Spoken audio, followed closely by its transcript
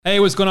Hey,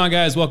 what's going on,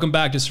 guys? Welcome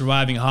back to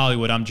Surviving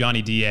Hollywood. I'm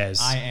Johnny Diaz.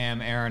 I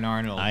am Aaron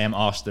Arnold. I am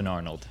Austin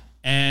Arnold.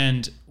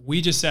 And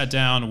we just sat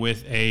down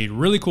with a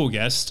really cool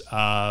guest.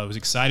 I was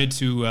excited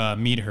to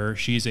meet her.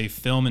 She's a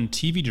film and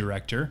TV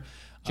director.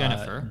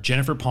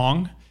 Jennifer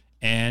Pong.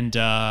 And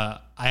I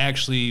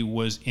actually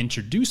was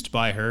introduced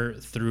by her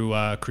through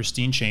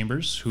Christine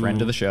Chambers, who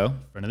Friend of the show.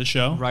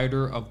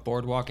 Writer of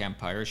Boardwalk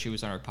Empire. She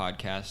was on our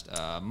podcast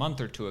a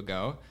month or two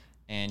ago,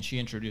 and she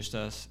introduced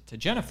us to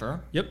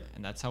Jennifer. Yep.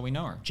 And that's how we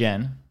know her.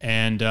 Jen.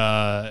 And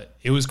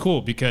it was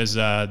cool because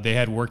they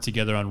had worked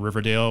together on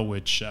Riverdale,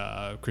 which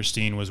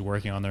Christine was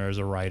working on there as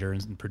a writer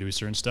and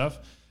producer and stuff.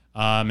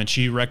 And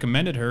she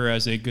recommended her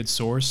as a good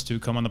source to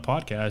come on the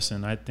podcast,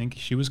 and I think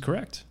she was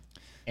correct.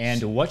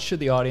 And what should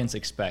the audience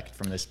expect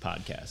from this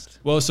podcast?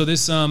 Well,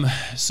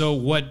 so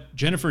what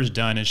Jennifer's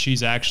done is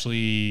she's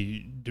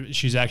actually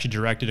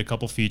directed a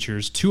couple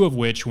features, two of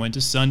which went to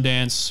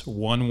Sundance.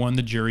 One won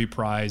the jury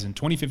prize in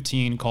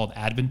 2015 called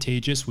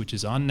Advantageous, which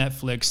is on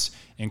Netflix.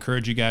 I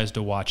encourage you guys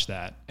to watch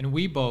that. And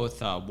we both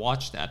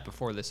watched that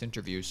before this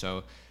interview.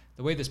 So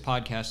the way this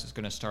podcast is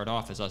going to start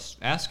off is us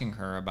asking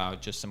her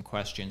about just some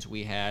questions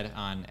we had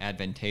on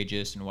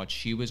Advantageous and what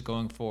she was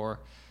going for.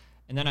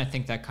 And then I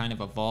think that kind of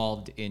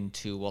evolved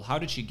into, well, how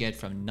did she get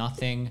from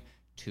nothing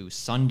to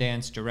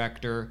Sundance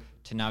director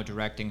to now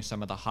directing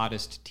some of the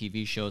hottest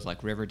TV shows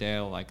like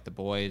Riverdale, like The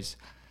Boys?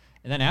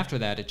 And then after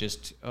that, it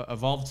just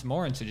evolved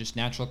more into just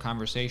natural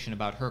conversation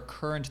about her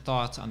current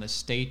thoughts on the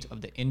state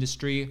of the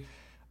industry.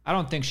 I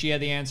don't think she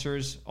had the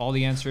answers, all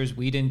the answers.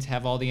 We didn't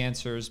have all the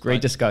answers.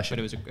 Great discussion.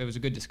 But it was a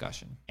good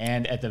discussion.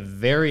 And at the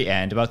very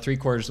end, about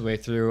 3/4 of the way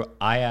through,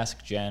 I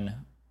asked Jen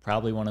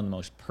probably one of the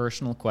most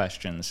personal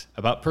questions,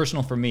 about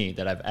personal for me,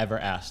 that I've ever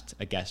asked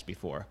a guest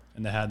before.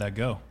 And how'd that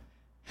go?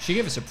 She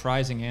gave a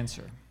surprising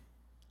answer.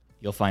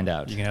 You'll find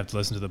out. You're going to have to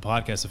listen to the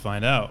podcast to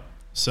find out.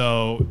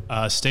 So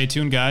stay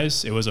tuned,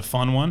 guys. It was a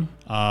fun one.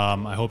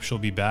 I hope she'll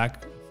be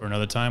back for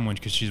another time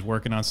because she's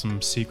working on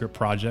some secret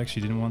projects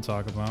she didn't want to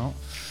talk about.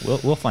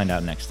 We'll find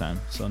out next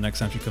time. So next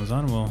time she comes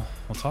on, we'll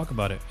talk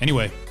about it.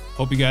 Anyway,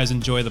 hope you guys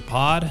enjoy the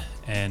pod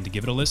and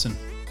give it a listen.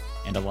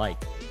 And a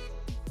like.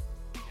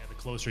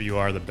 The closer you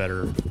are, the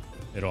better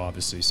it'll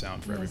obviously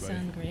sound for everybody.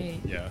 Sound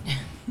great. Yeah.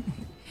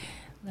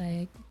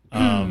 like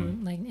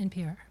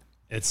NPR.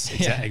 It's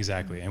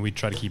exactly. And we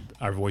try to keep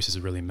our voices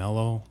really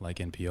mellow, like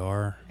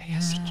NPR.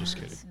 Yes. Just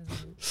kidding.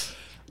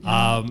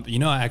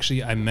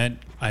 Actually,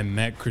 I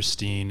met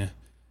Christine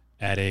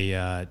at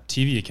a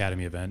TV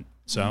Academy event.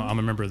 So I'm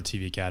a member of the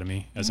TV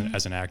Academy as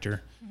an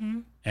actor. Mm-hmm.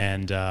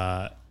 And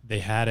they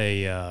had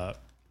I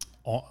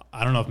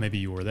don't know if maybe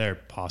you were there,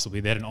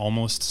 possibly. They had an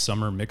almost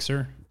summer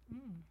mixer.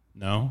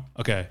 No?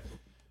 Okay.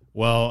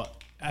 Well,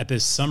 at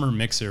this summer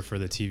mixer for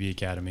the TV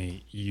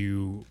Academy,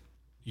 you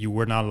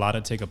were not allowed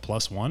to take a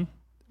 +1.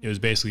 It was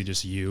basically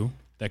just you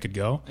that could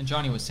go. And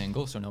Johnny was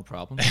single, so no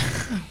problem.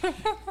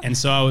 And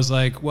so I was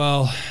like,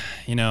 well,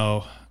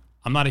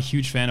 I'm not a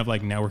huge fan of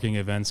like networking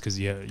events because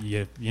you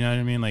know what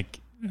I mean? Like,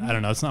 I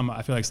don't know.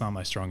 I feel like it's not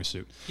my strongest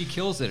suit. He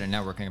kills it in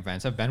networking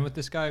events. I've been with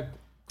this guy.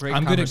 Great.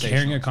 I'm good at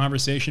carrying a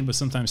conversation, but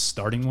sometimes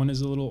starting one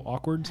is a little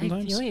awkward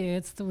sometimes. I feel you.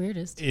 It's the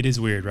weirdest. It is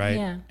weird, right?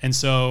 Yeah. And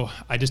so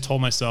I just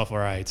told myself, all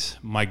right,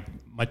 my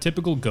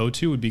typical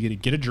go-to would be to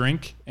get a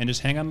drink and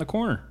just hang out in the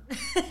corner.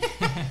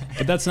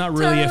 But that's not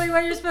really totally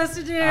what you're supposed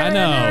to do I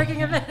know. at a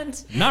networking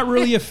event. Not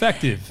really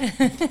effective.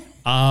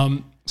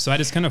 So I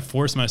just kind of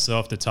forced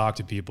myself to talk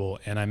to people,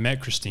 and I met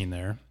Christine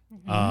there.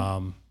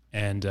 And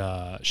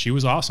she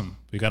was awesome.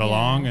 We got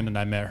along, and then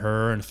I met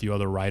her and a few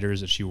other writers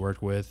that she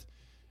worked with.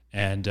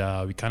 And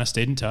we kind of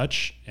stayed in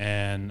touch,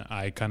 and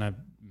I kind of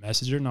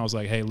messaged her, and I was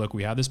like, hey, look,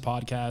 we have this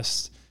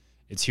podcast.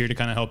 It's here to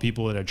kind of help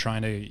people that are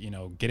trying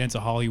to, get into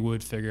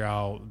Hollywood, figure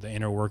out the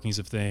inner workings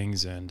of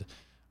things. And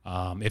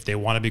if they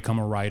want to become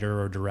a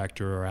writer or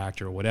director or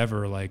actor or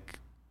whatever, like,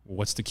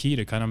 what's the key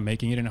to kind of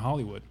making it in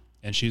Hollywood?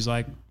 And she's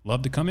like,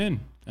 love to come in.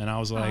 And I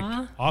was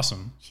like,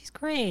 awesome. She's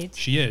great.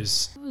 She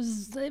is.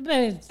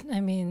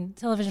 Television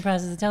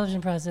process, the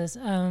television process.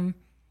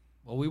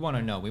 Well, we want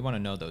to know. We want to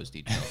know those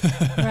details.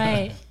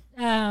 Right.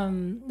 Do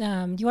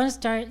you want to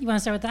start? You want to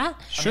start with that?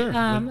 Sure.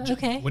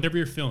 Okay. Whatever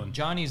you're feeling.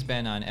 Johnny's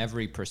been on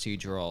every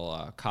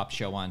procedural cop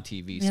show on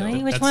TV. Really?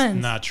 So Which That's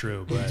ones? not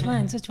true. But Which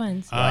ones?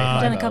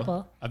 I've done a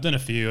couple. I've done a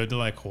few. I did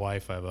like Hawaii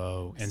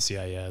Five-0,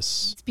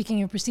 NCIS.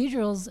 Speaking of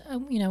procedurals,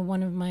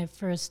 one of my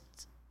first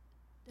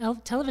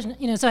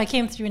television, so I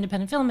came through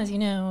independent film, as you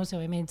know, so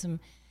I made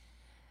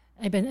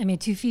I made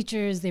 2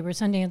 features. They were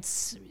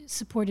Sundance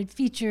supported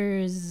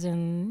features,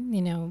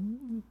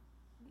 and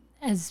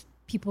as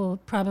people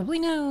probably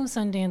know,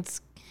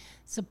 Sundance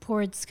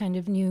supports kind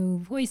of new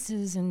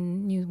voices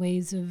and new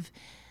ways of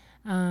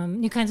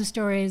new kinds of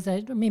stories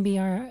that maybe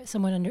are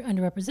somewhat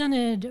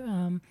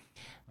underrepresented.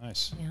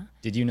 Nice. Yeah.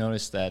 Did you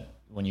notice that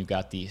when you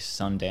got the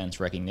Sundance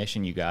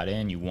recognition, you got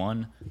in, you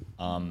won,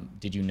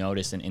 did you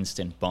notice an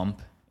instant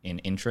bump in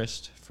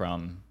interest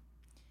from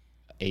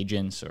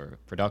agents or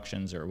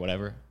productions or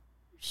whatever?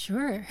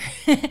 Sure.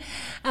 These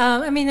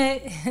are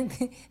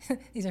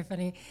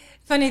funny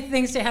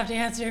things to have to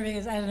answer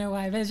because I don't know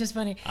why, but it's just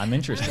funny. I'm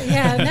interested.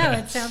 Yeah, no,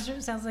 it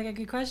sounds like a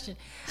good question.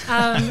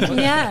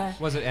 Yeah.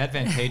 Was it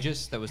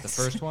Advantageous that was the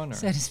first one? Or?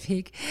 So to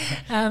speak.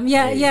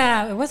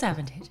 Yeah, it was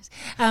advantageous.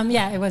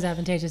 It was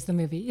advantageous, the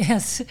movie,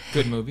 yes.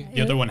 Good movie. The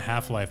other one,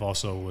 Half-Life,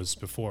 also was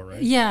before,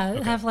 right? Yeah,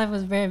 Okay. Half-Life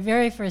was very,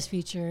 very first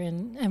feature.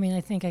 And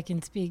I think I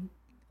can speak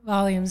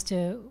volumes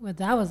to what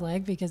that was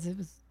like because it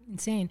was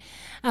insane.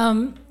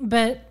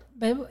 But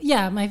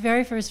yeah, my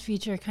very first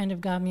feature kind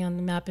of got me on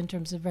the map in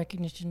terms of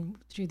recognition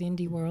through the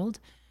indie world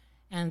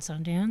and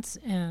Sundance.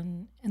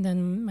 And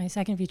then my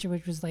second feature,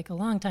 which was like a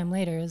long time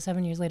later,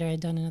 7 years later, I had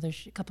done another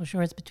couple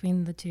shorts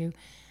between the two,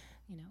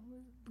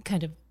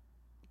 kind of,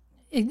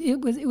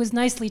 it was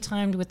nicely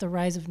timed with the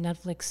rise of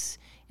Netflix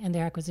and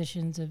their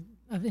acquisitions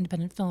of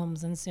independent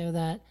films. And so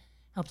that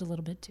helped a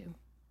little bit too.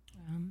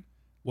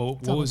 Well,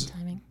 It's all about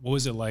timing. what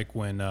was it like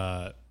when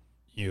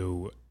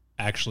you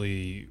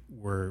actually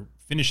were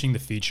finishing the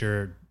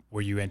feature?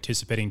 Were you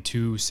anticipating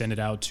to send it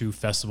out to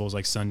festivals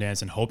like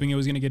Sundance and hoping it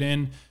was going to get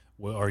in?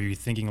 Or are you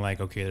thinking like,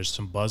 okay, there's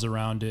some buzz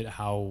around it?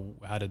 How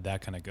did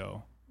that kind of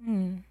go?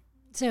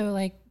 So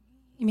like,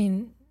 you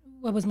mean,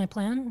 what was my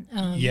plan?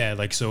 Yeah,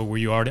 like, so were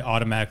you already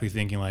automatically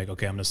thinking like,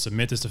 okay, I'm going to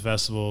submit this to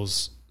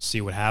festivals,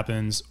 see what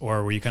happens?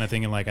 Or were you kind of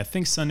thinking like, I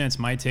think Sundance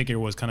might take it, or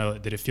was kind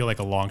of, did it feel like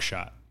a long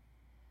shot?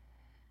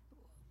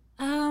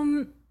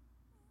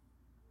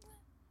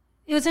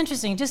 It was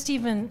interesting. Just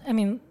even,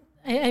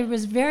 I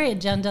was very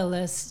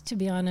agendaless, to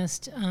be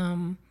honest,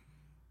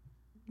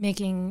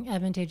 making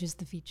Advantageous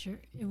the feature.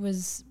 It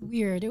was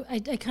weird. I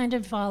kind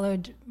of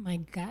followed my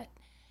gut.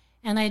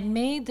 And I'd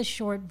made the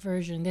short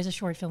version. There's a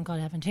short film called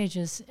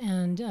Advantageous.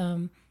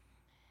 And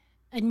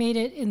I'd made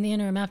it in the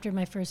interim after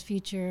my first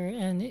feature.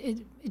 And it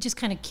just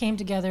kind of came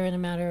together in a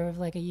matter of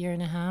like a year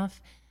and a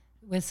half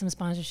with some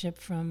sponsorship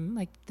from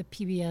like the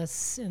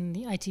PBS and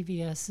the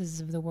ITVSs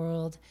of the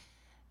world.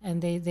 And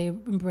they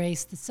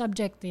embraced the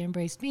subject, they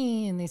embraced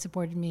me, and they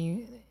supported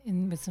me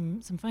with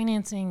some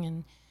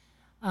financing,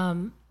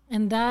 and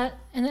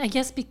I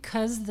guess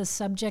because the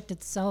subject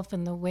itself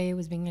and the way it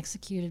was being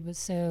executed was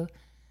so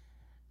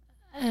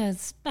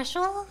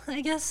special,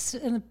 I guess,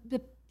 and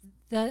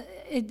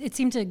it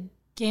seemed to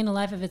gain a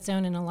life of its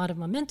own and a lot of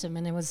momentum,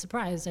 and I was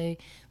surprised. I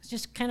was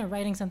just kind of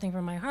writing something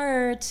from my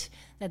heart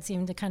that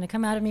seemed to kind of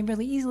come out of me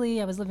really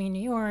easily. I was living in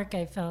New York.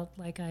 I felt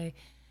like I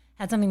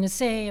had something to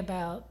say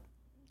about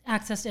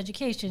access to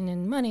education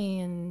and money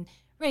and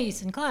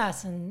race and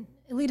class and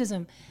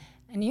elitism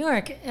in New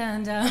York.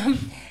 And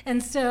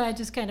so I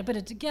just kind of put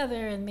it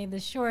together and made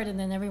this short, and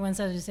then everyone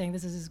started saying,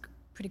 this is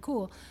pretty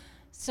cool.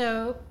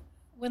 So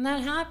when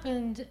that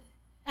happened,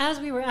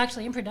 as we were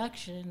actually in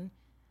production,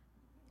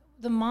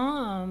 the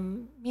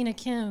mom, Mina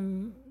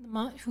Kim,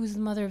 who's the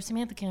mother of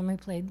Samantha Kim, who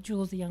played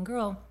Jules, the young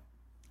girl,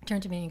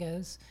 turned to me and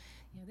goes,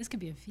 this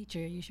could be a feature.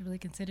 You should really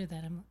consider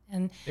that.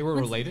 And They were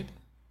related?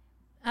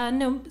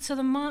 No, so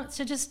the mom.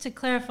 So just to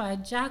clarify,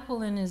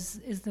 Jacqueline is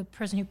the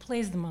person who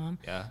plays the mom.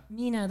 Yeah.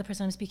 Mina, the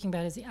person I'm speaking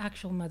about, is the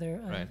actual mother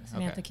of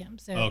Samantha Kim.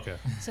 So, Okay.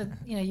 So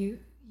you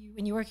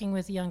when you're working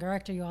with a younger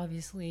actor, you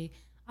obviously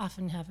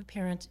often have a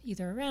parent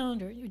either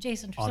around or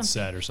adjacent or On something.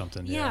 set or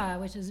something. Yeah,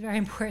 which is very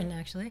important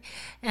actually,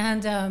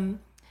 and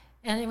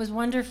it was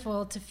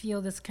wonderful to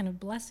feel this kind of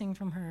blessing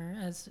from her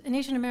as an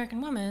Asian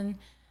American woman.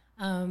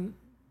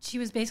 She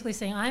was basically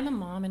saying, I'm a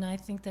mom, and I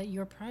think that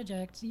your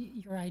project,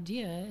 your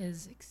idea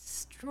is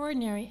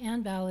extraordinary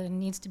and valid and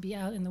needs to be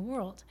out in the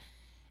world.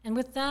 And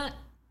with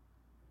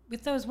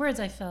those words,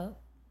 I felt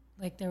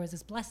like there was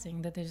this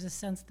blessing, that there's a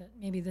sense that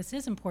maybe this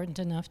is important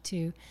enough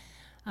to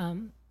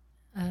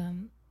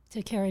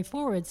carry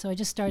forward. So I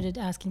just started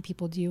asking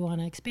people, do you want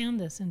to expand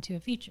this into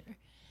a feature?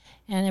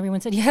 And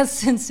everyone said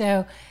yes. And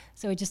so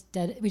we just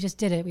did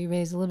it. We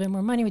raised a little bit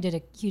more money. We did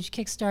a huge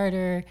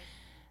Kickstarter.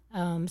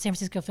 San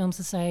Francisco Film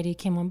Society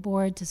came on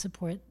board to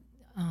support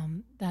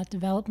that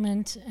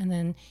development. And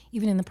then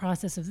even in the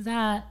process of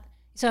that,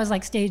 so I was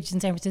like staged in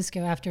San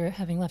Francisco after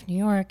having left New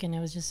York, and I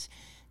was just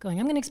going,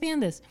 I'm going to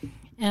expand this.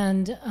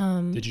 And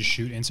Did you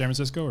shoot in San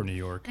Francisco or New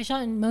York? I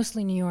shot in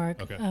mostly New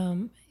York. Okay.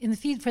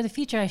 For the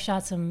feature, I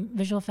shot some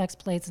visual effects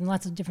plates and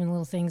lots of different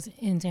little things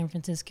in San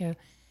Francisco.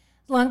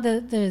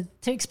 To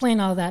explain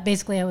all that,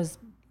 basically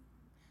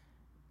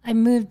I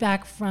moved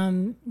back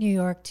from New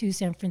York to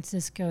San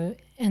Francisco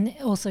and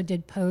also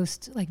did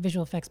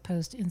visual effects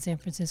post in San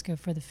Francisco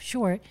for the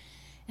short,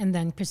 and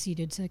then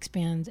proceeded to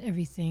expand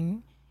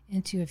everything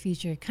into a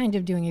feature, kind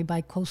of doing a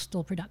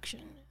bi-coastal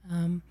production.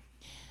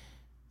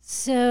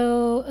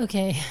 So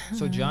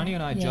Johnny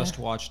and I just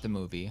watched the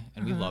movie,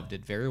 and we loved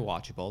it. Very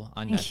watchable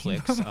on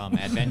Netflix,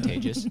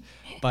 Advantageous.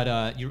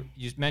 But you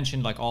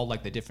mentioned like all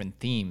like the different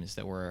themes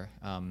that were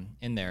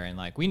in there, and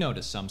like we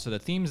noticed some. So the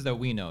themes that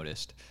we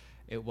noticed,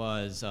 it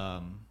was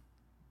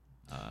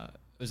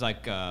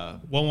like Well,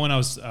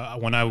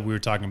 when we were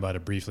talking about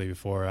it briefly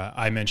before,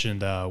 I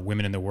mentioned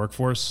women in the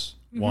workforce.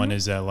 Mm-hmm. One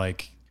is that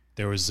like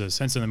there was a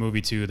sense in the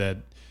movie too that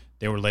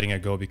they were letting her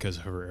go because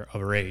of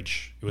her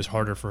age. It was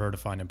harder for her to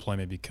find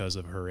employment because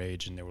of her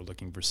age, and they were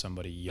looking for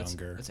somebody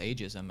younger. That's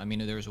ageism. I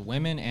mean, there was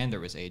women and there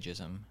was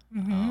ageism.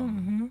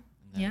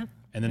 Yeah.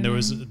 And then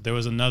there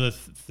was another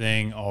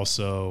thing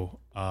also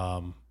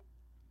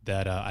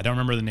that I don't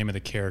remember the name of the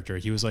character.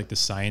 He was like the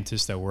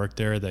scientist that worked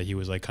there. That he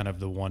was like kind of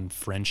the one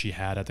friend she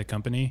had at the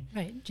company.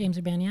 Right, James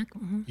Urbaniak.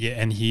 Yeah,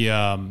 and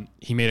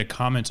he made a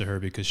comment to her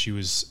because she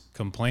was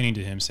complaining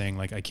to him, saying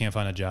like, I can't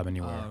find a job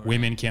anywhere. Right.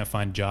 Women can't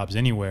find jobs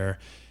anywhere.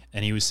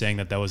 And he was saying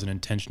that was an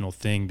intentional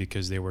thing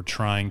because they were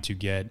trying to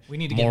get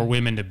more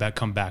women to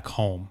come back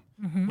home.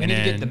 We need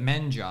to get the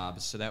men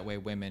jobs so that way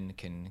women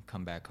can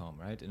come back home,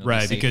 right?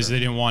 Right, because they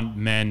didn't want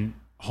men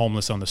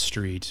homeless on the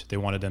street. They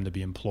wanted them to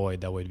be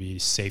employed. That would be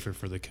safer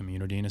for the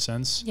community in a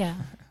sense. Yeah.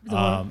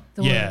 Yeah.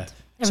 World.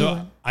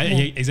 So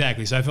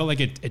exactly. So I felt like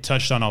it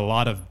touched on a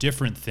lot of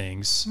different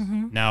things.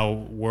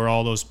 Now, were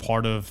all those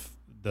part of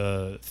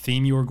the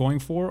theme you were going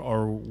for,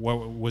 or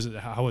what was it?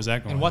 How was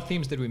that going? And what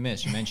themes did we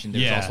miss? You mentioned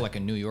there's also like a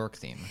New York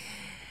theme.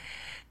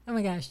 Oh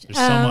my gosh. There's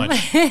so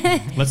much.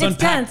 Let's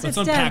unpack. Let's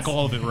unpack dense.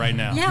 all of it right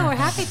now. Yeah, we're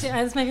happy to.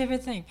 That's my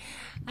favorite thing.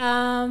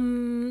 I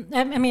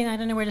mean, I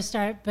don't know where to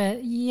start,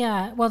 but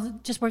yeah. Well,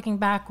 just working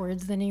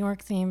backwards, the New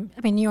York theme.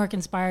 I mean, New York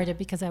inspired it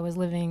because I was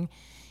living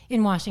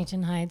in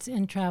Washington Heights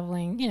and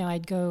traveling. You know,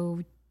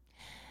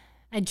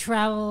 I'd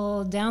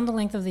travel down the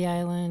length of the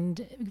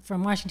island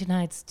from Washington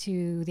Heights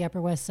to the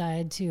Upper West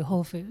Side to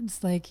Whole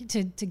Foods, like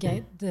to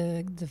get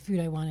the food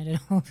I wanted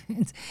at Whole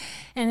Foods.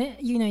 And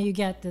you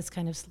get this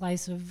kind of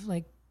slice of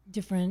like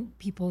different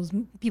people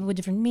with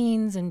different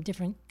means and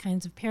different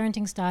kinds of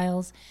parenting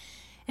styles.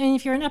 And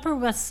if you're an Upper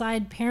West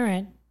Side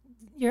parent,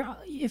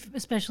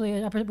 especially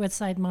an Upper West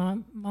Side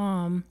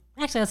mom,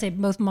 actually I'll say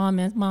both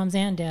moms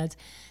and dads,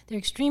 they're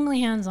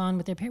extremely hands-on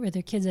with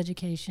their kids'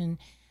 education.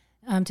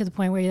 To the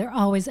point where they're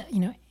always,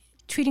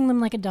 treating them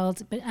like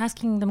adults, but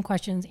asking them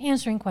questions,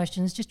 answering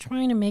questions, just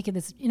trying to make it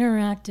this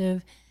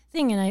interactive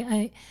thing. And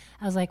I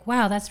was like,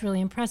 wow, that's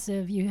really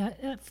impressive.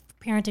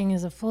 Parenting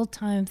is a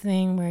full-time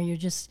thing where you're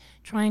just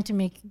trying to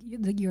make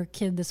your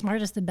kid the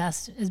smartest, the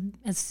best,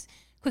 as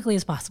quickly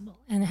as possible.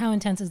 And how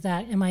intense is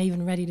that? Am I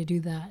even ready to do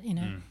that?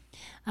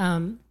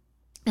 And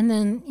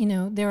then,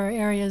 there are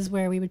areas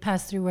where we would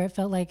pass through where it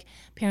felt like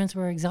parents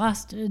were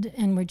exhausted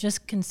and were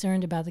just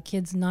concerned about the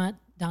kids not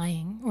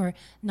dying or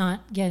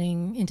not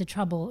getting into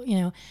trouble,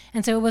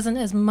 And so it wasn't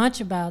as much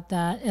about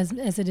that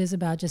as it is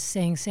about just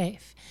staying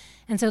safe.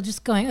 And so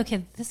just going,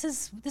 okay, this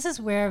is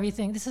where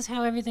everything, this is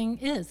how everything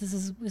is.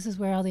 This is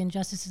where all the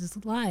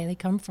injustices lie. They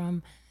come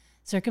from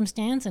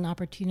circumstance and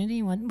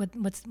opportunity,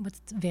 what's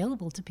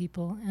available to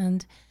people.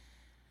 And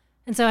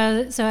so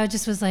I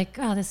just was like,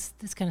 oh, this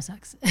kind of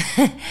sucks.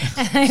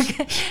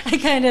 I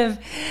kind of,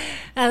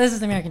 this is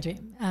the American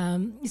dream.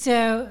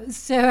 So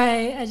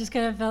I just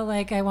kind of felt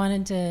like I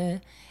wanted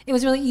to, it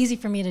was really easy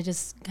for me to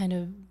just kind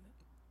of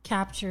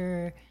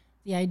capture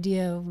the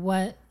idea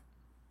of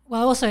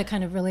also it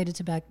kind of related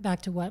to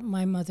back to what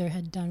my mother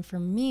had done for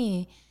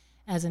me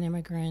as an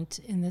immigrant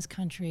in this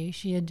country.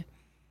 She had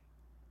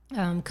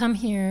come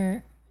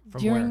here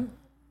from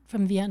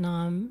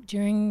Vietnam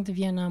during the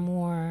Vietnam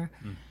War.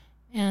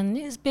 And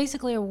is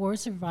basically a war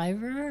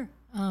survivor.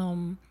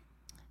 And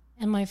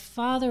my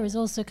father was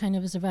also kind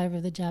of a survivor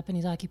of the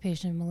Japanese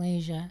occupation of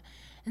Malaysia.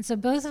 And so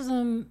both of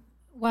them,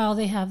 while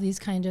they have these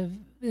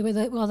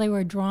while they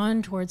were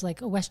drawn towards like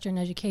a Western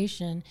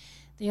education,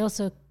 they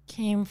also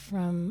came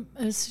from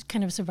a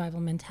kind of survival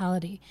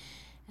mentality.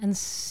 And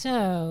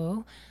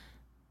so,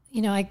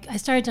 I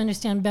started to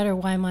understand better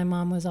why my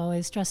mom was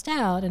always stressed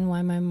out and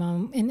why my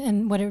mom,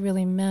 and what it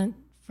really meant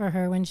for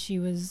her when she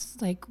was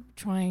like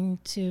trying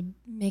to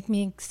make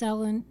me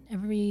excel in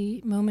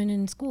every moment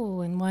in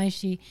school, and why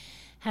she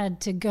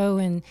had to go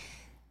and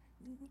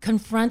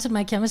confront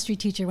my chemistry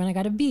teacher when I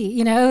got a B.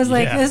 It was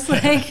like this,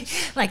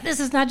 like this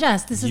is not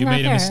just, this is you not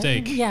made fair. A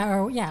mistake.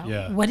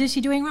 What is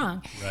she doing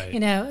wrong?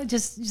 Right.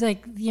 Just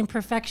like the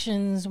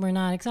imperfections were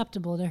not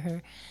acceptable to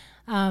her.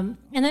 And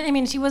then, I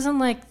mean, she wasn't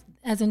like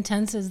as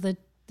intense as the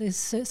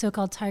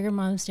so-called tiger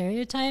mom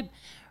stereotype.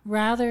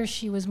 Rather,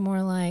 she was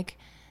more like,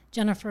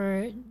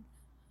 Jennifer,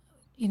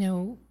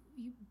 we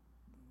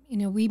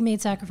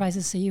made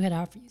sacrifices so you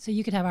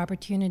could have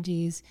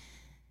opportunities.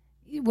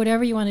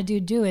 Whatever you want to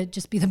do it.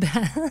 Just be the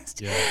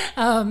best. Yeah.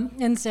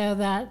 And so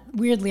that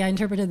weirdly, I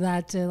interpreted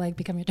that to like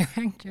become a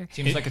director.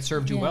 Seems like it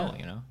served you well,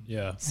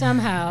 Yeah.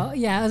 Somehow,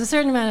 yeah. It was a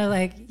certain amount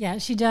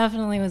of she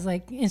definitely was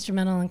like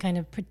instrumental in kind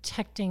of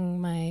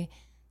protecting my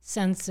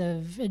sense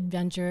of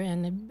adventure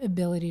and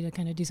ability to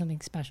kind of do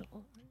something special.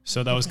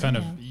 So that was kind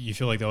of, you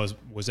feel like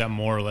was that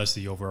more or less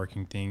the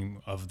overarching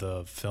theme of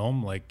the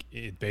film? Like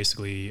it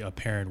basically a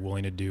parent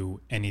willing to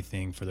do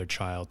anything for their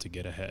child to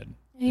get ahead.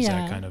 Is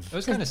that kind of? It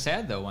was kind of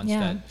sad though once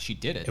that she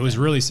did it. It was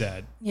really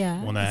sad.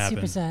 Yeah, when that happened.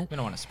 Super sad. We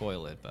don't want to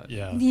spoil it, but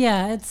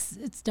yeah,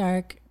 it's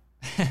dark.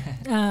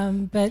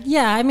 But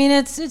yeah, I mean,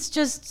 it's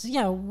just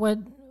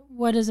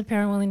what is a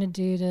parent willing to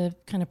do to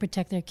kind of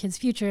protect their kid's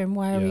future, and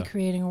why are we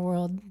creating a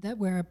world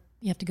where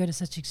you have to go to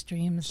such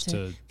extremes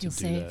to feel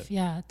safe?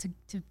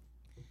 To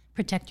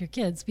protect your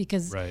kids,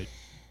 because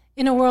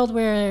in a world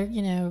where,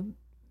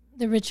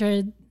 the rich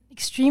are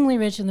extremely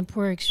rich and the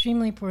poor are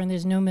extremely poor, and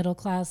there's no middle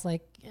class,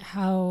 like,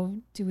 how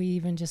do we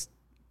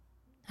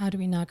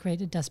not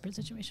create a desperate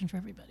situation for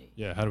everybody?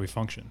 Yeah, how do we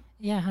function?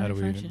 Yeah, how do we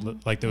even function?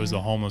 like there was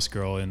the homeless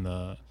girl in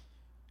the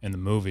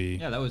movie.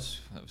 Yeah, that was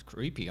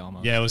creepy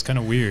almost. Yeah, it was kind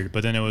of weird,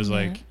 but then it was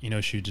Yeah.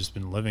 like, she'd just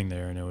been living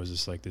there, and it was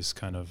just like this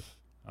kind of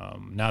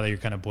now that you're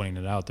kind of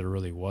pointing it out, there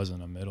really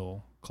wasn't a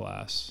middle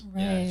class.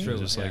 Right. Yeah, it's It true.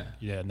 was just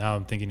Yeah. like, now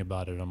I'm thinking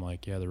about it, I'm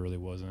like, yeah, there really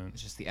wasn't.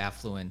 It's just the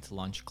affluent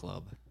lunch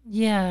club.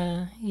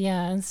 Yeah,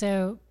 yeah. And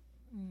so,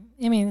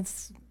 I mean,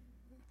 it's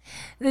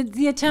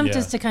the attempt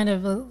is to kind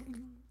of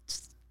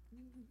just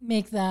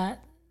make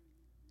that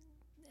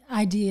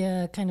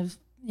idea kind of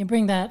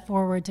bring that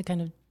forward to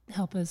kind of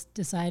help us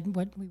decide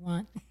what we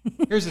want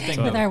Here's the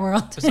thing, with though. our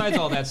world. Besides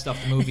all that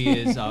stuff, the movie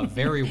is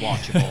very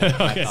watchable.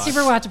 I thought.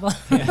 Super watchable.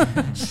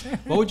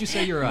 What would you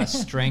say your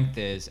strength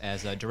is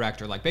as a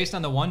director? Like, based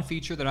on the one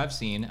feature that I've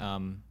seen,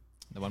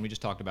 the one we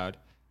just talked about,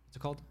 what's it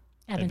called?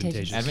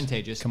 Advantageous.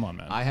 Advantageous. Come on,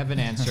 man. I have an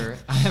answer.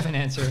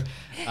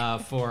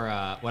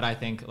 For what I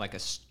think like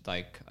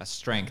a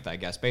strength, I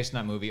guess, based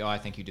on that movie. Oh, I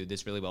think you do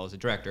this really well as a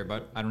director,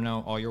 but I don't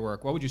know all your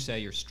work. What would you say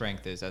your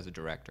strength is as a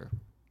director?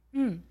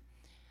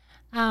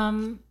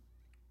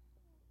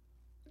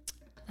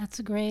 That's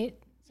a great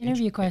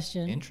interview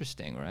question.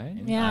 Interesting, right?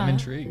 Yeah. I'm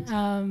intrigued.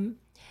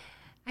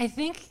 I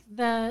think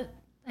that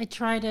I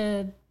try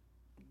to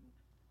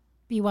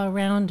be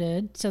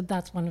well-rounded, so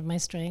that's one of my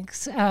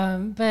strengths.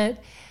 But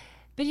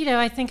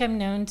I think I'm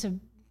known to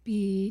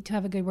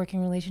have a good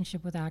working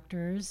relationship with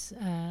actors,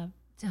 to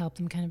help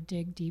them kind of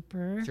dig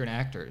deeper. You're an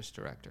actor's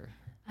director.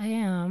 I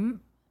am,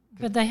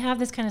 but I have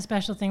this kind of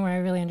special thing where I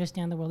really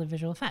understand the world of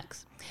visual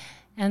effects.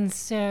 And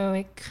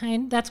so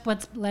that's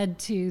what's led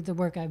to the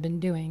work I've been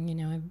doing.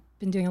 I've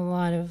been doing a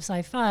lot of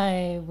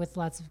sci-fi with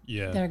lots of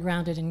that are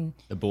grounded in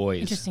The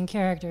Boys. interesting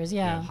characters.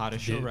 Yeah.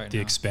 Hottest show right The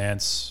now.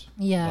 Expanse.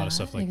 Yeah. A lot of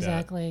stuff like that.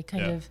 exactly.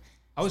 Kind Yeah. of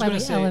I was gonna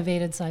slightly say-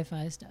 elevated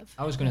sci-fi stuff.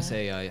 I was going to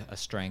say a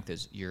strength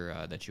is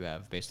that you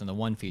have based on the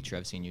one feature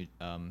I've seen you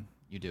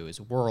do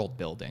is world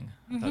building.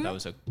 I thought that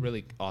was a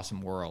really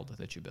awesome world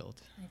that you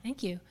built.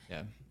 Thank you.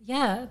 Yeah.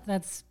 Yeah,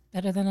 that's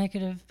better than I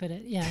could have put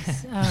it.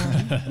 Yes.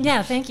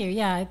 Yeah, thank you.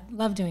 Yeah, I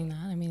love doing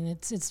that. I mean,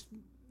 it's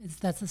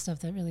that's the stuff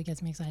that really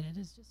gets me excited.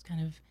 It's just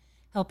kind of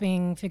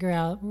helping figure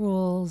out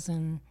rules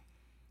and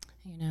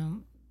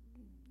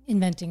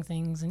inventing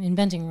things and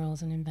inventing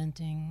rules and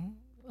inventing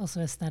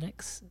also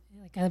aesthetics.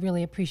 Like, I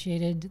really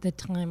appreciated the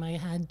time I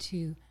had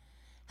to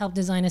help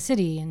design a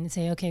city and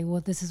say, okay,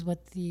 well, this is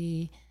what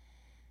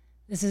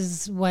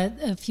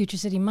a future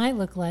city might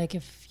look like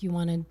if you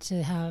wanted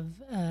to have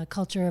a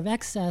culture of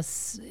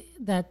excess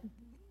that,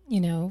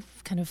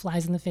 kind of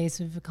flies in the face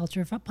of a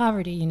culture of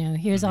poverty.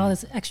 Here's all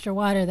this extra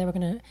water that we're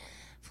going to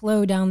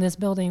flow down this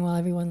building while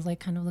everyone's like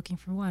kind of looking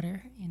for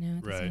water,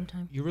 at the same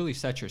time. You really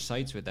set your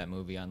sights with that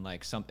movie on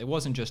like it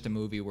wasn't just a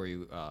movie where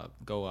you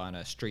go on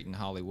a street in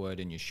Hollywood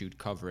and you shoot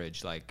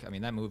coverage. Like, I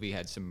mean, that movie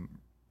had some,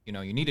 you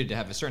needed to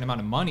have a certain amount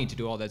of money to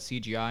do all that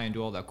CGI and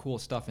do all that cool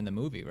stuff in the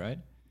movie, right?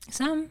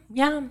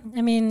 Yeah.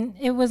 I mean,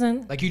 it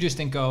wasn't Like, you just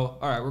didn't go,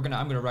 all right,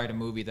 I'm gonna write a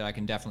movie that I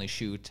can definitely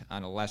shoot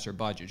on a lesser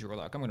budget. You were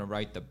like, I'm gonna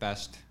write the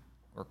best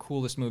or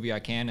coolest movie I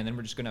can, and then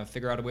we're just gonna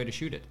figure out a way to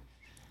shoot it.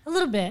 a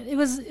little bit. It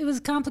was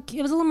complicated.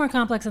 It was a little more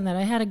complex than that.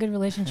 I had a good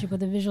relationship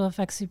with a visual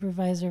effects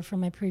supervisor from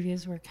my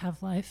previous work,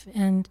 Half-Life,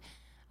 and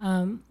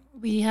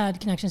we had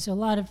connections to a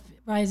lot of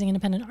rising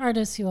independent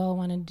artists who all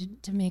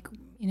wanted to make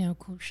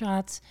cool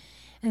shots,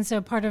 and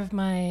so part of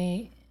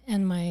my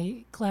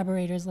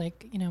collaborators,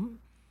 like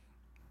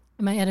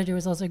my editor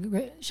was also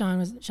great.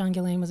 Sean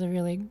Gillane was a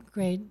really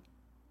great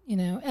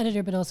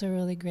editor, but also a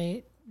really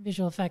great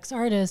visual effects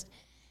artist,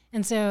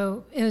 and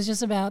so it was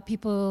just about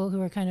people who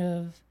were kind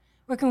of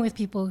working with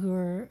people who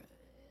are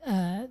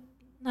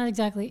not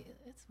exactly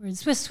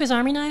Swiss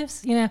Army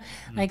knives,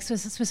 like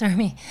Swiss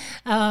Army.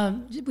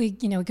 We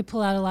could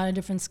pull out a lot of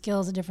different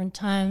skills at different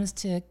times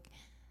to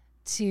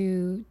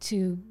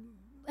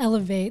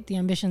elevate the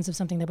ambitions of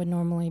something that would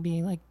normally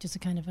be like just a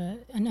kind of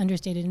an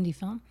understated indie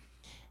film.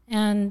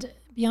 And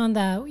beyond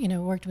that,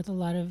 worked with a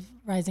lot of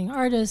rising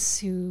artists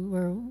who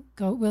were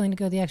willing to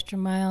go the extra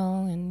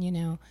mile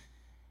and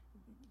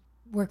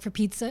work for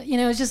pizza.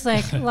 It's just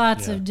like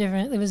lots of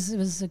different. It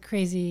was a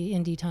crazy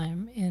indie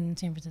time in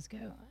San Francisco.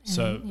 And,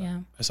 So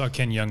I saw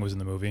Ken Jeong was in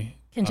the movie.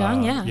 Ken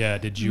Jeong, yeah. Yeah.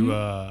 Did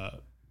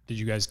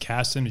you guys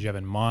cast him? Did you have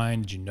in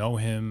mind? Did you know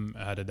him?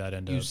 How did that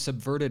end You up?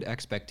 subverted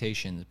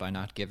expectations by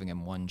not giving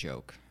him one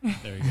joke.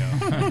 There you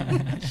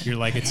go. You're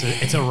like, it's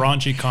a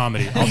raunchy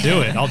comedy.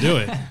 I'll do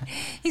it.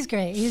 He's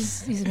great.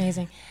 He's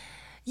amazing.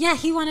 Yeah,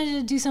 he wanted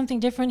to do something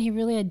different. He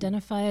really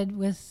identified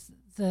with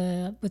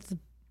the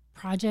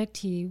project.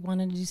 He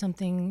wanted to do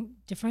something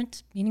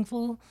different,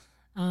 meaningful.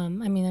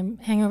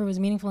 Hangover was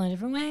meaningful in a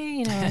different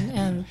way,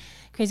 and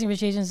Crazy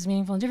Rich Asians is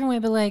meaningful in a different way.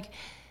 But like,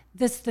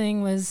 this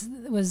thing was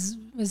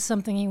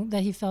something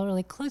that he felt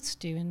really close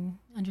to and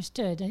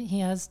understood. And he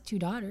has 2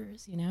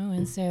 daughters,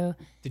 and so.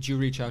 Did you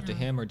reach out to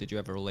him, or did you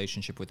have a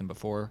relationship with him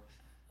before?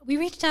 We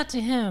reached out to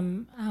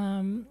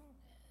him.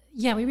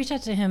 Yeah, we reached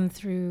out to him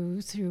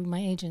through my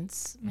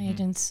agents. My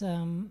agents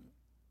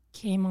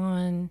came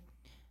on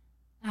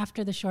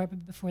after the short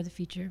but before the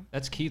feature.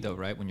 That's key though,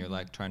 right? When you're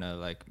like trying to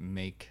like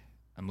make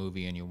a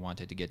movie and you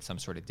wanted to get some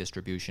sort of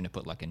distribution to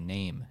put like a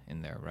name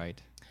in there,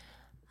 right?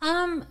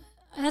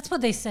 That's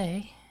what they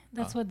say.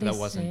 That's what they say.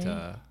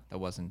 That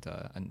wasn't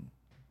a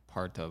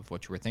part of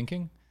what you were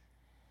thinking.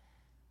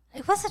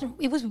 It wasn't.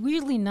 It was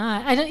weirdly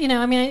not. I don't. You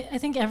know. I mean, I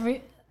think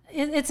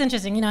it's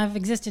interesting. You know, I've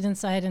existed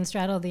inside and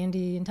straddled the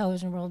indie and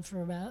television world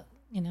for about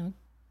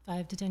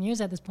 5 to 10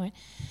 years at this point.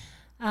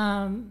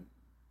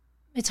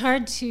 It's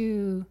hard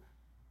to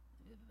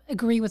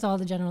agree with all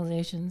the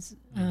generalizations,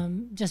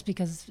 just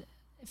because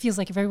it feels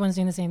like if everyone's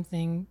doing the same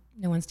thing,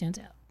 no one stands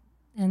out.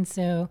 And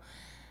so,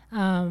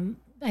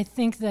 I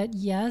think that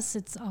yes,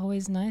 it's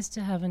always nice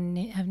to have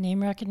have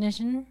name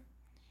recognition.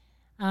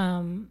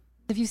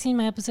 If you've seen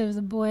my episode of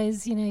The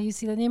Boys, you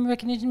see that name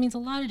recognition means a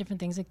lot of different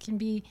things. It can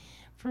be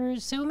for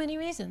so many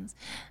reasons.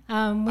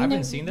 I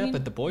haven't seen that,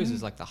 but The Boys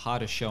is like the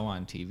hottest show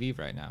on TV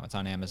right now. It's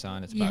on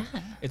Amazon.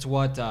 It's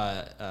what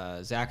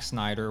Zack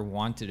Snyder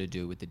wanted to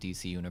do with the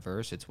DC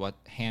universe. It's what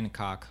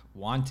Hancock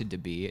wanted to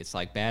be. It's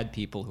like bad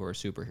people who are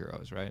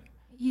superheroes, right?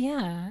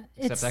 Yeah.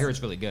 Except I hear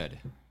it's really good,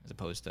 as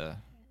opposed to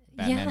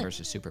Batman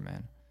versus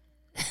Superman.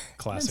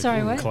 Classic.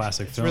 Sorry, what?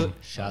 Classic film. Really,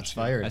 Shots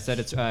fired. I said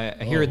it's. I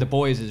hear The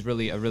Boys is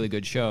really a really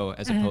good show,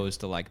 as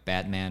opposed to like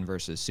Batman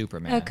versus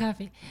Superman. Oh,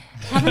 coffee.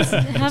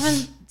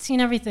 haven't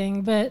seen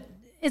everything, but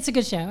it's a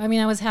good show. I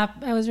mean, I was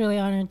really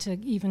honored to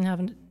even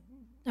have an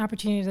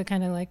opportunity to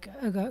kind of like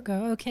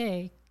go.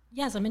 Okay,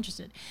 yes, I'm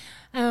interested.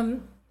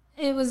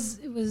 It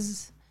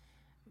was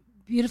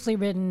beautifully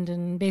written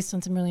and based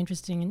on some really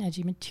interesting and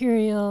edgy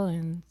material,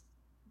 and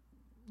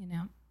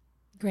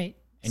great.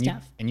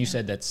 You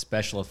said that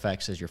special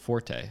effects is your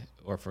forte,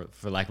 or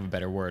for lack of a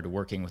better word,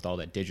 working with all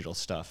that digital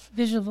stuff.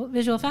 Visual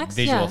effects?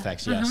 Visual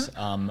effects, yes.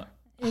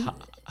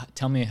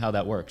 Tell me how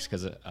that works,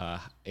 because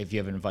if you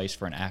have advice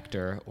for an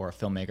actor or a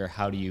filmmaker,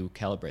 how do you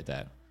calibrate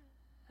that?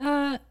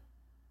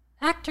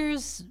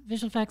 Actors,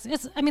 visual effects.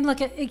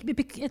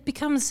 It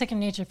becomes second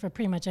nature for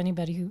pretty much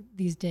anybody who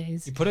these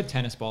days. You put a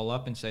tennis ball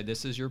up and say,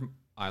 "This is your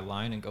eye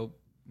line," and go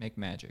make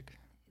magic.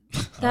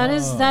 That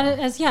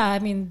is yeah. I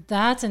mean,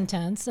 that's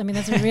intense. I mean,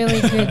 that's a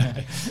really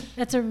good.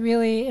 That's a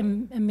really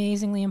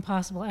amazingly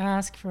impossible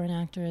ask for an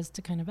actor, is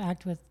to kind of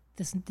act with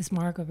this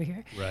mark over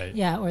here, right?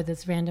 Yeah, or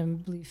this random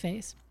blue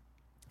face.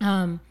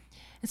 And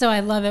so I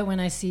love it when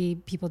I see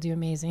people do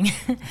amazing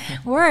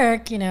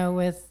work,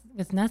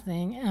 with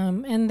nothing,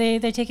 and they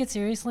take it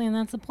seriously, and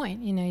that's the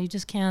point. You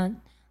just can't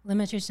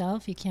limit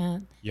yourself. You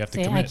can't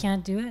say I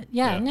can't do it.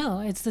 Yeah, no,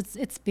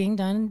 it's being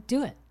done.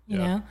 Do it. You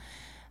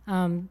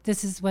know,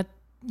 this is what.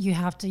 You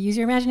have to use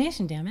your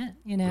imagination, damn it,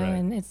 right.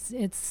 And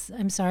it's.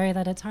 I'm sorry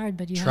that it's hard,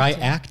 but you try have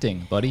to.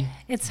 Acting, buddy.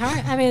 It's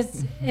hard. I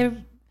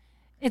mean,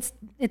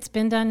 it's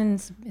been done,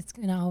 and it's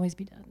gonna always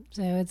be done.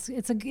 So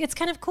it's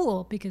kind of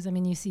cool, because I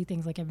mean, you see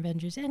things like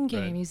Avengers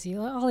Endgame, right. You see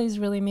all these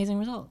really amazing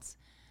results.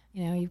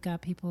 You've got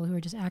people who are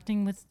just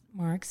acting with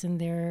marks, and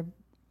they're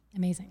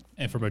amazing.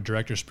 And from a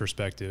director's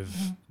perspective,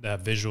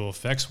 that visual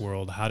effects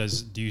world,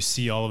 do you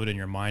see all of it in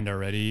your mind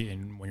already?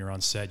 And when you're on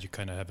set, you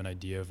kind of have an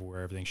idea of where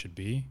everything should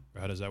be?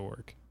 Or how does that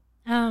work?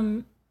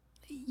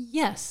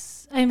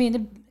 Yes. I mean,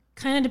 it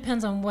kind of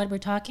depends on what we're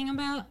talking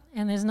about.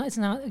 And there's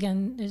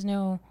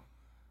no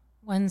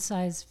one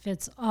size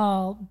fits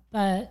all,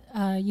 but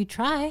you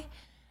try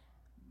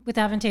with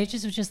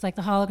Advantageous, which is like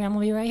the hologram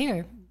will be right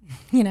here,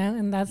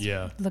 and that's,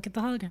 look at the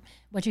hologram.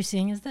 What you're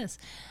seeing is this.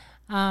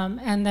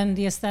 And then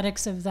the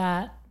aesthetics of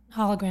that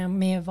hologram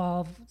may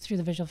evolve through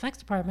the visual effects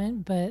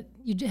department, but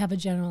you have a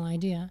general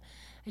idea.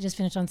 I just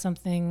finished on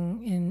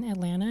something in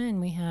Atlanta, and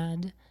we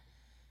had,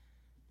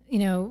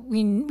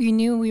 we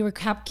knew we were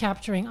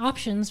capturing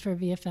options for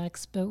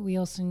VFX, but we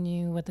also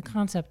knew what the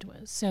concept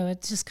was. So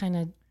it just kind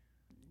of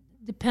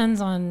depends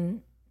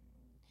on.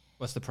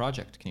 What's the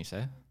project? Can you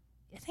say?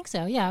 I think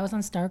so. Yeah, I was on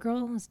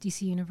Stargirl. It was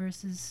DC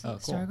Universe's cool.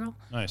 Stargirl.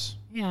 Nice.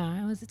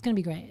 Yeah, it's going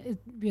to be great.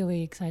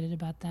 Really excited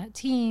about that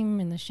team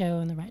and the show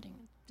and the writing.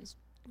 It's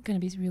going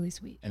to be really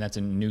sweet. And that's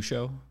a new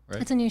show, right?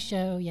 It's a new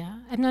show. Yeah,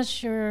 I'm not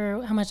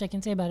sure how much I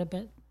can say about it,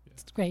 but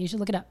it's great. You should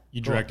look it up.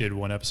 You directed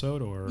one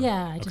episode, or?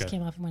 Yeah, I just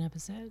came off of one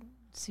episode.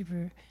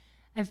 Super.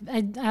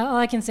 All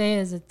I can say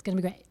is it's going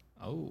to be great.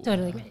 Oh,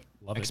 totally great.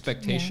 Love it.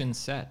 Expectations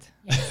set.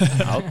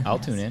 Yes. I'll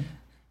tune in.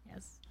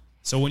 Yes.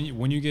 So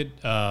when you get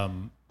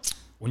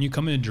when you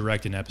come in to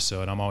direct an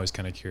episode, I'm always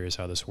kind of curious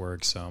how this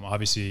works.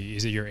 Obviously,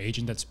 is it your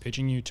agent that's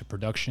pitching you to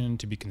production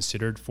to be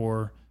considered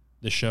for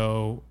the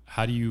show?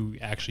 How do you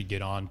actually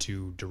get on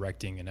to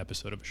directing an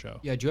episode of a show?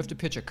 Yeah, do you have to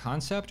pitch a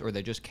concept, or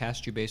they just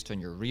cast you based on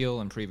your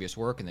reel and previous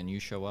work, and then you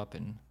show up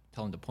and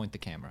tell them to point the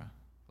camera?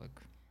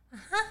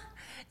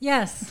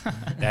 Yes.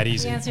 That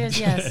easy. The answer is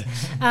yes.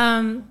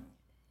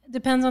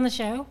 Depends on the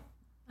show.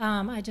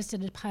 I just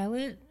did a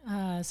pilot,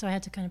 so I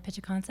had to kind of pitch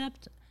a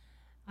concept.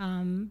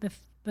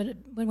 But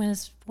when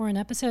it's for an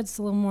episode, it's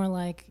a little more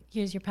like,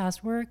 here's your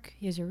past work,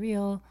 here's your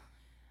reel,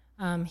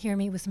 here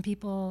meet with some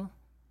people,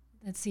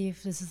 let's see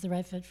if this is the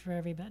right fit for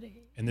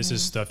everybody. And this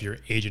is stuff your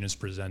agent is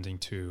presenting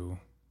to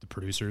the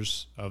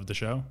producers of the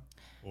show,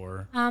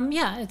 or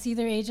yeah, it's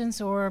either agents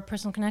or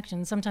personal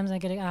connections. Sometimes I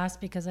get asked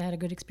because I had a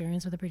good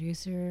experience with a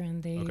producer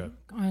and they on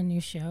a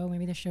new show,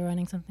 maybe they're show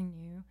running something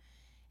new,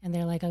 and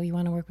they're like, "Oh, we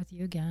want to work with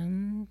you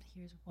again.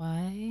 Here's why,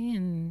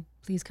 and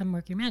please come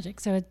work your magic."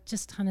 So it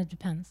just kind of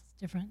depends. It's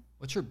different.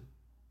 What's your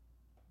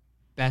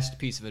best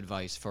piece of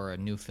advice for a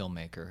new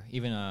filmmaker,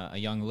 even a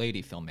young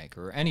lady filmmaker,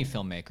 or any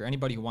filmmaker,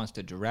 anybody who wants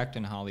to direct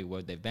in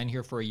Hollywood? They've been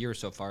here for a year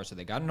so far, so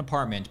they got an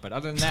apartment, but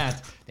other than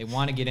that, they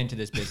want to get into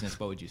this business.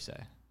 What would you say?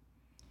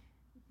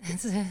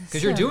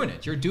 Because you're doing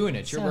it. You're doing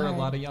it. You're where a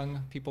lot of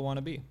young people want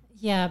to be.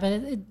 Yeah,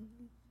 but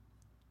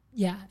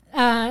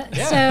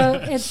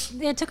so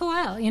it took a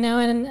while,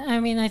 and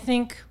I mean, I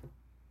think,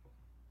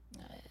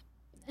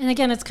 and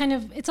again,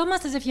 it's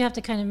almost as if you have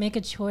to kind of make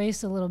a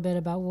choice a little bit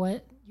about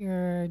what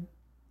you're.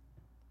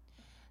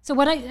 So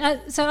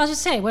so I'll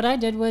just say what I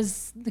did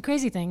was the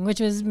crazy thing, which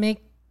was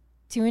make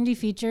 2 indie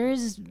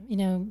features,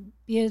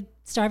 be a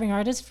starving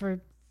artist for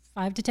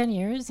 5 to 10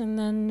 years, and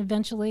then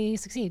eventually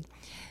succeed.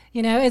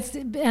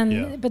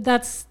 But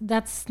that's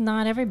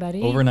not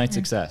everybody. Overnight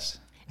success.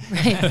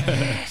 Right.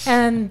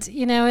 And,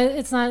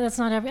 that's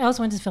not every, I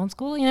also went to film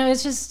school.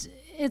 This is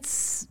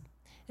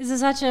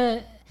such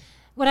a,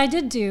 what I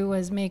did do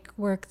was make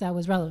work that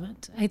was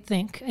relevant. I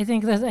think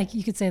that, like,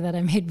 you could say that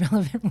I made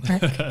relevant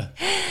work.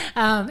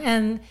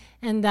 And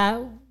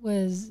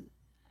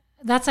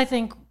that's I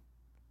think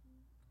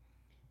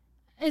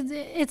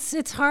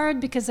it's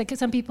hard because, like,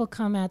 some people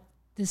come at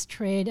this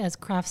trade as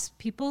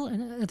craftspeople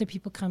and other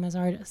people come as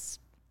artists,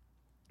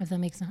 if that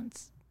makes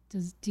sense.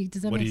 Does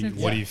that make sense?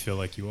 What do you feel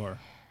like you are?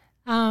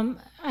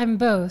 I'm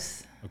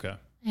both. Okay.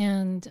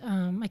 And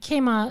I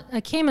came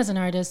as an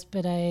artist,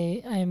 but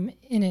I'm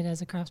in it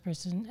as a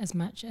craftsperson as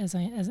much as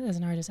as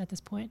an artist at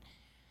this point.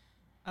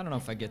 I don't know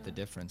if I get the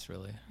difference,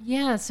 really.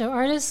 Yeah, so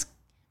artists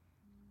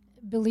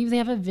believe they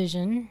have a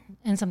vision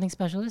and something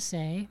special to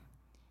say,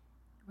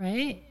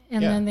 right?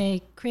 And then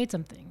they create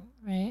something,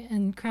 right?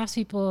 And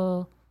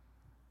craftspeople,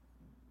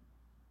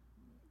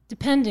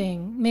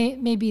 depending,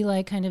 may be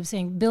like kind of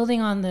saying,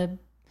 building on the,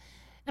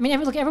 I mean,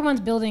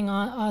 everyone's building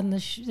on they're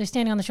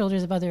standing on the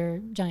shoulders of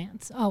other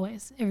giants,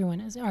 always.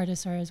 Everyone is,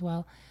 artists are as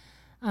well.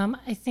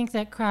 I think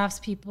that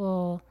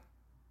craftspeople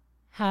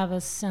have a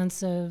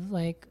sense of,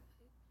 like,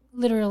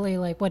 literally,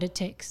 like, what it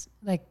takes,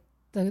 like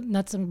the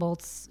nuts and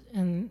bolts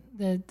and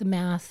the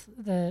math,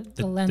 the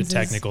lenses, the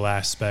technical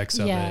aspects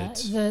of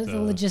it,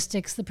 the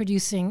logistics, the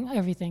producing,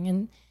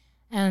 everything,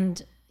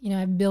 and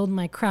I build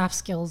my craft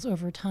skills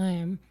over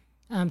time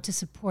to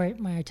support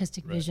my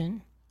artistic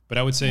vision. But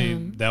I would say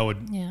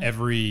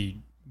every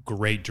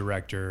great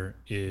director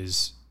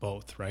is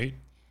both, right?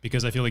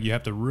 Because I feel like you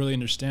have to really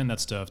understand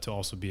that stuff to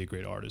also be a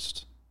great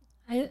artist.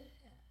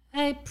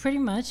 I pretty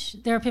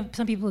much. There are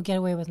some people who get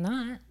away with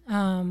not,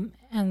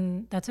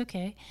 and that's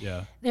okay.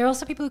 Yeah. There are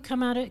also people who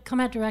come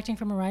at directing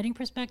from a writing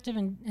perspective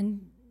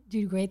and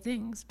do great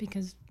things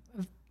because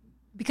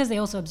they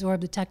also absorb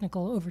the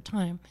technical over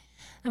time.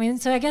 I mean,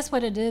 so I guess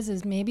what it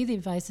is maybe the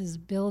advice is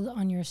build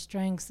on your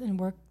strengths and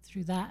work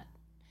through that.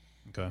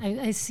 Okay.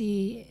 I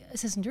see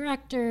assistant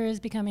directors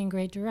becoming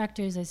great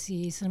directors. I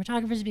see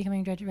cinematographers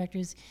becoming great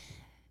directors.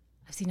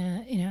 I've seen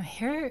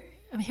hair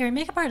and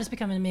makeup artists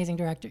become an amazing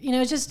director.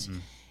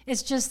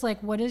 It's just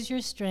like, what is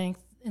your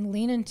strength, and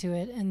lean into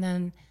it, and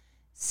then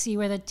see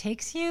where that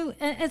takes you.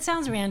 It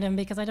sounds random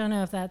because I don't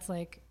know if that's,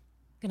 like,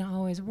 going to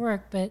always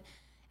work, but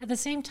at the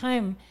same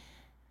time,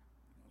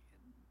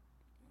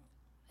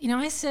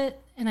 I sit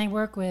and I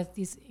work with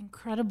these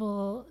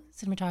incredible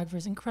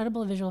cinematographers,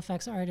 incredible visual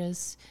effects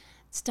artists,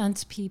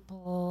 stunts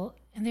people,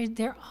 and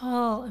they're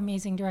all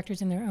amazing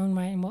directors in their own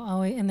right,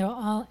 and they're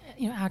all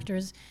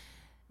actors,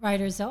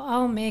 writers. They'll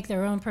all make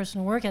their own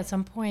personal work at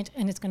some point,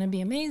 and it's going to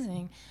be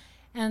amazing.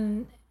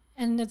 And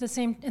at the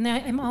same,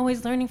 I'm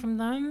always learning from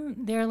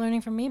them. They're learning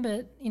from me,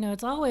 but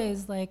it's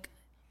always like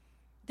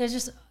there's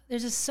just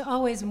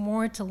always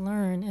more to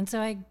learn. And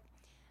so I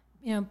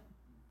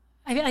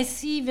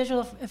see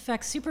visual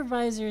effects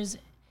supervisors,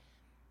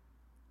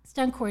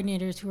 stunt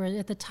coordinators who are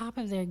at the top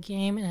of their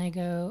game, and I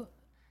go,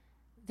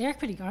 they're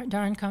pretty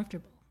darn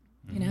comfortable.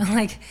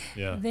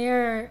 Mm-hmm.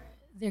 They're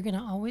going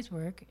to always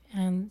work,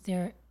 and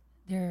there's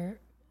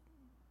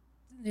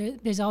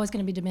always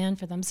going to be demand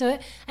for them. So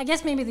I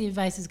guess maybe the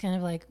advice is kind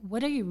of like,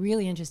 what are you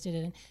really interested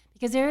in?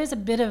 Because there is a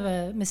bit of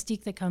a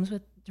mystique that comes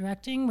with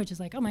directing, which is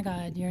like, oh my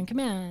God, you're in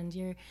command.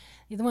 You're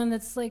the one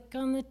that's, like,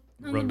 on the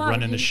bottom.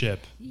 Running the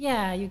ship.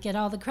 Yeah, you get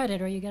all the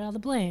credit or you get all the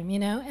blame,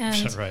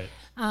 And right.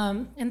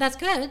 And that's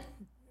good.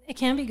 It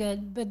can be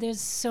good, but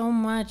there's so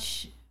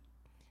much.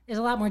 There's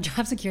a lot more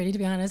job security, to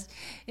be honest,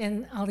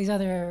 in all these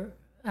other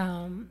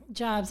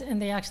jobs, and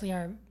they actually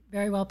are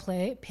very well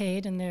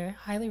paid, and they're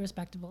highly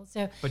respectable.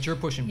 So, but you're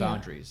pushing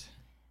boundaries.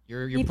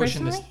 You're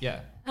pushing this,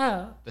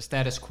 the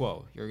status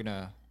quo. You're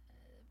gonna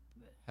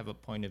have a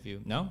point of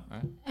view. No,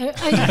 all right.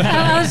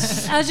 I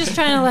was just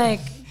trying to, like,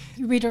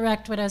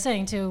 redirect what I was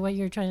saying to what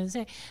you're trying to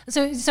say.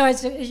 So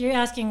you're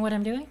asking what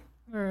I'm doing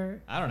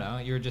Or I don't know.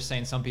 You were just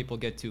saying some people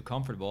get too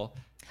comfortable.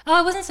 oh,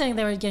 I wasn't saying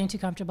they were getting too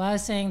comfortable. I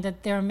was saying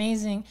that they're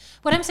amazing.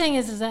 What I'm saying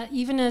is that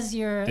even as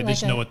you're They like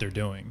just know what they're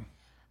doing.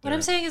 what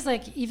I'm saying is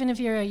like even if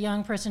you're a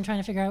young person trying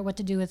to figure out what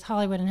to do with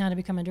Hollywood and how to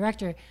become a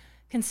director,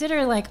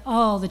 consider like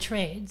all the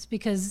trades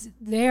because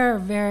they're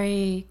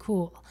very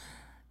cool.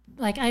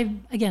 Like I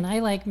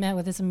met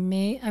with this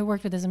I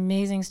worked with this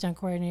amazing stunt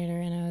coordinator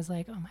and I was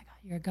like, oh my God,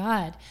 you're a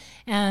god.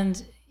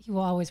 And he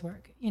will always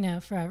work,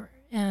 forever.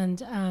 And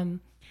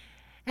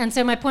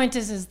so my point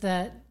is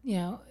that,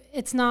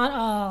 it's not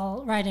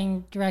all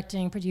writing,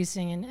 directing,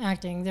 producing, and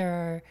acting. There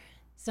are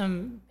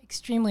some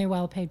extremely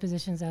well-paid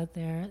positions out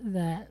there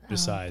that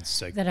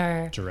Besides like that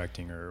are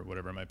directing or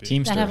whatever it might be.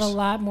 Teamsters. that have a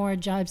lot more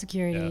job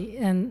security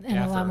and a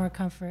Gaffer. lot more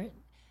comfort.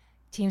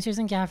 Teamsters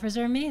and gaffers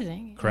are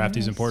amazing.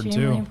 Crafty's And important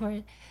extremely too.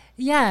 Important.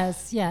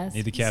 Yes.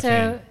 Need the caffeine.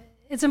 So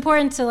it's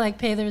important to like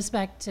pay the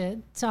respect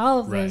to all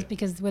of those Right.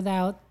 because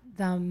without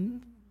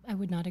them, I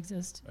would not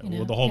exist.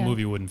 Well, the whole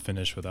movie wouldn't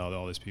finish without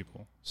all these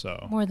people.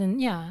 So More than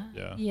Yeah.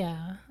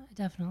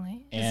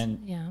 definitely. And-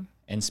 yeah.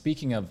 And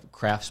speaking of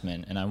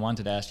craftsmen, and I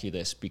wanted to ask you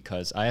this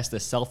because I asked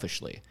this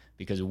selfishly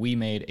because we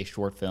made a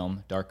short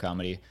film, dark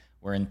comedy.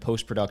 We're in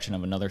post-production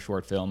of another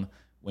short film.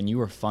 When you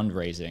were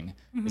fundraising,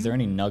 is there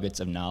any nuggets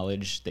of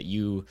knowledge that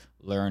you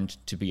learned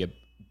to be a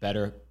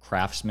better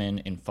craftsman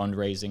in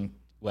fundraising?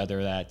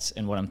 Whether that's,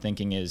 and what I'm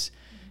thinking is,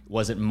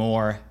 was it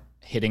more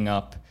hitting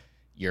up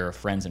your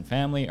friends and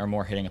family or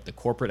more hitting up the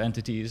corporate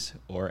entities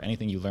or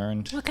anything you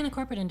learned? What kind of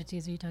corporate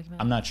entities are you talking about?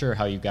 I'm not sure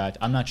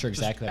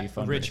exactly how you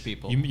fundraise. Rich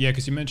people.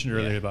 because you mentioned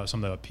earlier about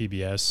something about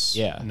PBS.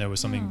 Yeah. And there was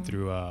something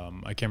through,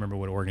 I can't remember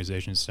what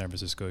organization in San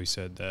Francisco you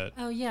said that.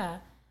 Oh yeah.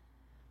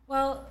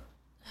 Well,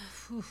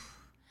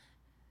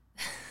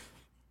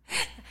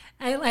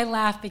 I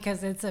laugh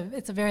because it's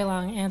a very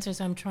long answer,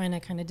 so I'm trying to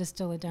kind of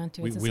distill it down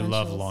to its We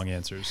love essentials. long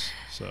answers.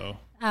 So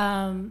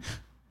Um,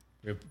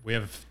 we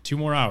have 2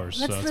 more hours,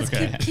 so let's it's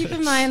okay. keep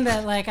in mind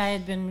that like I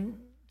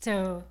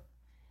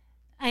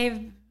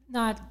have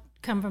not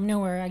come from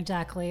nowhere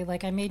exactly.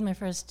 Like I made my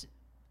first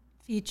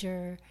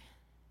feature,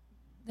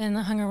 then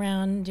hung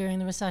around during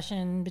the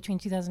recession between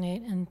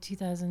 2008 and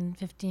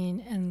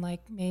 2015, and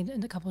like made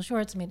a couple of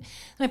shorts.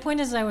 My point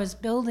is, I was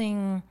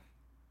building,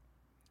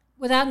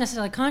 without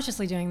necessarily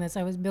consciously doing this,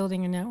 I was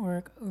building a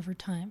network over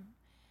time,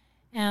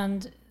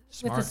 and with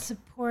the Smart.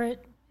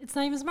 support, it's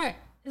not even smart.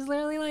 It's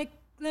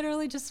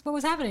literally just what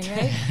was happening,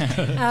 right?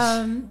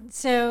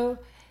 So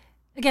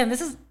again, this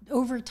is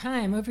over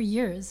time, over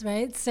years,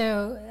 right?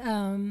 So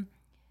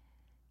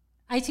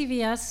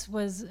ITVS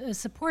was a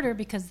supporter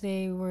because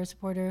they were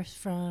supporters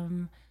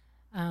from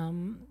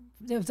of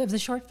the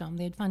short film.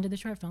 They had funded the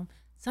short film.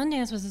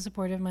 Sundance was a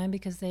supporter of mine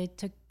because they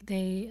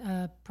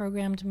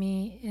programmed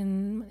me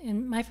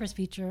in my first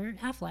feature,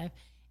 Half-Life,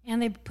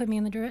 and they put me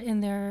in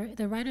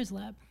their writers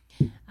lab.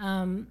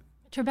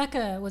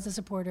 Tribeca was a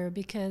supporter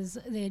because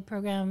they had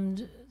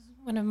programmed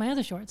one of my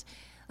other shorts,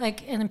 and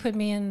then put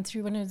me in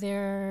through one of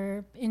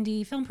their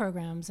indie film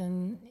programs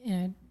and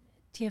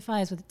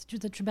TFIs with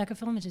the Tribeca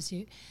Film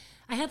Institute.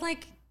 I had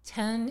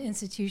 10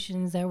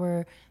 institutions that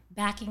were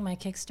backing my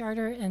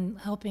Kickstarter and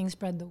helping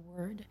spread the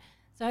word.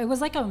 So it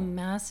was a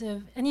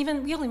massive, and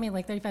even we only made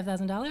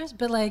 $35,000,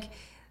 but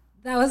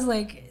that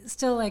was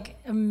still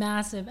a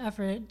massive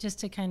effort just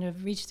to kind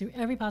of reach through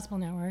every possible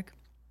network,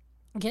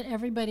 get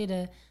everybody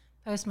to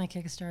post my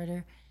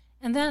Kickstarter,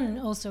 and then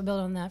also build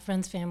on that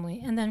friends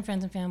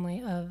and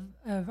family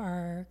of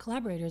our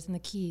collaborators and the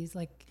keys,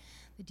 like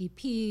the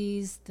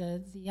DPs,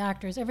 the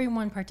actors,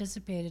 everyone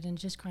participated in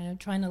just kind of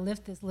trying to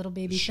lift this little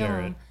baby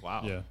Share film. it.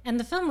 Wow. Yeah. And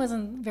the film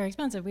wasn't very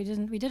expensive. We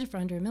did it for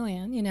under $1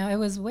 million. It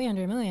was way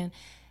under $1 million,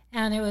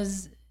 and it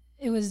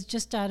was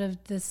just out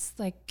of this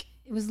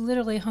it was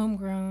literally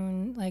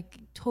homegrown,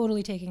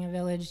 totally taking a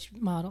village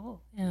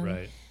model, and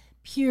Right.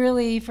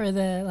 purely for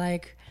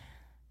the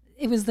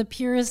it was the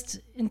purest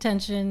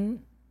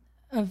intention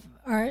of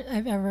art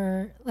I've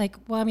ever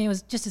it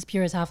was just as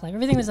pure as Half-Life.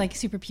 Everything was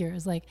super pure. It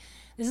was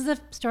this is the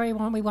story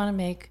we want to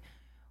make.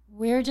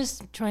 We're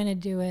just trying to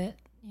do it,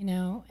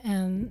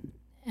 and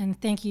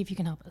thank you if you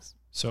can help us.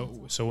 So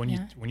when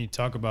you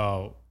talk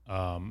about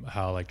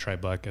how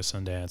Tribeca,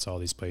 Sundance, all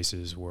these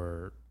places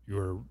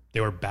they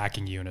were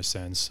backing you in a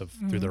sense of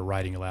through their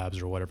writing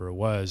labs or whatever it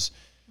was.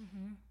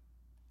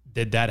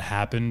 Did that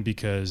happen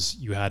because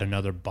you had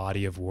another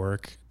body of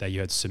work that you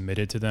had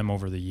submitted to them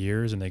over the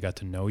years and they got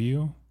to know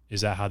you?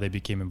 Is that how they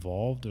became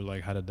involved, or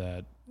how did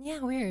that? Yeah,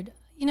 weird.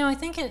 I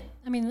think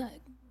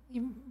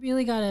you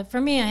really gotta, for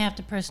me, I have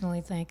to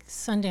personally thank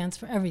Sundance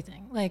for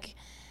everything.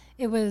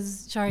 It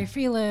was Shari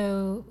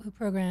Freelo who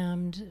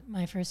programmed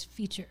my first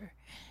feature,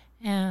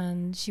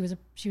 and she was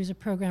a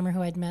programmer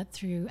who I'd met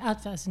through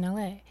Outfest in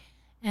LA,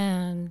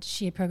 and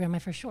she had programmed my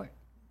first short,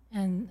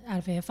 and out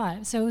of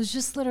AF5. So it was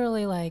just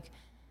literally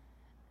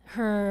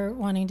her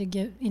wanting to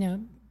give,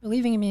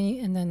 believing in me,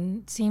 and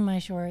then seeing my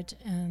short,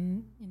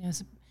 and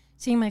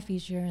seeing my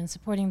feature and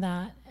supporting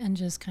that, and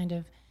just kind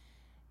of,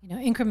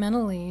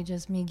 incrementally,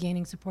 just me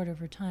gaining support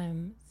over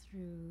time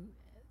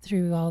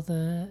through all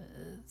the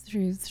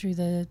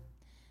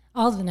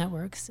all the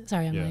networks.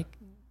 Sorry, I'm Yeah. like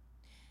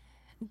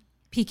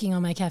peaking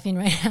on my caffeine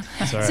right now.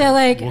 It's all right. So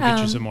like, we'll get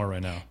you some more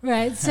right now.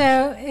 right.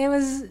 So it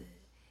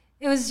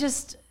was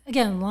just,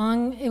 again,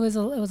 long. It was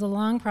a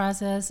long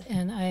process.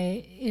 And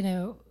I,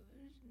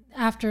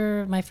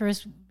 after my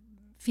first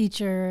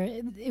feature,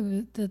 it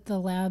was the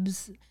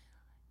labs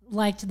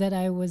liked that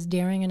I was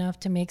daring enough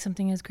to make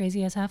something as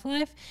crazy as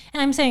Half-Life.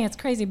 And I'm saying it's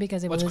crazy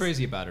because What's was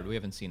crazy about it? We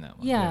haven't seen that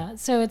one. Yeah.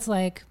 So it's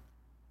like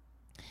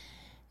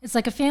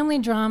a family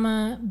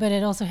drama, but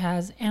it also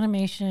has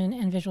animation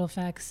and visual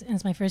effects. And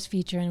it's my first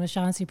feature, and it was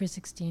shot on Super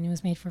 16. It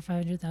was made for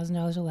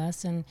 $500,000 or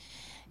less, and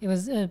it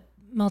was a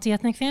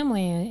multi-ethnic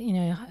family,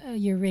 a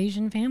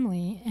Eurasian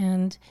family,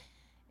 and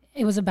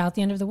it was about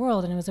the end of the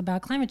world, and it was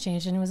about climate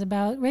change, and it was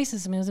about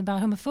racism, it was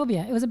about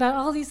homophobia, it was about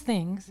all these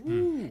things,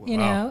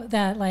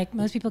 that like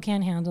most people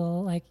can't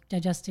handle, like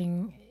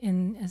digesting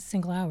in a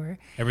single hour.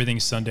 Everything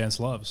Sundance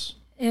loves.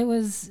 It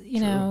was,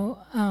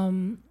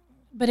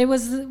 but it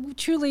was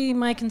truly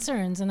my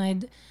concerns, and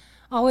I'd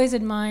always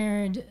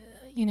admired,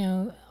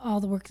 all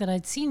the work that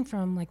I'd seen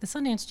from like the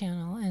Sundance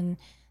Channel, and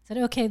said,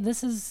 okay,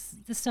 this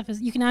stuff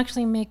is, you can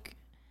actually make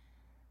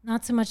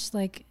not so much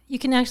like, you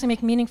can actually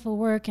make meaningful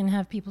work and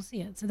have people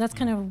see it. So that's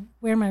kind of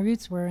where my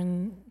roots were.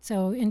 And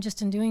so in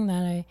doing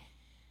that,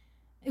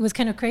 it was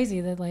kind of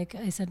crazy that like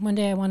I said, one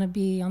day I want to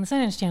be on the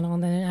Sundance Channel,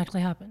 and then it actually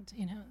happened,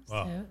 Wow,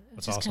 So that's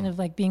it's just awesome. kind of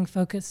like being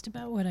focused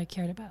about what I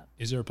cared about.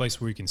 Is there a place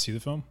where you can see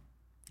the film?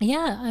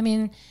 Yeah, I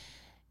mean,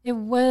 it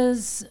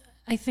was.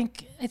 I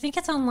think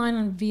it's online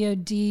on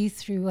VOD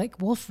through like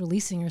Wolf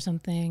Releasing or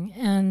something,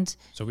 and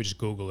So we just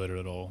Google it, or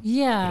it'll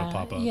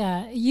pop up.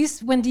 Yeah.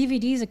 When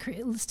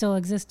DVDs still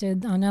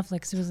existed on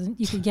Netflix,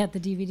 you could get the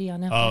DVD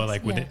on Netflix. Oh,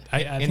 like with it?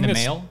 I In think the that's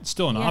mail?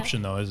 still an Yeah.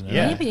 option though, isn't it?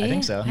 Yeah. Maybe I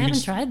think so. I You haven't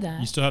just- tried that.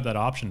 You still have that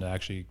option to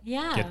actually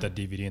Yeah. get that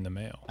DVD in the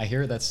mail. I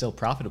hear that's still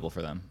profitable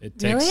for them. It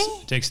takes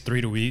Really? it takes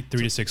 3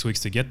 to 6 weeks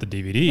to get the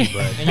DVD,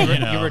 but And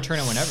you you return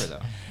it whenever,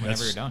 though. Whenever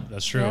that's, you're done.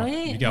 That's true.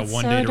 Really? You got It's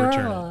one so day to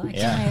return adorable. it.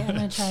 Yeah. I'm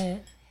gonna try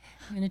it.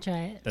 I'm gonna try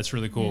it. That's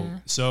really cool. Yeah.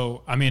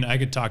 So, I mean, I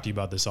could talk to you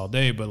about this all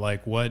day, but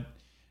like,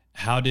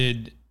 how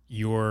did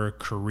your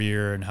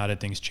career and how did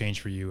things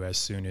change for you as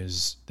soon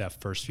as that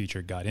first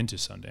feature got into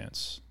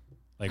Sundance?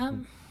 Like,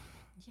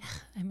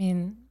 I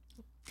mean,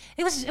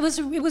 it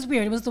was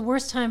weird. It was the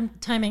worst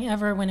timing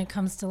ever when it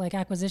comes to like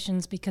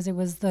acquisitions, because I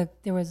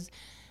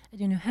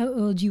don't know how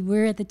old you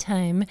were at the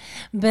time,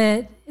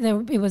 but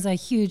it was a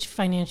huge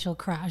financial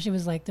crash. It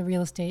was like the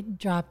real estate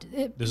dropped.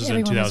 this was in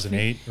Everyone was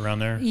 2008, around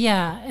there.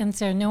 Yeah, and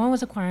so no one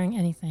was acquiring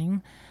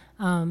anything.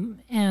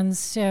 And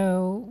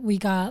so we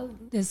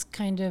got this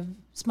kind of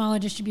smaller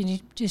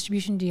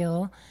distribution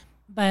deal,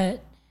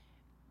 but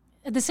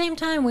at the same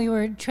time we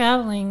were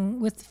traveling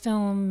with the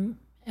film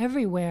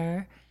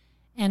everywhere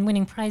and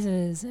winning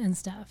prizes and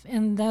stuff.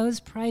 And those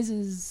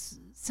prizes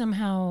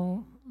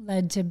somehow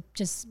led to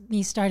just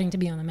me starting to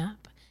be on the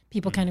map.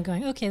 People kind of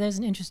going, okay, there's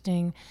an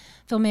interesting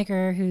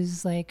filmmaker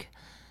who's like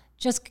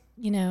just,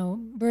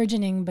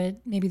 burgeoning, but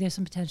maybe there's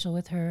some potential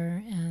with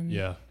her. And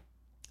Yeah.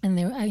 and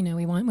there,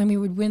 when we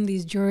would win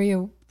these jury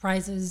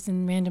prizes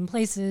in random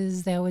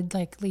places, that would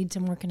like lead to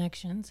more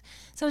connections.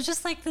 So it's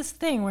just like this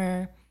thing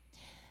where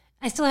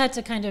I still had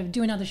to kind of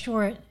do another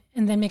short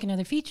and then make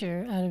another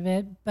feature out of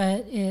it,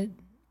 but it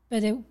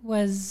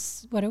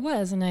was what it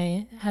was, and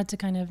I had to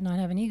kind of not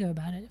have an ego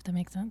about it, if that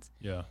makes sense.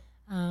 Yeah.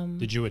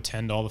 Did you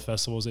attend all the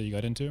festivals that you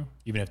got into,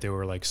 even if they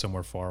were like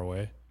somewhere far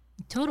away?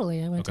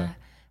 Totally, I went Okay. to.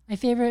 My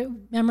favorite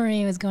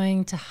memory was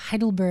going to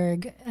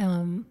Heidelberg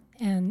and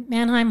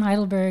Mannheim,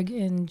 Heidelberg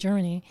in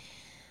Germany.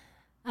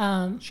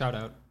 Shout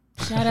out.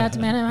 Shout out to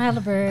Mannheim,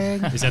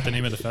 Heidelberg. Is that the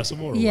name of the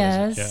festival? Or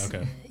Yes. Was it? Yeah.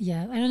 Okay.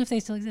 Yeah, I don't know if they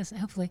still exist.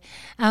 Hopefully,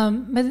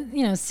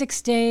 but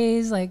 6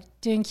 days, like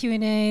doing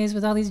Q&As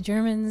with all these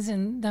Germans,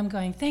 and them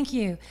going, "Thank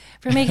you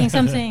for making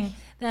something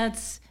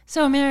that's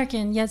so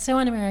American yet so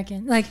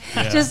un-American." Like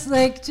Yeah.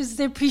 just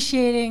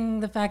appreciating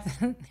the fact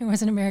that there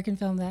was an American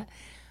film that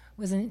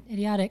wasn't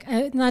idiotic.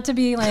 Not to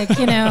be like,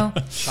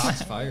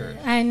 Shots fired.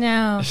 I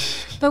know,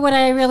 but what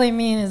I really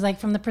mean is like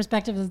from the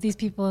perspective of these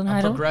people in A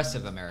Heidelberg.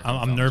 progressive American.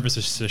 I'm film.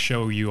 nervous to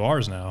show you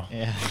ours now.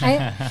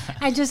 Yeah.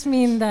 I just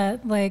mean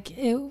that like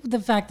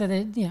the fact that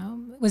it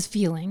was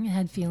feeling, it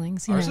had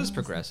feelings. Ours is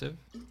progressive.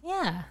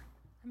 Yeah,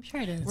 I'm sure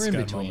it is. We're in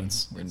got between.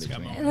 moments. We're in It's got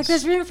between. moments. Like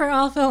there's room for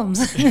all films,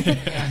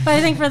 but I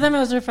think for them it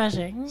was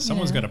refreshing.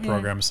 Someone's got to Yeah.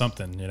 program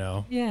something,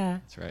 Yeah,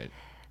 That's right.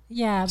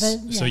 yeah, but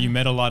So yeah. you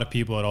met a lot of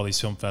people at all these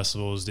film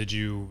festivals. Did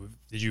you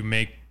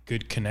make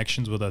good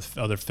connections with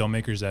other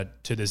filmmakers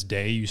that to this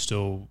day you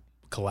still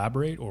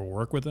collaborate or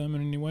work with them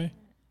in any way?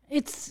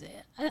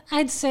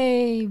 I'd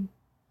say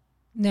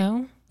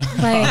no.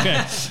 Like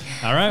Okay.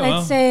 All right.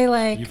 I'd say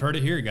like you've heard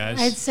it here, guys.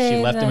 I'd say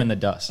She left that him in the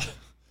dust.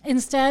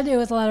 instead it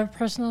was a lot of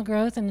personal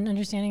growth and an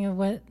understanding of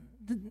what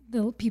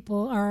the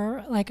people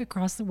are like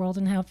across the world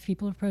and how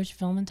people approach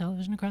film and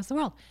television across the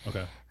world.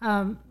 Okay.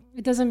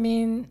 It doesn't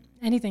mean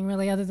anything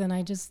really other than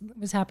I just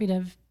was happy to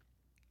have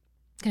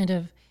kind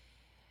of,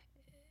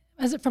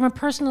 from a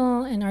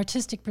personal and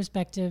artistic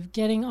perspective,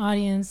 getting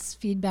audience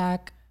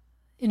feedback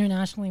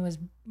internationally was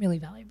really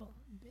valuable.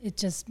 it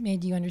just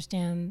made you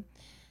understand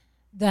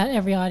that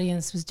every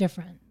audience was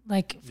different.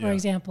 Like, for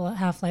example,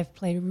 Half-Life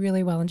played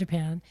really well in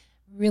Japan,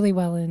 really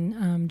well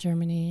in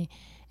Germany,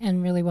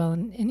 and really well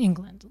in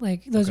England.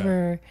 Like, those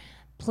were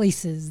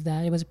places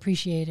that it was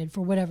appreciated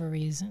for whatever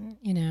reason,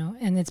 you know,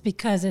 and it's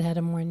because it had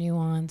a more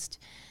nuanced,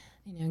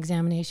 you know,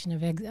 examination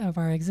of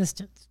our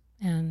existence,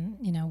 and,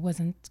 you know,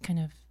 wasn't kind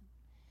of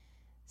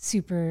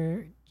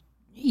super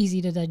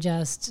easy to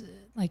digest,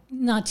 like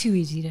not too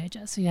easy to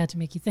digest. So you had to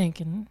make you think,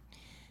 and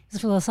it's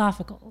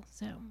philosophical.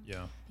 So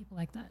people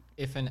like that.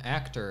 If an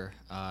actor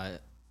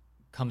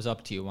comes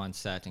up to you on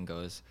set and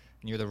goes,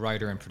 and you're the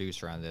writer and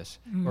producer on this,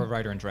 or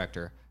writer and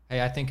director,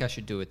 hey, I think I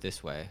should do it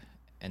this way,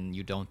 and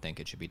you don't think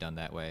it should be done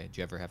that way.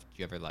 Do you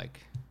ever like?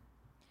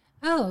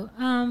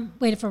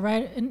 Wait, if a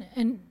writer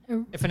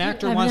if an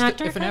actor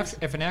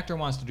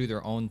wants to do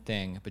their own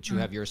thing, but you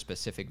have your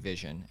specific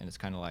vision, and it's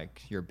kind of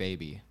like your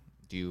baby.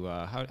 Do you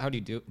how do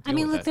you do? I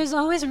mean, look, there's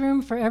always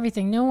room for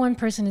everything. No one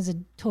person is a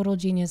total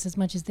genius as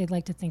much as they'd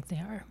like to think they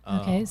are.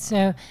 Okay,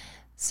 so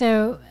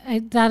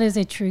that is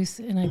a truth,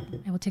 and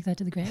I will take that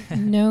to the grave.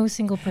 No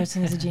single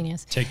person is a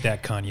genius. Take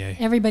that, Kanye.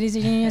 Everybody's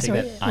a genius,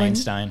 or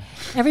Einstein.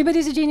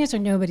 Everybody's a genius, or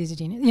nobody's a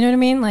genius. You know what I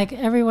mean? Like,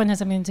 everyone has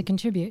something to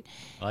contribute.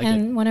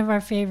 And one of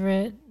the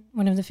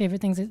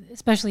favorite things,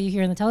 especially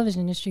here in the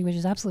television industry, which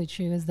is absolutely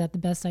true, is that the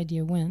best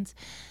idea wins.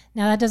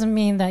 Now, that doesn't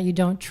mean that you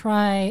don't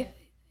try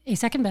a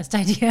second best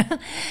idea,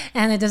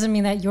 and it doesn't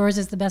mean that yours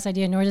is the best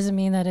idea, nor does it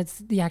mean that it's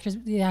the actor's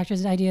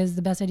idea is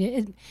the best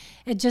idea.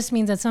 It just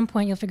means at some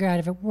point you'll figure out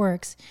if it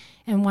works,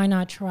 and why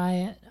not try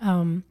it.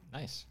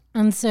 Nice.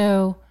 And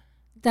so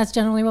that's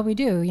generally what we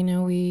do. You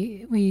know,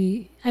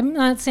 I'm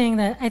not saying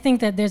that. I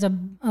think that there's a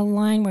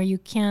line where you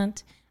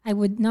can't. I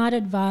would not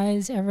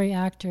advise every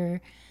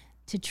actor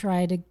to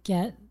try to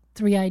get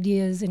 3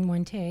 ideas in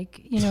one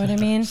take. You know what I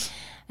mean?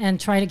 And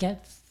try to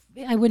get.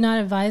 I would not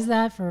advise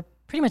that for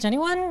pretty much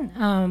anyone,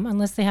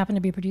 unless they happen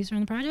to be a producer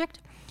on the project.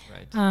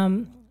 Right.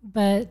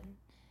 But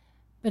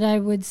I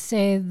would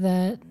say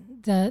that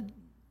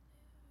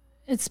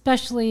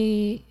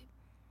especially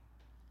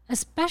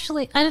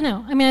I don't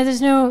know. I mean, there's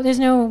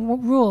no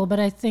rule, but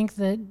I think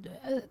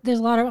that there's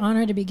a lot of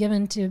honor to be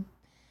given to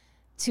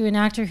an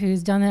actor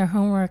who's done their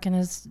homework and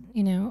has,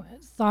 you know,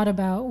 thought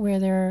about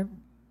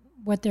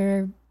what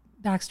their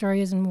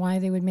backstory is and why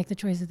they would make the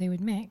choices they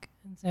would make.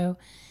 And so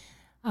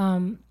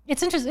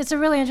it's a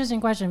really interesting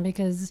question,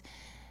 because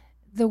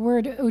the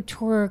word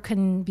auteur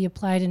can be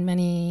applied in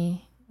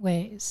many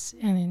ways.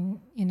 And,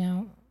 you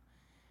know,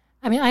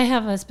 I mean, I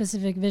have a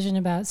specific vision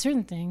about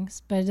certain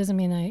things, but it doesn't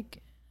mean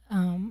like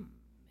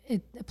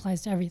it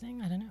applies to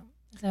everything. I don't know.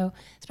 So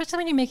especially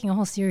when you're making a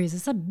whole series,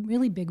 it's a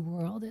really big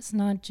world. It's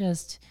not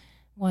just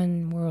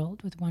one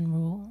world with one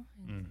rule.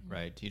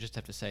 Right. You just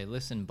have to say,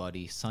 listen,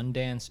 buddy,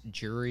 Sundance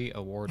Jury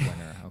Award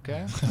winner.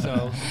 Okay?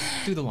 So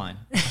do the line.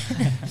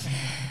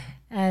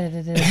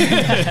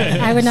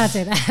 I would not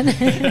say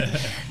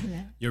that.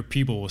 Your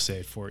people will say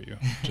it for you.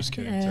 Just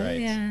kidding. That's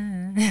right.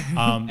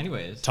 Yeah.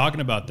 Anyways.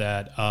 Talking about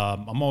that,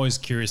 I'm always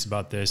curious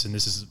about this, and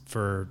this is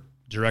for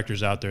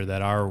directors out there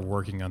that are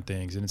working on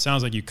things. And it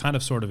sounds like you kind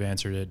of sort of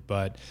answered it,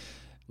 but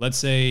let's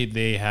say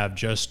they have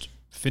just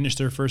finished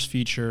their first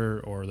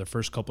feature or their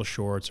first couple of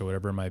shorts or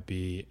whatever it might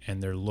be,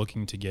 and they're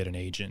looking to get an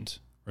agent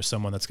or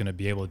someone that's going to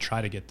be able to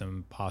try to get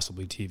them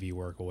possibly TV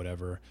work or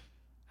whatever.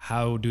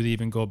 How do they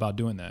even go about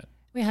doing that?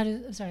 Wait, how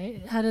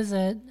does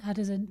it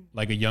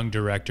like a young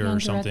director or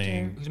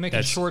something who's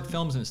making short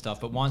films and stuff,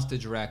 but wants to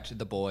direct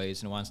The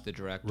Boys and wants to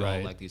direct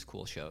all like these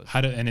cool shows.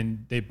 And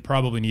then they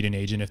probably need an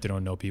agent if they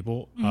don't know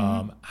people.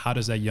 How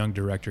does that young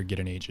director get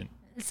an agent?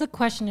 It's a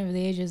question of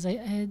the ages.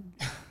 It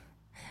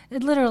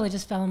literally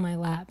just fell in my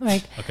lap.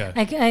 Like,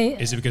 okay.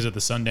 Is it because of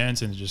the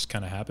Sundance and it just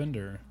kind of happened,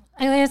 or?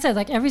 Like I said,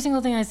 like every single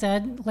thing I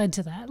said led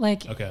to that.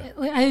 Like,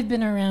 I've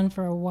been around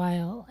for a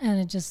while, and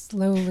it just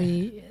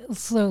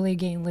slowly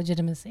gained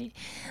legitimacy.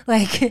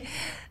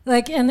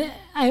 And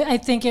I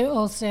think it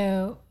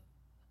also.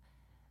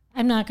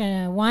 I'm not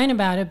going to whine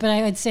about it, but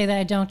I would say that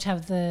I don't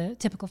have the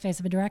typical face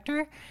of a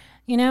director,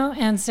 you know,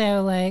 and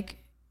so like,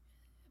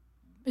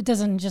 it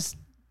doesn't just.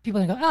 People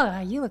can go,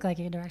 oh, you look like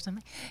you can direct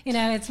something. You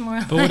know, it's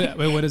more. But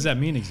what does that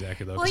mean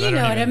exactly, though? Well, you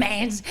know what it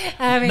means.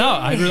 I mean, no,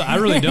 I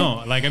really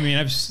don't. Like, I mean,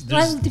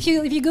 if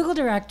you Google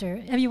director,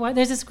 have you watched?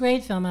 There's this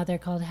great film out there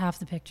called Half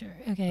the Picture.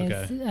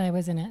 Okay. I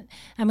was in it.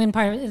 I'm in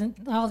part of it.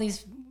 All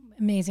these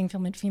amazing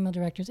female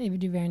directors. Ava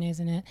DuVernay's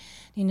in it.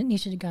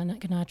 Nisha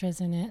Ganatra's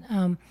in it.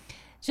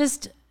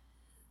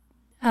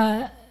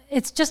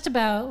 It's just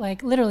about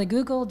like literally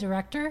Google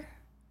director.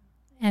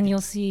 And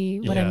you'll see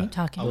what I'm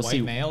talking about. A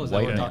white male? Is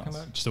that what we're talking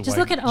about? Just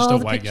look at all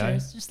the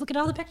pictures. Just look at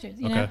all the pictures,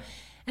 you know?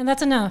 And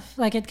that's enough.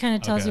 Like, it kind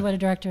of tells you what a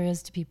director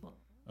is to people.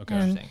 Okay.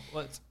 Interesting.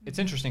 Well, it's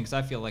interesting because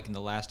I feel like in the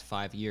last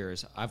 5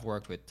 years, I've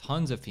worked with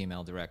tons of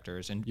female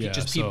directors and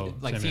people,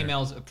 like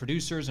females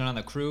producers and on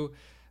the crew,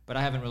 but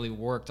I haven't really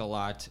worked a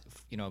lot,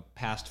 you know,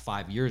 past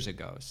 5 years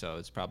ago. So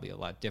it's probably a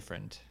lot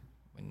different.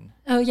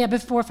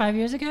 Before 5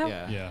 years ago?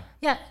 Yeah.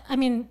 Yeah, I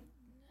mean,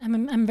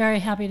 I'm very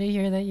happy to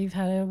hear that you've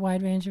had a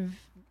wide range of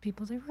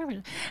people they work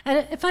with.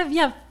 And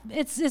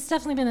it's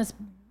definitely been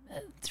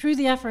through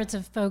the efforts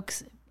of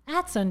folks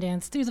at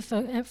Sundance, through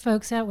the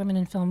folks at Women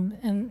in Film,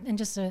 and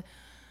just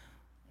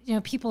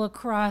people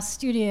across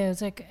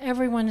studios. Like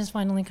everyone has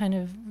finally kind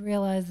of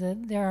realized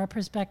that there are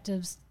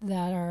perspectives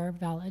that are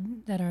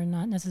valid, that are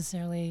not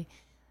necessarily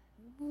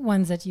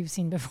ones that you've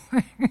seen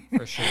before.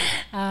 For sure.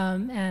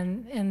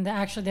 And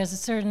actually, there's a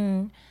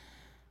certain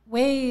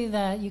way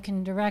that you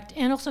can direct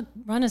and also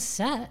run a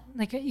set.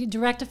 Like you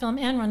direct a film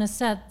and run a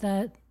set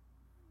that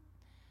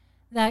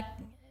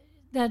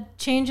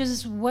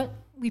changes what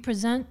we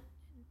present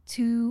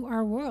to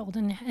our world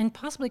and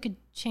possibly could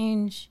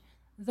change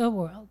the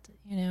world.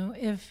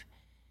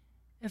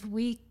 If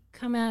we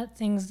come at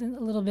things a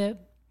little bit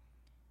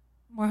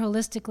more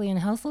holistically and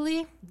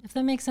healthily, if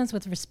that makes sense,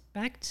 with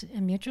respect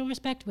and mutual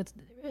respect, with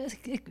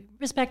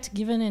respect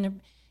given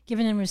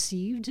and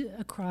received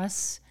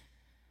across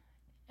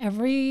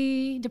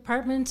every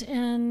department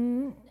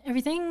and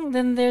everything,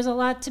 then there's a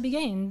lot to be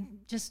gained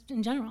just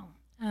in general.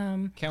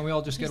 Can't we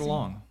all just get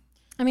along?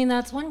 I mean,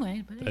 that's one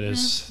way. But that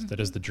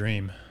is the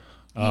dream.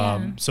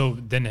 Yeah. So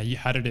then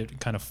how did it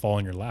kind of fall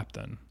in your lap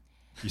then?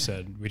 You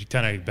said we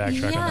kind of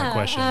backtrack on that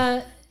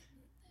question.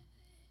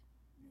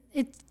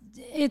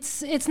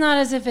 It's not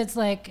as if it's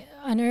like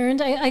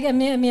unearned. I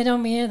mean, I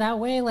don't mean it that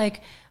way.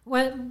 Like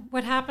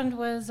what happened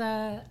was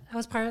I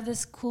was part of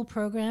this cool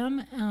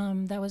program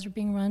that was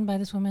being run by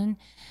this woman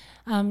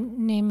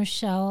named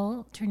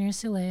Michelle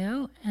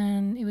Turner-Sileo,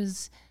 and it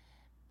was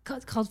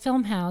called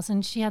Film House,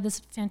 and she had this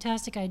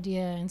fantastic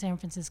idea in San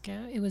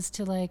Francisco. It was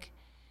to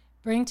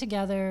bring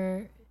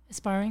together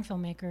aspiring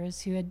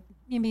filmmakers who had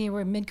maybe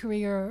were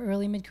mid-career or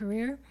early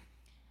mid-career,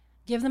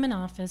 give them an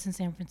office in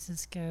San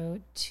Francisco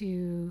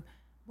to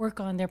work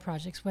on their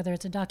projects, whether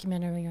it's a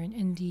documentary or an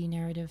indie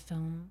narrative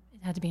film.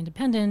 It had to be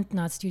independent,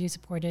 not studio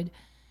supported.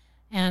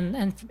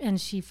 And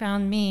she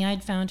found me.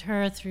 I'd found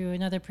her through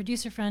another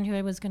producer friend who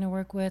I was going to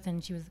work with,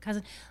 and she was a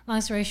cousin.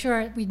 Long story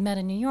short, we'd met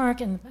in New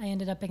York, and I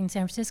ended up in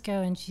San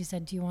Francisco, and she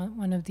said, do you want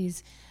one of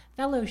these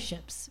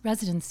fellowships,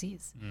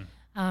 residencies?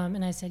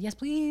 And I said, yes,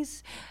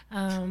 please.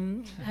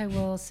 I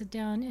will sit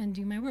down and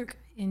do my work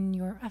in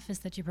your office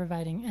that you're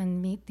providing and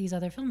meet these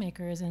other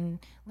filmmakers and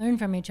learn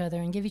from each other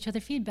and give each other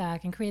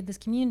feedback and create this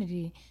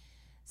community.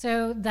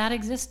 So that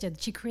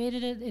existed. She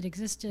created it. It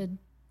existed.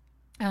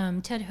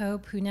 Ted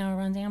Hope, who now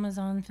runs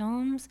Amazon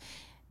Films,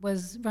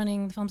 was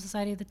running the Film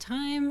Society at the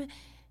time,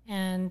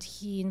 and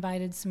he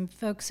invited some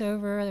folks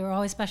over. There were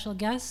always special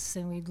guests,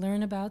 and we'd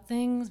learn about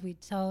things.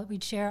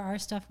 We'd share our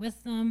stuff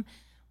with them.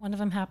 One of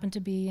them happened to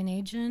be an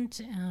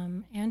agent,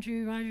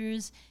 Andrew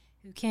Rogers,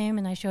 who came,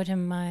 and I showed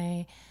him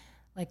my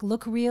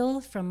look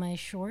reel from my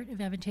short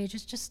of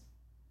Advantageous.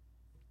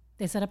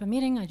 They set up a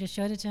meeting. I just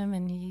showed it to him,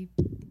 and he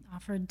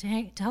offered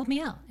to help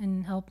me out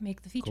and help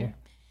make the feature. Cool.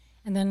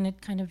 And then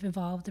it kind of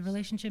evolved the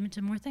relationship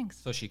into more things.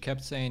 So she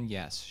kept saying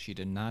yes. She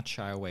did not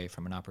shy away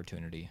from an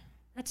opportunity.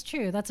 That's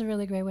true. That's a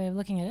really great way of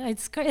looking at it.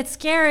 It's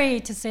scary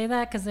to say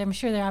that because I'm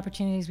sure there are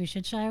opportunities we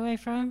should shy away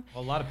from.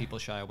 Well, a lot of people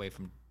shy away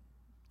from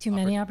too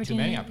many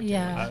opportunities.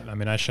 Yeah. I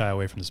mean, I shy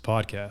away from this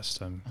podcast.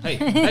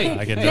 Hey,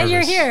 I get nervous.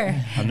 You're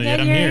here. I'm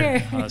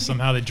here.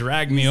 Somehow they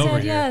dragged me over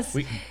here. Yes.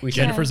 We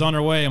Jennifer's on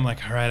her way. I'm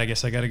like, all right, I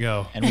guess I got to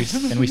go. And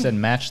we said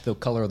match the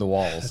color of the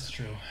walls. That's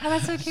true. Oh,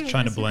 that's so cute.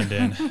 Trying to blend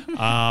in.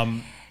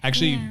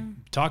 Actually,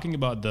 talking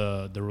about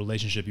the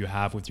relationship you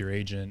have with your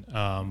agent,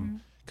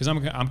 because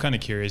I'm kind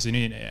of curious,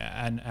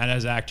 and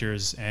as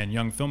actors and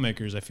young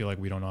filmmakers, I feel like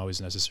we don't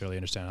always necessarily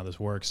understand how this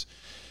works.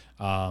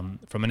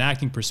 From an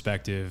acting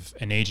perspective,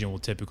 an agent will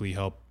typically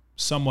help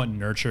somewhat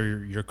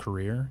nurture your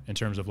career in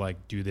terms of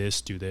do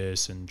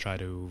this, and try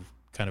to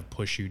kind of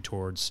push you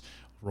towards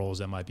roles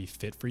that might be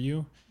fit for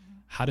you.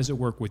 How does it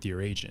work with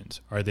your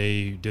agent?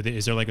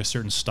 Is there a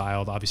certain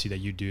style, obviously, that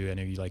you do? I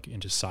know you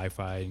into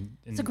sci-fi.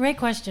 It's a great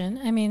question.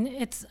 I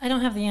mean, I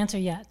don't have the answer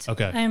yet.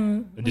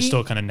 Okay. Just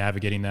still kind of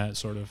navigating that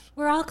sort of.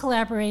 We're all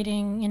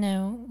collaborating.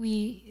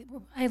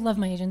 I love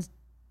my agents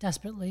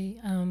desperately.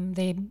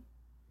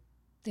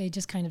 They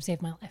just kind of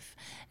saved my life,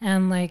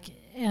 and they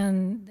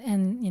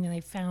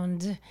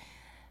found.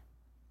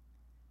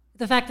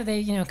 The fact that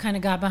they, kind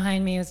of got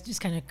behind me was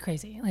just kind of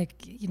crazy.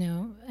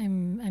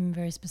 I'm a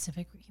very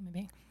specific human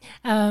being,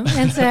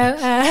 and so.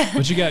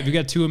 But you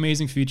got two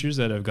amazing features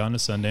that have gone to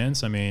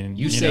Sundance. I mean,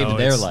 you saved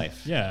their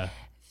life. Yeah.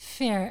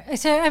 Fair.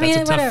 So I mean,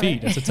 that's a whatever. tough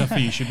feat. That's a tough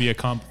feat. You should be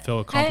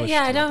feel accomplished.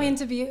 I don't mean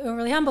to be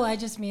overly humble. I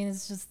just mean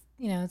it's just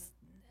it's,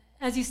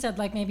 as you said,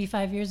 maybe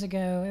 5 years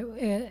ago,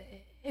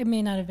 it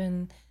may not have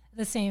been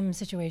the same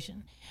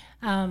situation.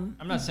 I'm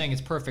not saying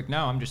it's perfect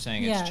now. I'm just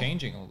saying it's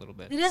changing a little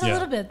bit. It is a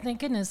little bit. Thank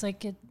goodness.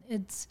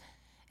 It's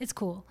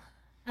cool.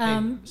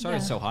 It's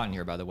so hot in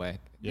here, by the way.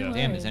 Yeah.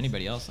 Damn, is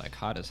anybody else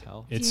hot as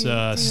hell? It's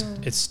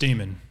it's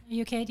steaming. Are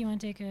you okay? Do you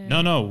want to take a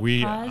No.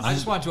 pause? I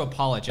just want to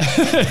apologize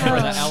for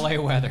the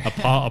LA weather.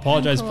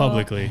 Apologize Cool.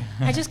 publicly.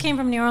 I just came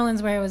from New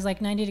Orleans where it was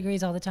 90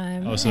 degrees all the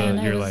time. Oh, so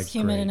and you're it was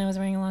humid great. and I was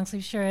wearing a long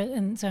sleeve shirt,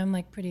 and so I'm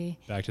pretty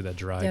Back to that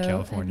dry dope,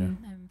 California. and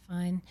I'm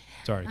fine.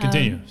 Sorry,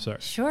 continue. Sorry.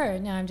 Sure.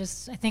 No, I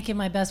think in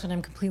my best when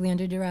I'm completely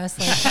under duress,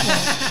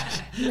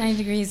 like 90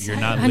 degrees, You're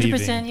not 100%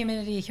 leaving.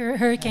 humidity,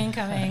 hurricane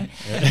coming.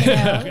 You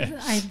know,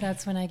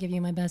 that's when I give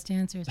you my best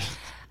answers.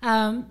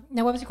 Now,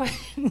 what was your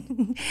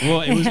question?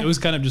 Well, it was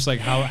kind of just like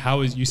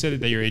how is you said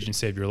that your agent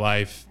saved your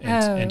life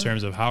in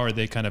terms of how are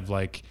they kind of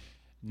like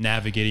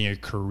navigating your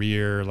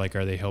career? Like,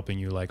 are they helping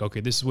you like,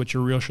 okay, this is what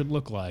your reel should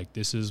look like.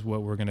 This is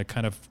what we're going to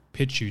kind of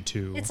pitch you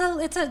to. It's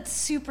a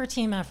super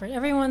team effort.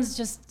 Everyone's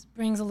just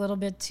brings a little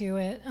bit to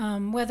it.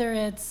 Whether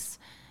it's,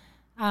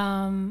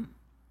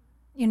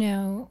 you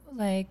know,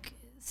 like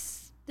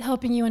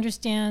helping you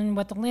understand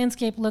what the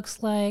landscape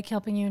looks like,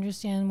 helping you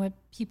understand what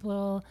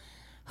people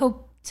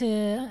hope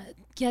to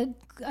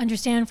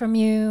understand from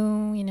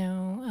you, you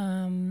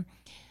know,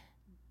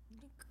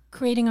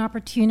 creating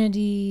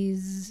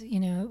opportunities, you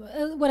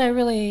know. What I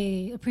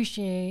really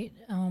appreciate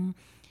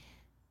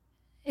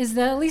is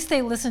that at least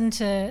they listen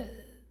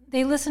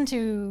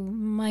to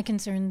my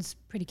concerns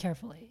pretty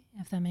carefully,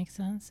 if that makes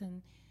sense,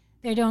 and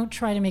they don't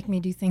try to make me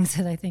do things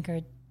that I think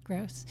are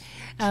gross.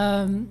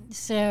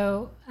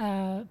 So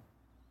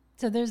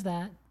there's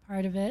that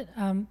part of it.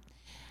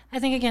 I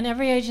think again,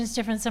 every agent's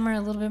different. Some are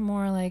a little bit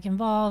more like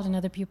involved, and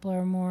other people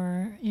are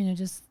more, you know,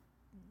 just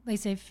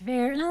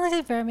laissez-faire. Not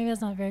laissez-faire, maybe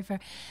that's not very fair.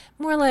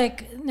 More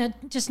like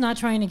just not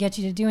trying to get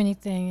you to do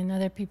anything, and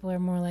other people are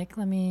more like,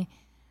 let me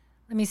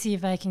see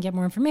if I can get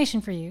more information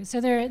for you.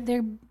 So they're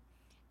kind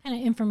of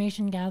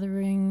information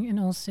gathering and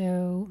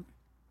also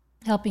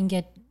helping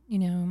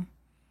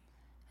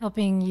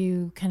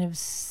you kind of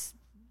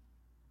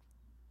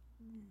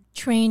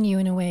train you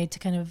in a way to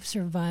kind of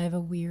survive a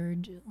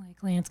weird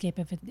like landscape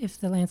if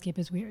the landscape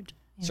is weird.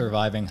 You know?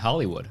 Surviving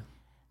Hollywood.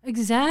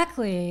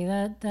 Exactly.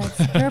 That's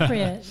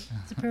appropriate.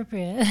 It's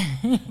appropriate.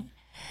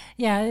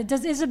 Yeah,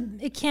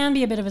 it can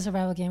be a bit of a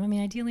survival game. I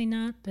mean, ideally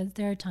not, but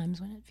there are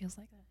times when it feels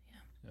like that.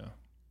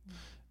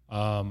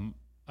 Yeah. I'm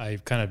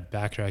kind of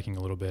backtracking a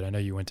little bit. I know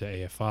you went to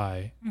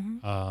AFI,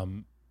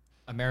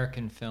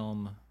 American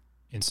Film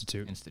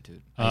Institute.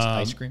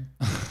 Ice cream.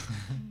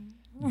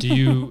 Do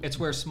you? It's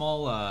where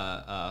small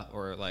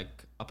or like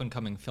up and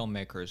coming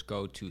filmmakers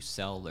go to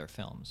sell their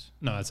films.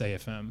 No, it's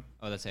AFM.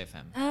 Oh, that's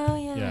AFM. Oh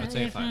yeah, Yeah, it's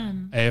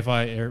AFI.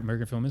 AFI,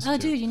 American Film Institute.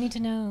 Oh, dude, you need to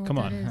know. Come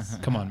what on, that is.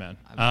 come on,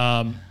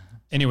 man.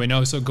 Anyway,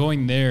 no. So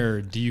going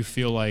there, do you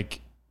feel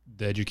like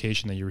the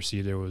education that you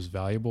received there was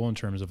valuable in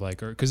terms of like,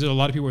 because a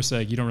lot of people are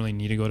saying you don't really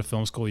need to go to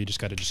film school. You just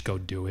got to go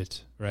do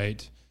it,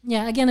 right?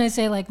 Yeah. Again, I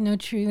say like no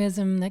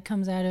truism that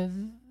comes out of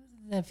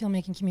the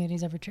filmmaking community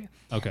is ever true.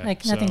 Okay.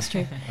 Like so- nothing's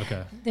true.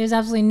 Okay. There's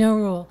absolutely no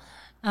rule.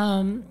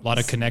 A lot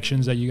of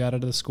connections that you got out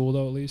of the school,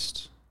 though, at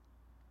least.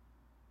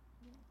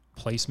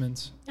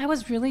 Placements. I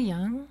was really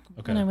young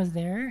Okay. when I was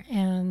there,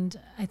 and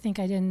I think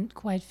I didn't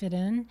quite fit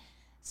in.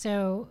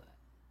 So,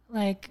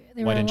 like,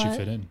 Why didn't you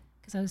fit in?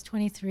 Because I was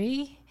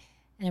 23,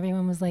 and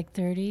everyone was like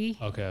 30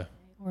 Okay.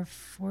 or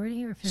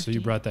 40 or 50. So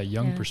you brought that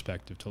young Yeah.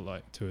 perspective to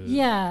it.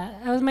 Yeah,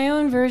 I was my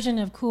own version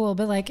of cool,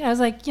 but like I was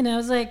like, you know, I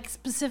was like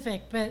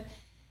specific, but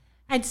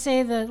I'd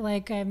say that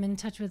like I'm in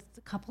touch with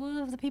a couple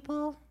of the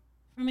people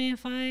from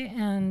AFI,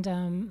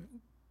 and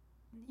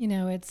you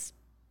know, it's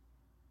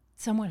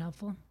somewhat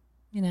helpful,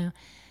 you know.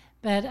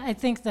 But I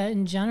think that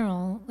in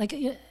general, like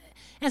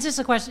it's just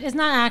a question. It's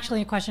not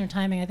actually a question of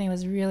timing. I think it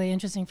was really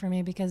interesting for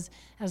me because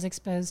I was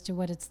exposed to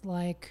what it's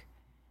like,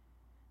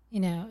 you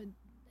know,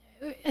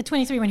 at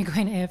 23 when you're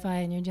going to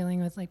AFI and you're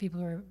dealing with like people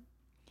who are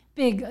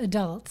big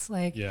adults,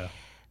 like Yeah.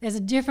 there's a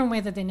different way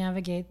that they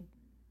navigate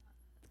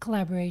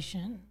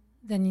collaboration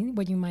than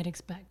what you might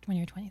expect when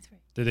you're 23.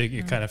 Did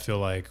they kind of feel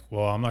like,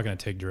 well, I'm not going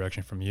to take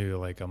direction from you.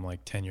 Like I'm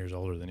like 10 years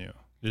older than you.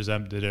 There's a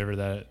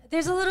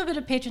little bit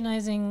of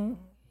patronizing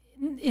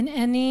in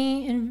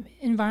any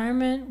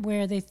environment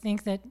where they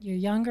think that you're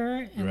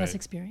younger and less Right.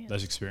 experienced.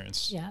 less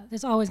experience. Yeah,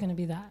 there's always going to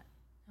be that.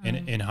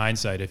 In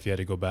hindsight, if you had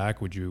to go back,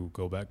 would you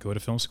go to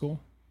film school?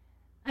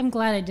 I'm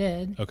glad I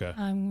did. Okay.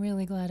 I'm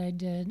really glad I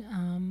did,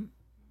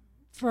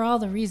 for all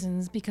the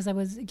reasons, because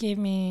it gave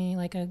me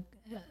like a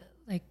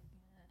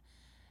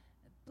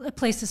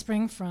place to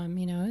spring from.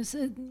 You know,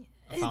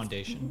 A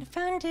foundation.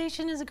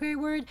 Foundation is a great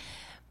word,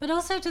 but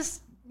also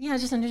just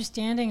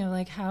understanding of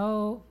like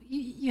how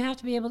you have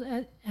to be able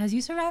to, as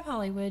you survive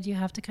Hollywood, you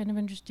have to kind of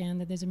understand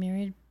that there's a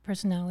myriad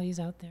personalities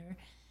out there,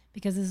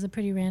 because this is a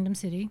pretty random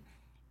city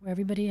where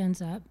everybody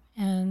ends up,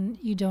 and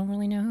you don't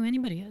really know who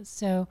anybody is.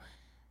 So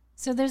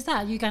there's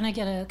that. You gotta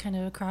get a kind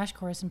of a crash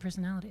course in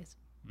personalities.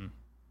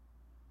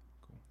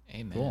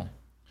 Amen. Cool.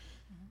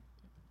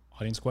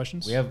 Audience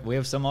questions? We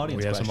have some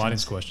audience We have questions. some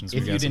audience questions.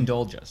 If We got you'd some-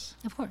 indulge us.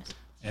 Of course.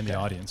 And the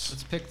audience.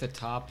 Let's pick the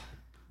top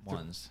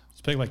ones.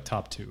 Let's pick like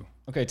top two.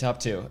 Okay, top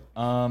two.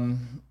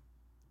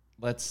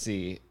 Let's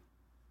see.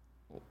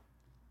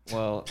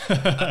 Well,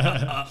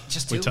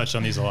 Just We touched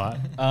on these a lot.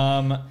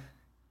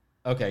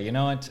 okay, you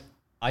know what?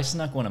 I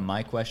snuck one of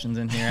my questions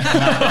in here.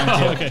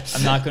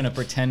 I'm not going to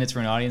pretend it's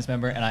for an audience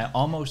member, and I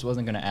almost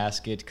wasn't going to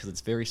ask it because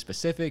it's very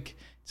specific.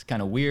 It's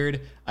kind of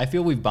weird. I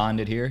feel we've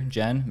bonded here,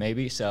 Jen,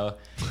 maybe. So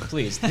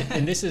please,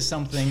 and this is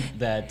something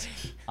that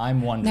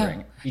I'm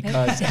wondering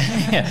because,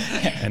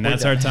 and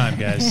that's our time,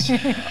 guys.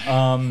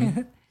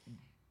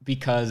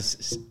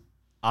 Because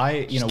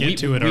I'm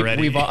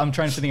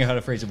trying to think of how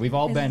to phrase it. We've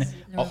all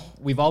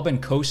been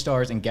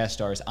co-stars and guest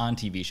stars on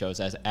TV shows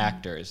as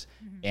actors,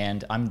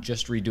 and I'm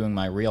just redoing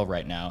my reel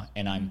right now,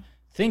 and I'm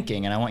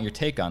thinking, and I want your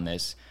take on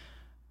this.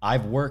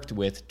 I've worked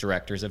with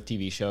directors of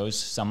TV shows,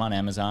 some on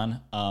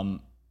Amazon,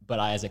 but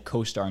I as a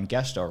co-star and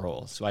guest star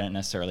role, so I didn't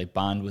necessarily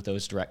bond with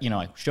those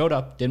I showed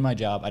up, did my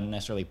job. I didn't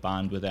necessarily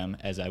bond with them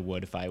as I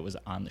would if I was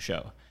on the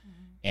show.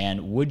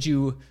 And would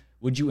you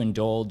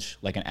indulge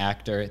like an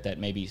actor that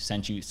maybe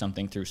sent you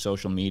something through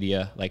social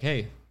media, like,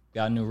 hey,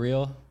 got a new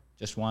reel,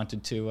 just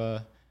wanted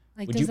to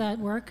does that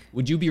work?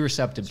 Would you be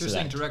receptive so to you're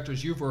saying that?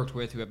 directors you've worked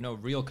with who have no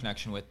real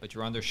connection with, but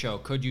you're on their show,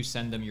 could you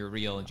send them your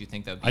reel, and do you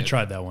think that would be I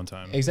tried that one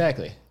time.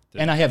 Exactly.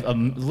 And I have a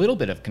little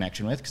bit of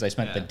connection with, because I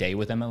spent the day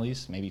with them at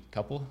least, maybe a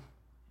couple.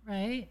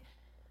 Right.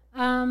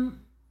 Honestly.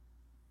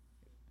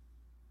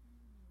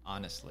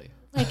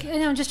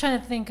 I'm just trying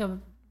to think of,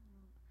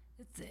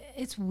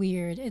 it's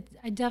weird.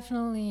 I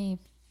definitely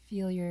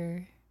feel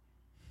your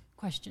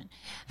question.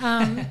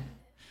 I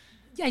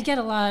get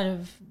a lot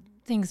of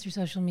things through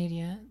social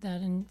media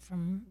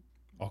from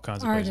all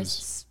kinds of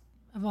artists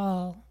places. Of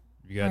all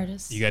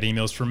artists. You got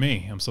emails from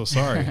me. I'm so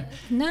sorry.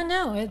 No,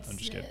 I'm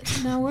just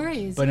kidding. No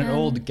worries. But an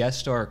old guest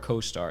star,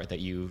 co-star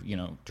that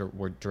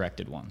were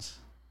directed once.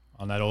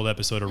 On that old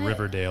episode of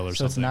Riverdale or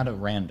so something. So it's not a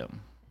random.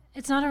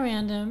 It's not a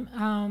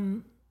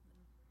random.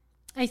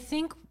 I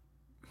think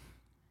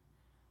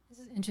this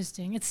is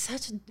interesting. It's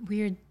such a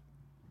weird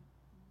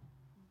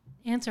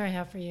answer I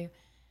have for you.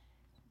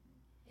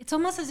 It's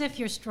almost as if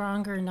you're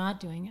stronger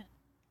not doing it.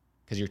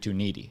 Because you're too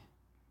needy.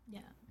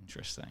 Yeah.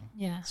 Interesting.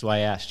 Yeah. So I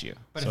asked you.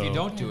 But if you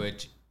don't do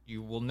it,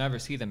 you will never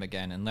see them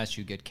again unless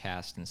you get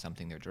cast in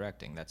something they're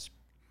directing. That's.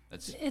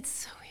 It's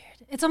so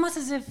weird. It's almost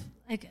as if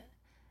I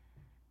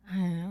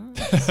don't know.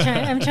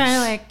 I'm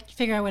trying to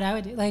figure out what I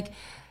would do.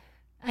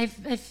 I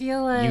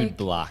feel like you'd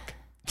block.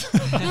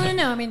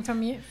 No. I mean,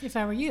 from you, if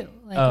I were you,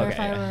 or if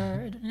I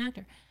were an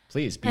actor.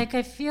 Please.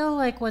 I feel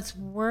like what's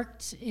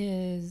worked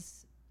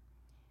is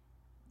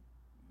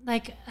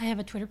I have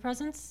a Twitter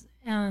presence,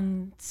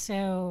 and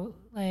so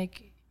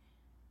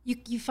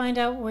you find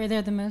out where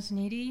they're the most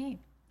needy,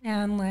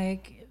 and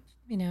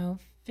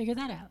figure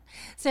that out.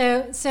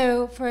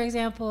 So for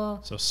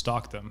example. So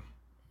stalk them.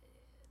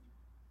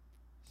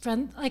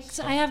 I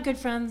have good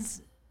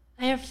friends.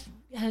 I have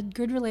had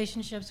good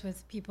relationships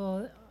with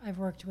people I've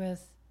worked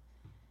with.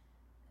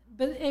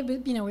 But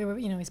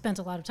we spent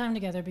a lot of time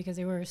together because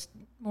they were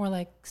more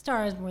like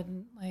stars more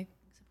than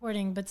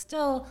supporting. But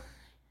still,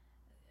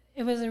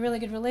 it was a really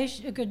good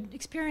a good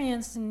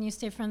experience, and you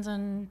stay friends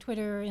on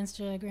Twitter or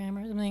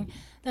Instagram or something.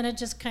 Then it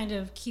just kind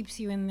of keeps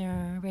you in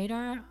their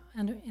radar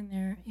and in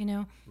their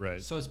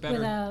Right. So it's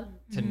better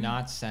to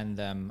not send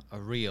them a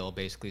reel,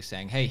 basically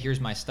saying, "Hey, here's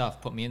my stuff.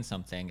 Put me in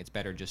something." It's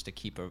better just to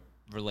keep a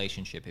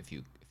relationship if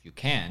you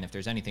can. If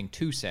there's anything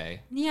to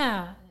say.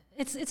 Yeah,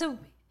 it's all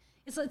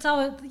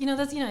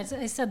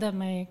I said that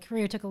my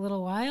career took a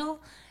little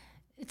while.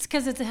 It's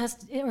because it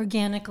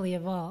organically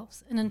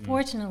evolves, and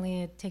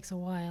unfortunately, it takes a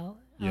while.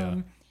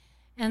 Yeah.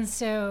 And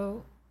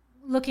so,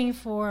 looking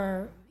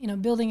for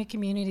building a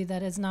community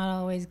that is not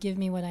always give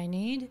me what I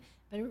need,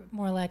 but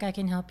more like I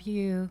can help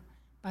you.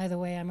 By the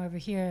way, I'm over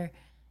here.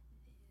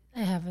 I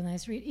have a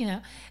nice read.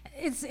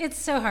 It's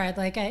so hard.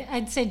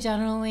 I'd say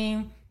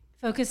generally,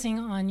 focusing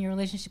on your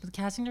relationship with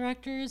casting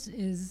directors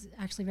is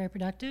actually very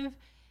productive.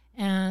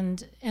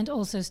 And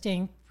also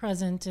staying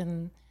present,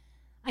 and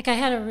I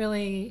had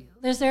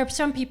there are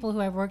some people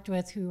who I've worked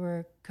with who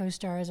were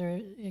co-stars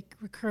or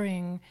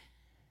recurring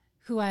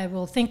who I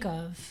will think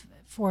of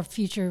for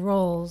future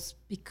roles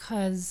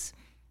because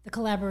the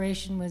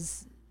collaboration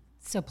was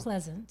so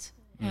pleasant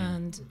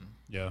and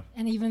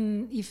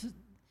even if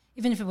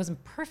it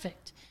wasn't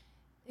perfect,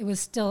 it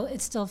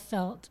still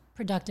felt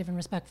productive and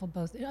respectful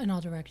both in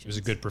all directions. It was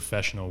a good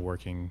professional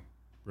working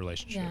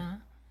relationship.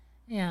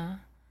 Yeah.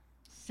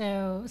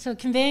 So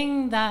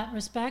conveying that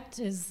respect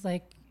is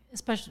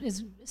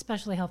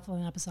especially helpful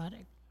in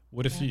episodic.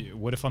 What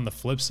if on the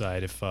flip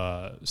side, if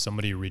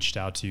somebody reached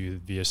out to you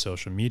via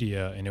social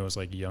media and it was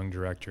a young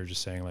director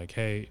just saying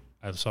hey,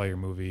 I saw your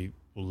movie,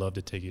 would love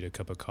to take you to a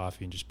cup of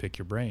coffee and just pick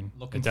your brain.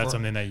 Is that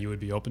something that you would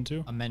be open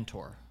to? A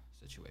mentor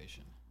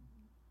situation.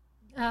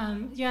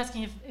 You're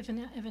asking if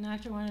an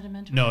actor wanted a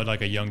mentor? No,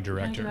 a young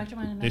director.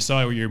 They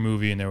saw your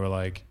movie and they were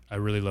like, I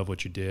really love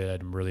what you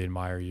did. I really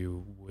admire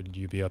you. Would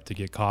you be up to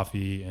get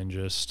coffee and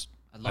just...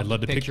 I'd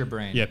love to pick your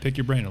brain. Yeah, pick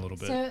your brain a little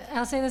bit. So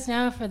I'll say this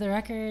now for the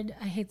record.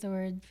 I hate the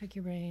word pick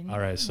your brain. All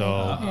right,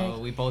 so...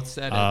 we both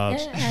said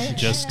it.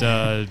 Just...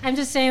 I'm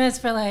just saying this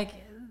for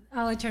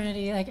all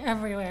eternity,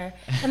 everywhere.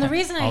 And the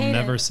reason I hate it... I'll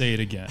never say it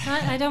again.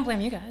 I don't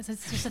blame you guys.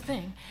 It's just a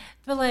thing.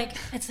 But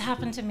it's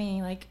happened to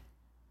me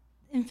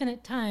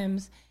infinite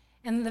times.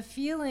 And the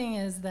feeling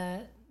is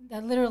that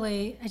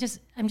literally,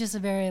 I'm just a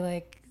very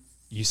like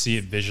You see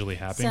it visually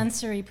happening.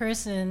 sensory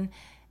person.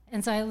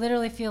 And so I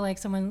literally feel like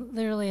someone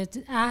literally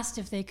asked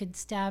if they could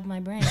stab my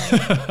brain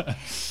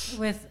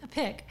with a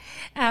pick,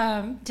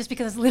 just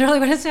because it's literally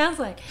what it sounds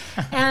like.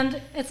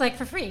 And it's like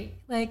for free.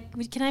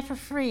 Like, can I for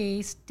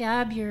free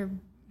stab your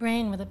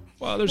brain with a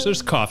Well,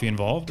 there's coffee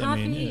involved.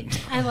 coffee? I mean, yeah.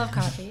 I love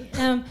coffee.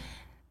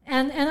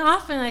 And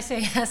often I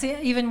say yes,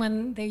 even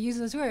when they use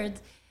those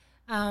words,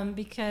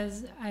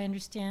 because I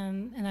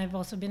understand, and I've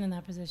also been in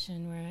that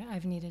position where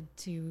I've needed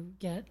to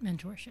get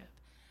mentorship.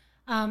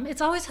 It's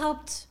always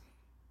helped.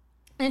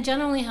 And it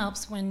generally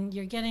helps when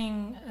you're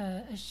getting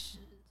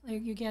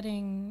you're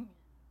getting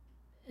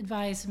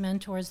advice,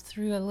 mentors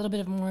through a little bit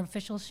of more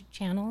official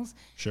channels,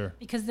 Sure.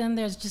 because then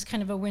there's just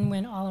kind of a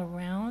win-win all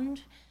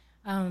around.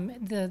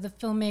 The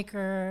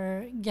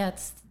filmmaker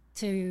gets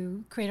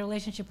to create a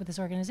relationship with this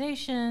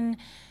organization,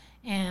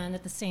 and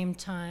at the same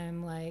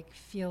time, like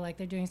feel like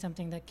they're doing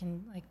something that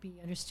can like be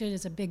understood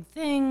as a big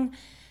thing,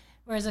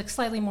 whereas a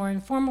slightly more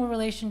informal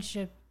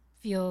relationship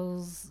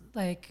feels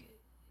like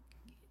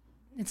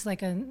it's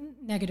like a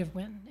negative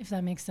win, if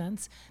that makes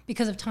sense,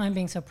 because of time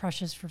being so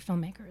precious for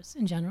filmmakers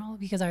in general,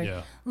 because our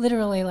Yeah.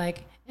 literally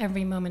like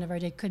every moment of our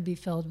day could be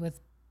filled with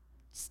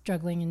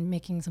struggling and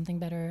making something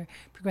better,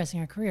 progressing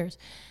our careers.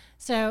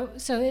 So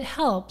it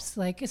helps,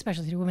 like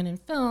especially to women in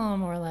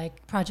film, or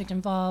like Project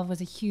Involve was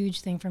a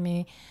huge thing for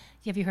me.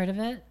 Have you heard of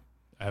it?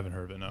 I haven't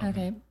heard of it, no.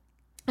 Okay.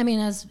 I mean,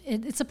 as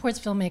it supports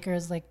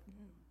filmmakers, like,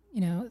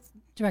 you know,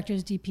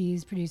 directors,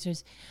 DPs,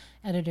 producers,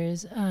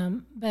 editors.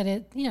 But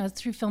it, you know,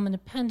 it's through Film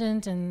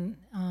Independent, and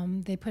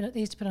they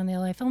used to put on the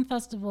LA Film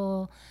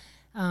Festival,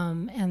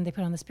 and they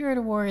put on the Spirit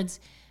Awards.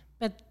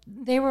 But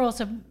they were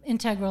also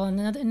integral in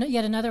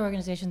yet another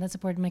organization that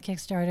supported my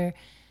Kickstarter.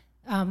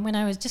 When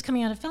I was just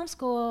coming out of film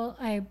school,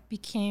 I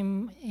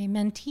became a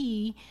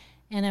mentee,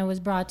 and I was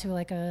brought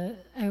to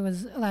I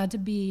was allowed to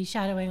be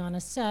shadowing on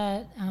a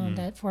set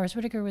that Forrest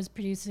Whitaker was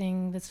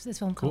producing this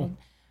film Cool.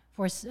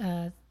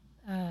 called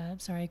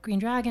Green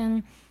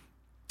Dragon.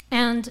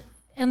 And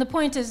the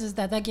point is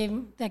that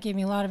gave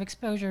me a lot of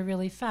exposure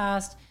really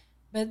fast,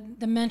 but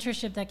the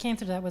mentorship that came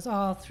through that was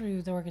all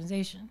through the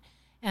organization,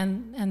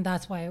 and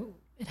that's why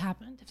it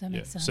happened, if that Yeah.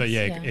 makes sense. So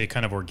it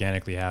kind of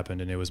organically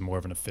happened, and it was more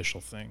of an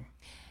official thing.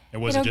 It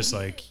wasn't just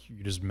like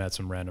you just met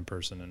some random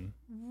person and.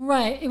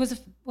 Right. It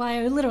was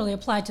I literally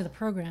applied to the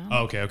program.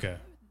 Oh, okay.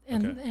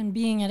 And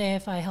being at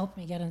AFI helped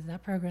me get into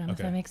that program, if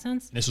Okay. that makes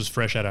sense. And this was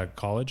fresh out of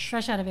college.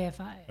 Fresh out of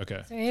AFI.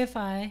 Okay. So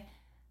AFI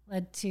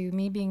led to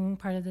me being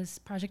part of this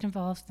Project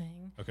Involve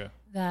thing Okay.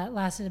 that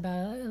lasted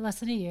about less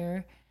than a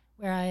year,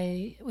 where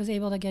I was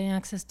able to get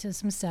access to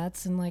some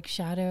sets and like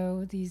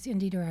shadow these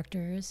indie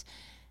directors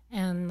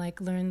and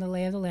like learn the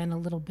lay of the land a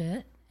little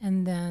bit,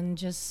 and then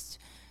just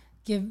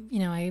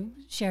I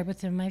shared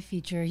with him my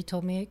feature. He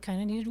told me it kind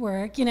of needed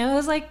work. It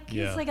was like,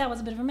 it's like that was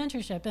a bit of a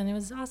mentorship, and it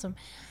was awesome.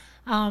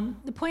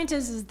 The point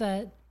is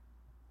that,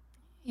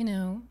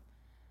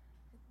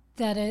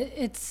 that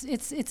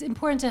it's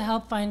important to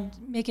help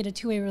make it a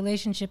two-way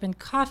relationship, and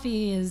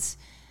coffee is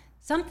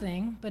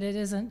something, but it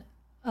isn't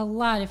a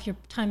lot if your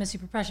time is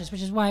super precious,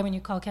 which is why when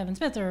you call Kevin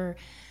Smith or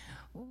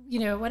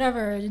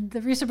whatever,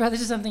 the Russo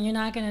brothers or something, you're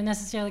not going to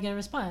necessarily get a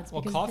response.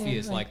 Well, coffee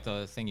is like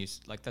the thing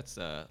that's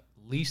the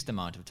least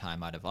amount of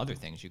time out of other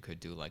things you could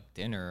do, like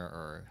dinner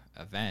or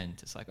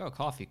event. It's like, oh,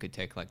 coffee could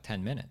take like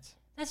 10 minutes.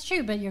 That's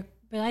true, but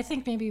I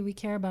think maybe we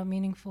care about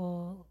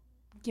meaningful,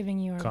 giving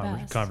you our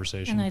best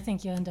conversation, and I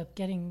think you end up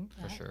getting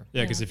that. For sure.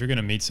 Yeah, because if you're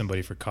gonna meet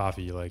somebody for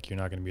coffee, you're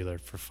not gonna be there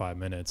for 5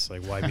 minutes.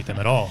 Like, why meet them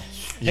at all?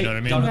 You know what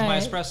I mean? Done with my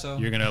Right. espresso.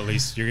 You're gonna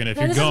if you're But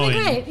going, this has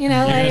been great. you're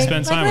gonna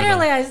spend time with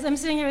literally, them. I'm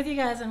sitting here with you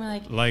guys. I'm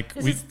like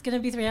this is going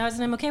to be 3 hours,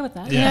 and I'm okay with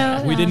that.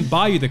 Yeah, we Um, didn't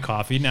buy you the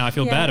coffee. Now I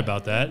feel yeah. bad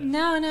about that.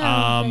 No.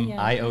 Um, but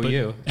yeah. I owe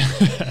you.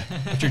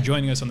 But you're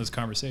joining us on this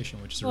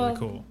conversation, which is really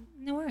cool.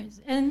 No worries.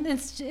 And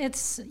it's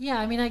yeah.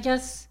 I mean, I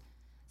guess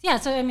yeah.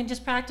 So I mean,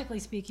 just practically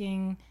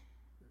speaking,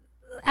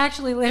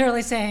 actually,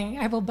 literally saying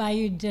I will buy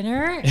you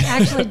dinner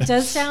actually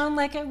does sound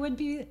like it would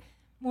be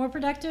more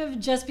productive,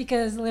 just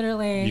because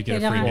literally You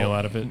get they a free don't meal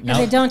out of it. and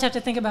they don't have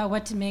to think about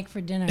what to make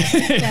for dinner.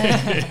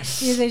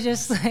 They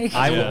just like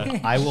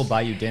I will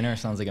buy you dinner.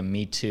 Sounds like a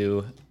Me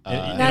Too.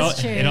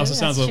 That's true. It also That's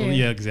sounds a little, true.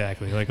 yeah,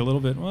 exactly, like a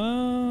little bit. Well,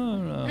 I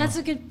don't know. That's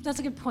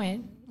a good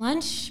point.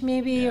 Lunch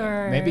maybe,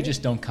 or Maybe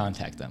just don't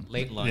contact them.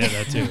 Late lunch. Yeah,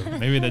 that too.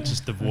 Maybe that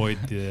just avoid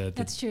the.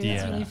 That's true. Yeah.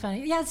 That's really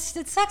funny. Yeah, it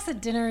sucks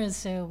that dinner is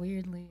so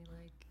weirdly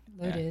like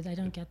loaded. I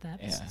don't get that.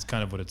 Yeah. It's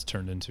kind of what it's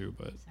turned into,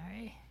 but.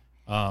 Sorry.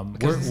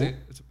 Because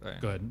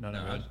Go ahead. No, No,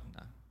 go ahead.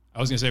 no. I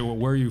was gonna say, well,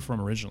 where are you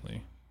from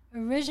originally?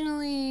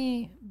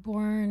 Originally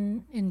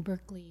born in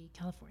Berkeley,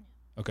 California.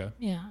 Okay.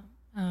 Yeah.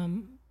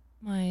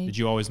 My Did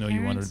you always know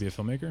you wanted to parents- be a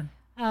filmmaker?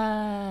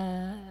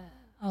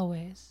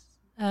 always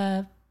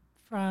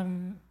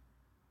from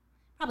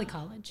probably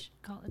college.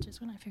 College is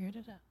when I figured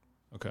it out.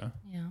 Okay.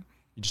 Yeah.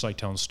 You just like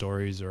telling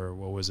stories, or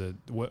what was it?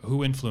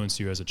 Who influenced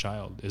you as a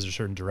child? Is there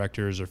certain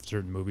directors or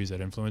certain movies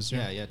that influenced you?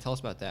 Yeah. Tell us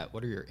about that.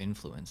 What are your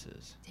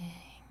influences?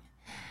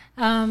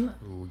 Um,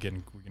 Ooh, we're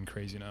getting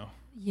crazy now.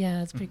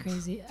 yeah, it's pretty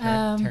crazy.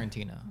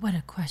 Tarantino. What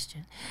a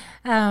question.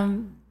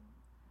 I'm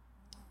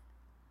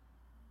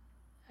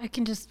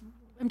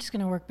just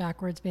going to work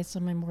backwards based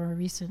on my more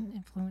recent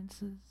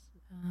influences.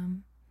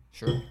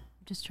 Sure.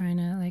 Just trying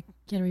to like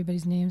get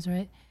everybody's names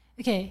right.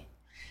 Okay.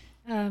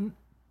 Pardon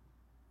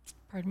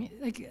me.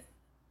 Like,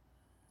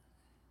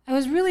 I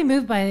was really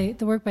moved by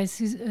the work by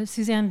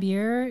Suzanne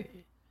Bier.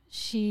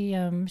 She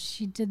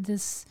did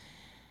this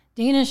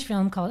Danish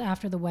film called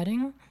After the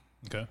Wedding,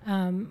 Okay.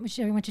 which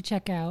everyone should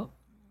check out.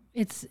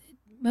 It's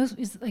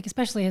like,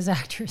 especially as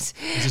actors.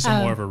 Is this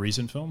more of a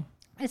recent film?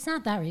 It's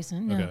not that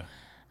recent, no. Okay.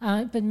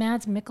 But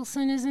Mads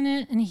Mikkelsen is in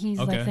it, and he's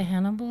Okay. like the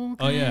Hannibal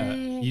guy. Oh yeah,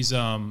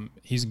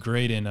 he's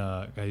great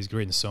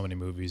in so many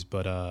movies.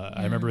 But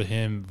I remember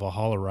him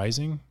Valhalla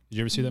Rising. Did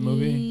you ever see that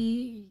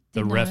movie?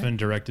 The Refn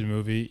directed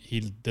movie.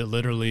 He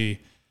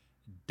literally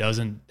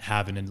doesn't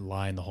have an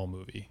line the whole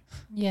movie,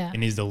 Yeah,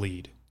 and he's the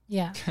lead,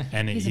 yeah.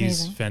 and He's he's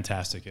amazing.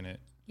 fantastic in it.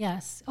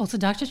 Yes. Also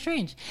Doctor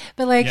Strange.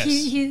 But like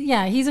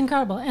Yes. he's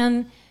incredible.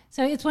 And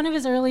so it's one of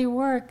his early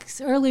works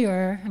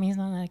earlier. I mean, he's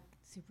not like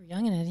super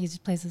young in it. He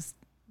just plays this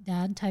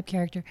dad type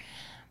character.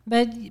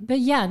 But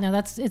yeah, no,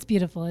 it's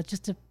beautiful. It's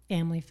just a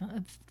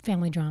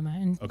family drama,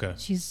 and Okay. it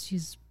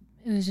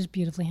was just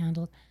beautifully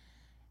handled.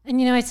 And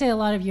I say a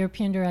lot of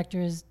European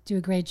directors do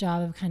a great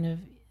job of kind of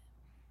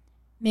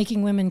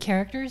making women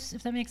characters,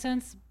 if that makes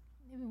sense.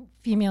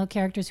 Female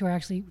characters who are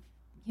actually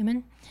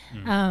human,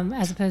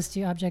 as opposed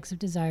to objects of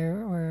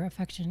desire or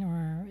affection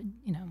or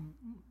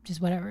just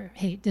whatever,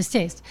 hate,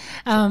 distaste.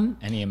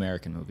 Any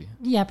American movie.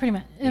 Yeah, pretty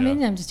much. I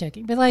mean, I'm just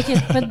joking, but like,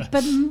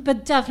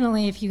 but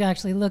definitely, if you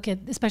actually look at,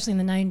 especially in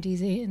the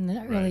 '90s, in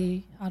the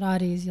early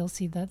aughties, you'll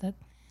see that the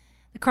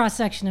cross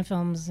section of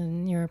films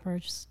in Europe are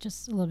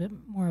just a little bit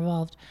more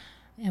evolved,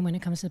 and when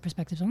it comes to the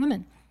perspectives of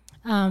women,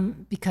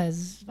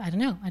 because I don't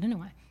know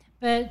why,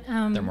 but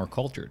They're more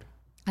cultured.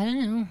 I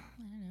don't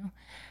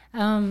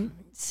know.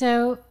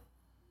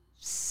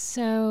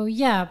 So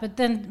yeah, but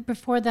then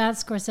before that,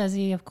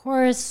 Scorsese, of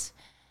course,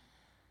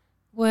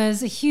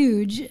 was a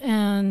huge,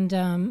 and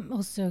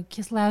also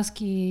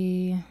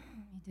Kieslowski.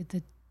 He did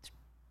the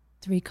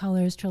Three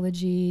Colors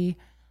trilogy.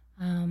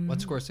 What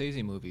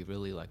Scorsese movie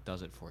really like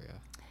does it for you?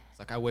 It's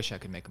like, I wish I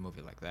could make a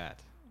movie like that.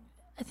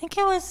 I think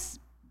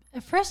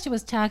at first it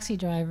was Taxi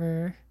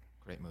Driver.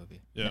 Great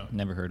movie. Yeah.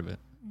 Never heard of it.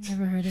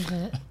 Never heard of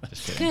it.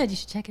 Just kidding. Good, you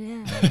should check it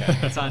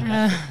out. It's on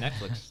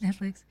Netflix.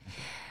 Netflix.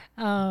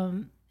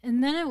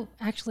 And then it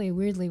actually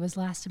weirdly was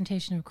Last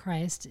Temptation of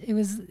Christ.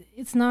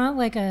 It's not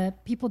like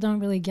people don't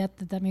really get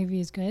that movie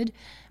is good,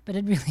 but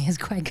it really is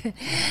quite good.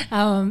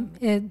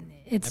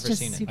 It's Never just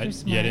seen it. super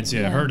smart. Yeah, I didn't see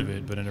it. I heard of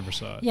it, but I never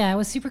saw it. Yeah, it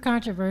was super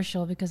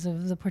controversial because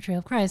of the portrayal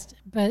of Christ.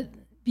 But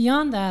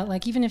beyond that,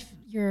 like, even if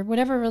you're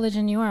whatever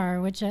religion you are,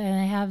 which I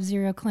have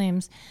zero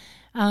claims,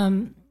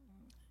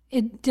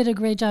 it did a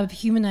great job of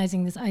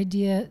humanizing the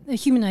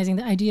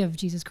idea of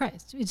Jesus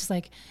Christ. It's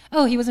like,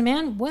 oh, he was a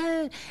man?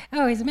 What?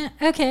 Oh, he's a man.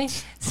 Okay.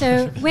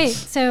 So wait,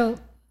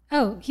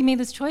 he made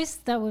this choice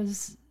that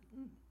was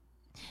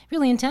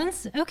really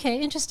intense?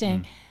 Okay,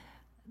 interesting.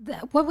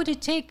 What would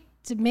it take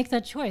to make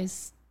that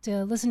choice,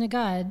 to listen to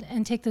God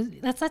and take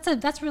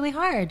that's really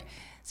hard.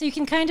 So you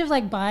can kind of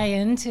like buy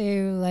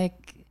into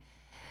like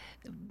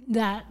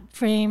that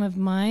frame of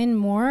mind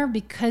more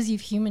because you've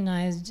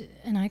humanized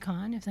an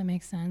icon, if that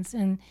makes sense.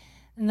 And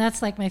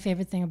that's like my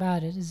favorite thing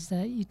about it, is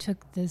that you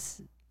took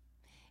this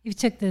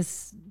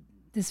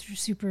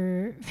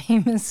super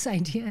famous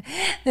idea,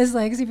 this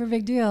like super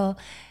big deal,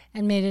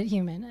 and made it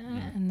human.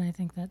 And I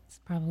think that's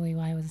probably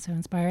why it was so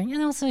inspiring.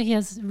 And also he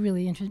has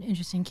really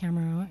interesting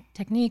camera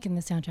technique, and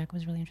the soundtrack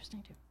was really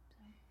interesting too.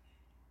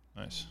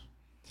 Nice.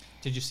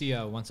 Did you see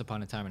Once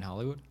Upon a Time in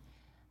Hollywood?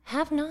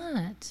 Have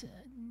not.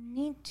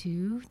 Need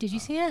to. Did you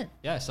see it?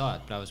 Yeah, I saw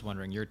it, but I was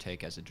wondering your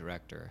take as a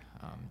director,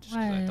 just because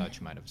I Why? thought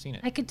you might have seen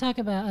it. I could talk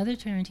about other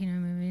Tarantino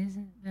movies,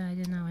 but I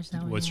did not watch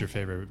that one. What's yet. your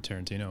favorite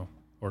Tarantino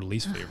or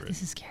least favorite?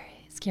 This is scary.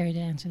 It's scary to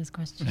answer this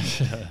question.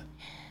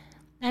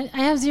 I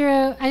have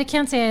zero. I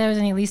can't say there was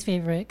any least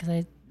favorite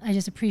because I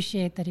just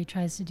appreciate that he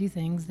tries to do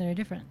things that are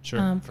different.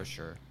 Sure. For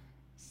sure.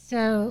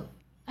 So,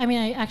 I mean,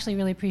 I actually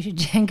really appreciate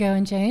Django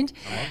Unchained.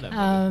 I love that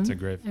movie. It's a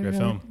great I really-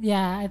 film.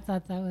 Yeah, I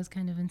thought that was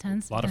kind of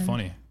intense. A lot of and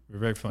funny.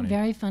 Very funny.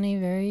 Very funny,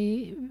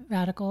 very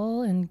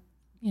radical, and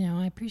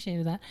I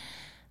appreciated that.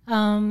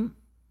 And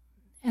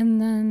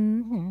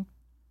then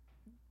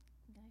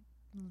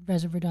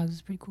Reservoir Dogs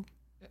is pretty cool.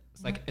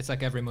 It's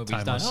like every movie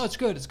he's Timeless. done. Oh,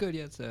 it's good.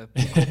 Yeah, it's a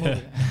cool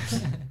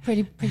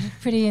movie.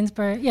 pretty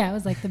inspired. Yeah, it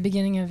was like the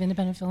beginning of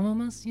independent film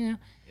almost. Yeah.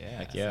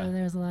 Heck yeah. So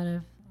there was a lot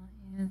of.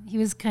 He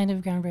was kind of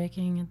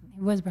groundbreaking. And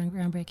he was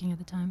groundbreaking at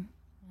the time.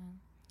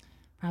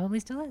 Probably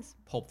still is.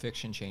 Pulp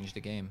Fiction changed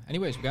the game.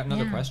 Anyways, we got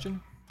another Yeah.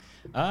 question.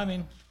 I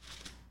mean,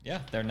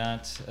 yeah, they're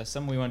not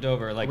some we went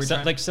over. Like We're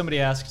trying- like somebody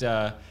asked.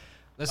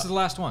 This is the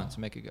last one, so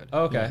make it good.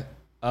 Oh, okay.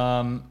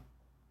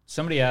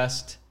 Somebody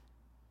asked.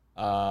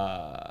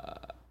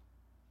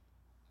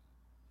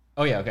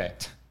 Oh yeah. Okay.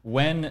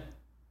 When.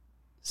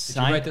 Did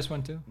you write this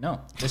one too? No,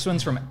 this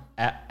one's from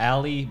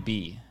Ali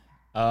B.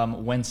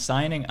 When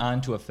signing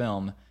on to a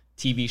film,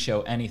 TV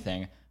show,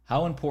 anything,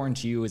 how important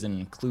to you is an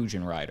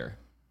inclusion rider?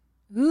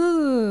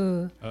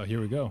 Ooh. Oh, here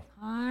we go.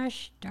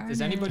 Gosh darn Does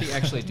it. anybody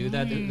actually do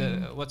that?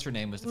 What's her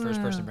name was the first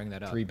person to bring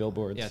that up? 3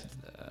 Billboards. Yeah,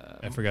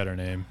 I forgot her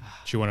name.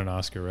 She won an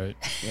Oscar, right?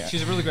 Yeah.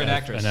 she's a really great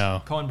actress. I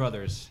know. Coen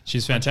Brothers.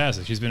 She's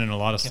fantastic. She's been in a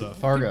lot of stuff.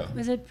 Fargo.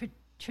 Was it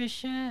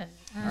Patricia?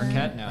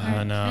 Arquette? No.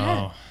 I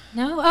know.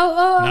 No?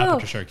 Not Oh,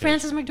 Patricia Arquette.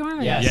 Frances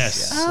McDormand. Yes.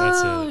 Yes,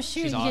 Oh, that's it.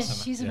 shoot. She's Yes,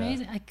 awesome. she's Yeah.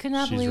 amazing. I could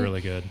not She's believe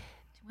really good.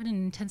 what an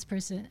intense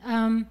person.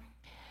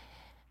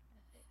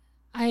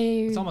 I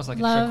It's almost like a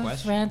trick love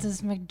question.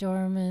 Frances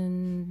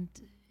McDormand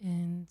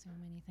in so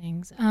many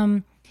things.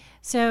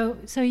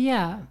 So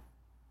yeah.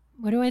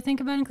 What do I think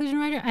about inclusion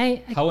writer?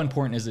 I How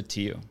important is it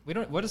to you? We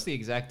don't. What is the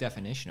exact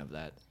definition of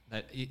that?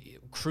 That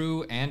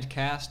crew and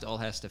cast all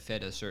has to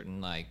fit a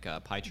certain pie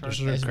chart. There's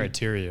sort of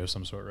criteria of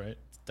some sort, right?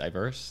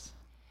 Diverse?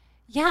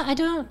 yeah,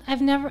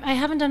 I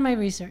haven't done my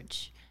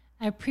research.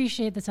 I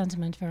appreciate the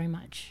sentiment very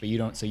much. But you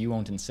don't, so you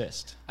won't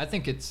insist. I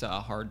think it's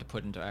hard to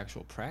put into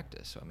actual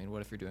practice. I mean,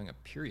 what if you're doing a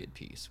period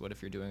piece? What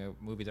if you're doing a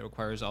movie that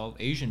requires all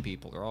Asian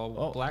people or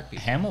all black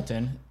people?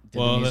 Hamilton did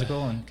Well, the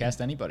musical and cast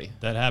anybody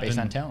That happened. based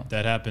on talent.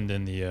 That happened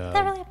in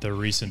really- the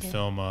recent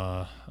film.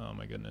 Oh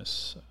my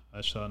goodness,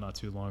 I saw it not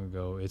too long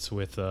ago. It's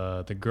with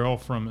the girl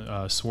from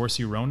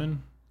Saoirse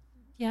Ronan.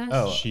 Yes.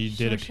 Oh, She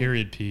did a Saoirse.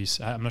 period piece.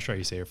 I'm not sure how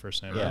you say her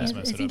first name. Yeah. I I, just I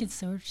messed it think up. it's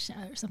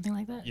Saoirse or something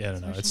like that. Yeah, I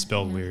don't know. Saoirse, It's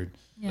spelled yeah. weird.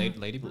 Yeah.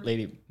 Lady Bird.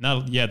 Lady,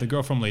 The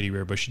girl from Lady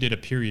Bird, but she did a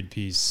period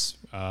piece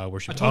where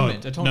she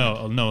Atonement.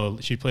 No,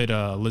 she played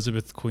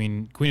Elizabeth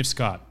Queen of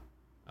Scott.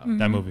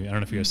 That movie. I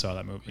don't know if you guys saw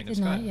that movie. Queen Did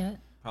of not Scott. yet.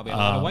 Probably a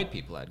lot of white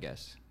people, I'd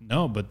guess.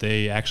 No, but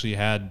they actually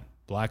had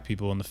black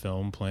people in the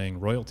film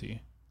playing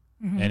royalty,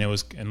 and it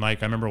was I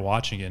remember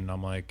watching it and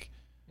I'm like,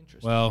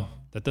 Interesting. well,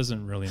 that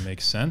doesn't really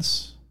make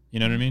sense. You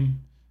know what I mean?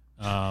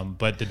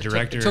 But the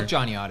director It took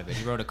Johnny out of it.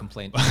 He wrote a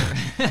complaint.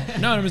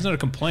 No, it was not a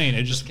complaint.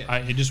 It just kidding.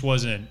 it just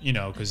wasn't,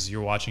 because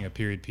you're watching a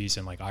period piece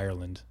in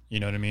Ireland, you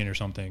know what I mean, or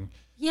something.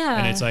 Yeah.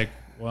 And it's like,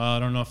 well, I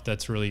don't know if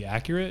that's really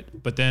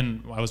accurate. But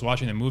then I was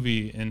watching the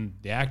movie and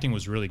the acting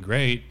was really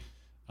great.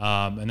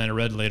 And then I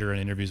read later in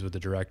interviews with the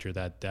director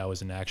that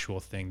was an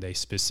actual thing. They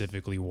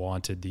specifically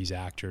wanted these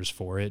actors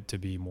for it to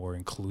be more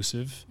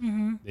inclusive.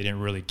 They didn't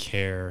really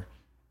care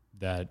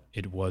that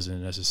it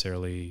wasn't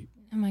necessarily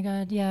Oh my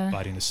God. Yeah.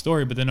 biting the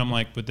story. But then I'm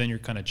like, but then you're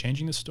kind of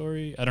changing the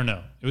story. I don't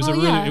know. It was Well,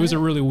 yeah. it was a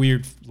really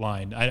weird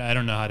line. I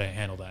don't know how to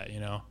handle that.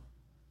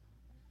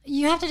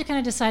 You have to kind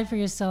of decide for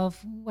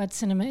yourself what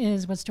cinema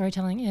is, what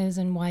storytelling is,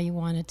 and why you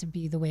want it to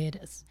be the way it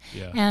is.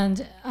 Yeah.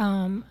 And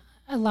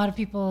a lot of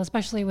people,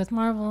 especially with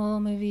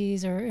Marvel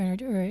movies or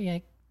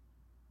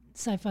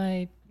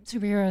sci-fi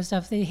superhero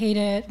stuff, they hate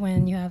it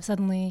when you have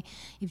suddenly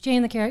you've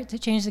changed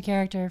the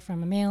character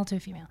from a male to a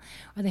female,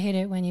 or they hate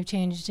it when you've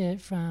changed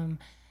it from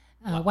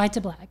white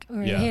to black,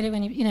 or Yeah. they hate it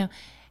when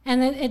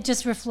and it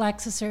just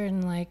reflects a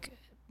certain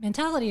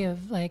mentality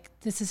of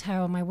this is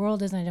how my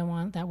world is, and I don't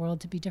want that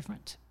world to be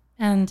different.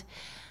 And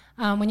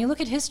when you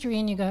look at history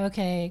and you go,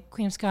 okay,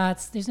 Queen of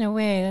Scots, there's no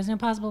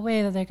possible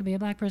way that there could be a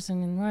black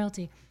person in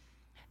royalty.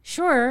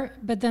 Sure,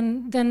 but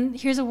then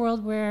here's a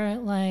world where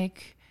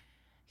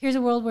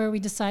we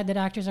decide that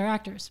actors are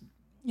actors,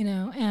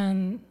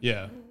 and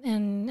Yeah.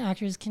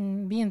 actors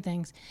can be in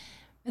things.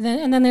 And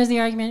then there's the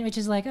argument, which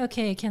is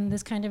okay, can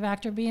this kind of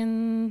actor be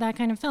in that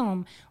kind of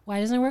film? Why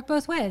doesn't it work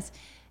both ways?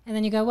 And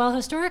then you go, well,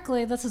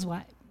 historically, this is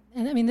why.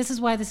 And I mean, this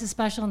is why this is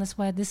special, and this is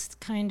why this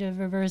kind of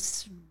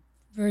reverse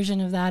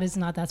version of that is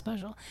not that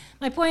special.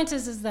 My point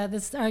is that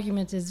this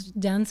argument is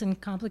dense and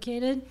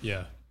complicated,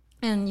 Yeah.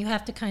 and you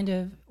have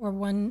to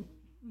one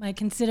might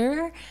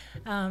consider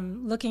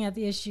looking at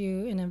the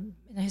issue in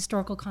a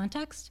historical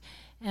context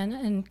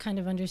and kind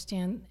of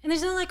understand. And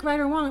there's no right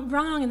or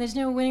wrong, and there's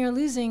no winning or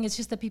losing. It's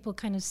just that people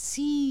kind of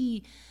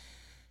see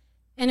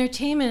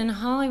entertainment in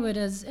Hollywood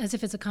as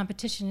if it's a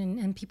competition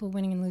and people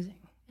winning and losing.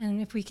 And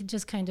if we could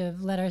just kind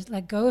of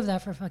let go of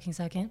that for a fucking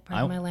second,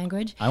 pardon my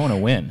language. I want to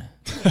win.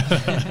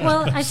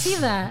 Well, I see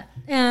that,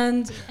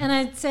 and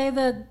I'd say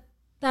that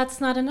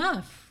that's not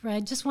enough,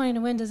 right? Just wanting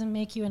to win doesn't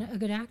make you a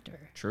good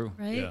actor. True.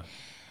 Right? Yeah.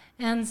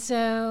 And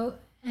so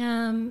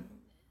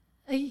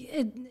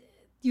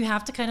you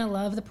have to kind of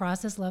love the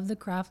process, love the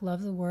craft,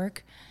 love the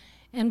work,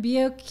 and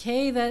be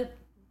okay that,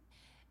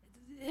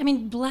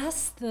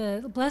 bless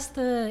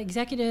the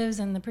executives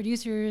and the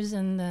producers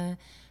and the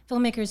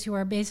filmmakers who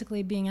are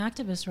basically being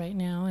activists right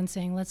now and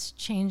saying, let's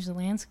change the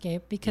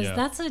landscape, because Yeah.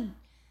 that's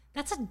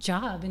a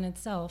job in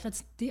itself.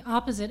 It's the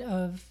opposite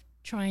of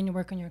trying to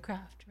work on your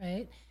craft,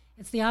 right?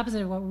 It's the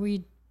opposite of what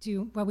we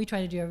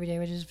try to do every day,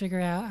 which is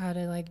figure out how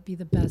to be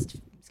the best,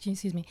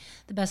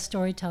 the best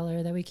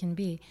storyteller that we can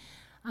be.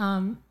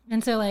 And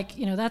so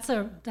that's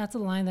a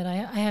line that I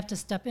have to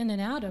step in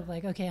and out of,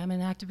 okay, I'm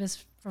an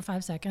activist for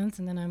 5 seconds,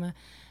 and then I'm a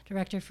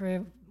director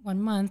for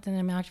 1 month, and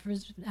I'm an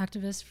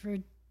activist for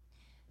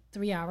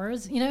 3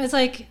 hours. It's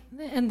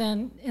and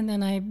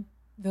then I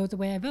vote the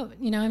way I vote.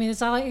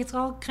 It's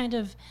all kind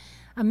of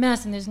a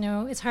mess, and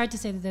it's hard to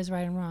say that there's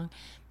right and wrong.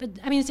 But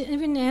to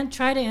even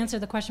try to answer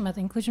the question about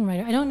the inclusion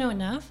writer, I don't know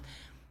enough,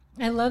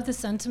 I love the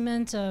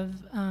sentiment of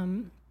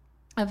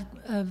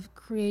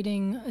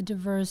creating a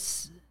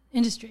diverse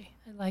industry.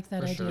 I like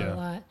that For idea sure. a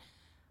lot.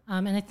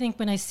 And I think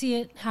when I see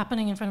it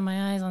happening in front of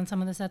my eyes on some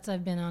of the sets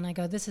I've been on, I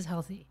go, this is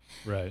healthy.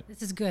 Right.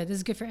 This is good. This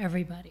is good for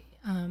everybody.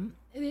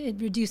 It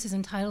reduces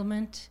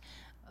entitlement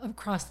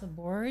across the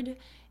board.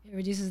 It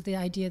reduces the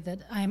idea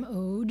that I'm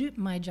owed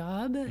my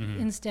job.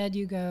 Instead,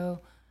 you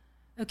go,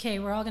 okay,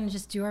 we're all going to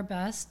just do our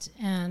best,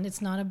 and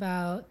it's not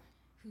about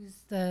who's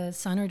the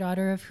son or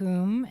daughter of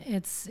whom.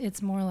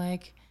 It's more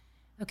like,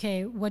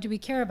 okay, what do we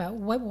care about?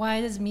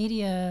 Why does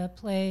media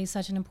play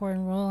such an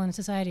important role in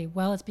society?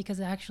 Well, it's because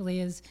it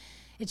actually is.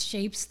 It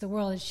shapes the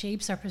world. It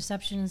shapes our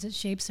perceptions. It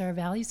shapes our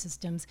value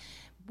systems,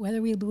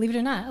 whether we believe it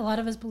or not. A lot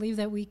of us believe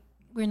that we're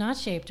not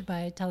shaped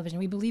by television.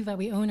 We believe that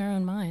we own our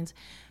own minds.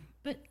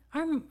 But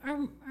our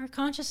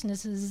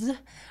consciousnesses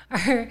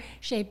are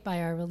shaped by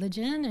our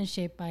religion and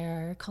shaped by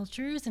our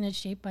cultures, and it's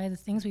shaped by the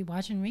things we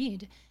watch and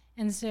read.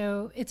 And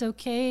so it's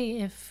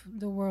okay if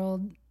the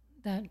world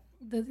it's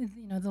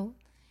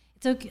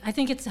okay. I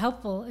think it's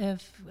helpful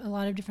if a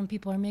lot of different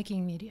people are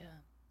making media,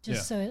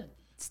 just so it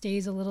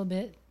stays a little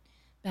bit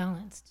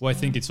balanced. Well, I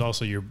think it's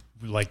also you're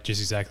like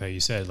just exactly how you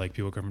said, like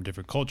people come from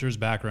different cultures,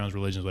 backgrounds,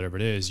 religions, whatever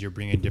it is. You're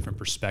bringing a different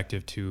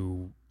perspective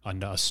to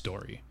a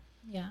story.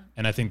 Yeah.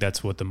 And I think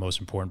that's what the most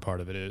important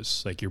part of it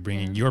is. Like you're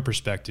bringing your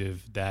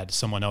perspective that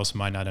someone else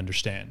might not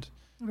understand.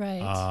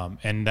 Right.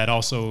 And that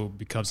also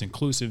becomes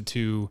inclusive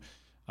to,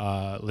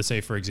 let's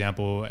say, for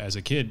example, as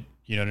a kid,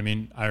 you know what I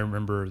mean? I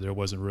remember there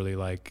wasn't really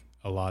like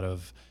a lot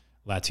of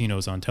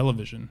Latinos on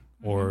television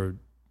or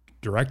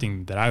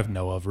directing that I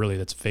know of really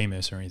that's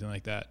famous or anything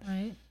like that.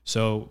 Right.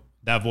 So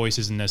that voice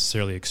isn't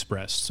necessarily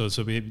expressed.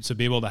 So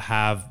be able to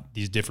have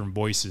these different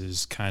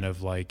voices kind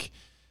of like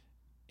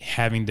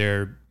having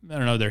their, I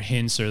don't know, their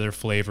hints or their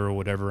flavor or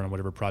whatever on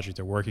whatever project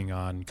they're working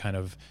on, kind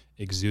of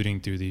exuding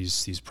through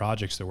these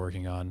projects they're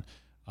working on.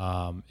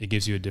 It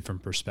gives you a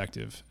different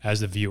perspective as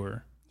the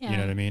viewer. Yeah. You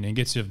know what I mean? And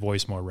gets your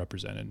voice more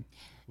represented,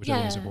 which I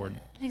think is important.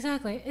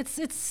 Exactly.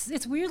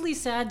 It's weirdly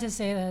sad to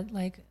say that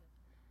like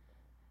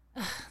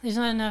there's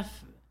not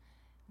enough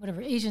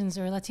whatever Asians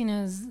or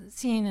Latinos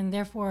seen, and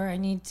therefore I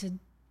need to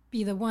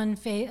be the one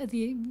face.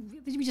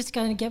 We just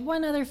gotta get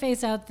one other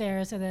face out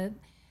there so that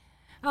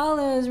all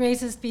those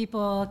racist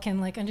people can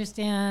like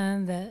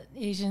understand that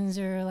Asians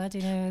or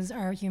Latinos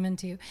are human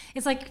too.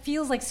 It's like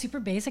feels like super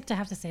basic to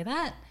have to say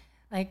that.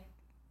 Like,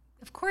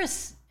 of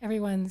course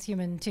everyone's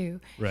human too.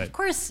 Right. Of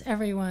course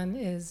everyone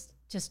is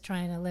just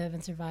trying to live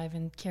and survive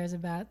and cares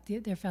about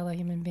their fellow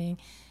human being,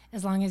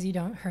 as long as you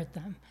don't hurt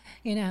them.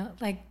 You know,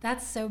 like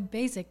that's so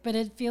basic. But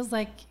it feels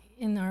like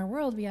in our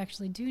world we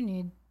actually do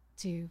need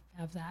to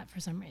have that for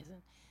some reason.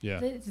 Yeah.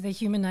 The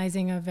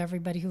humanizing of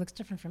everybody who looks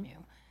different from you.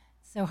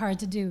 So hard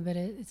to do, but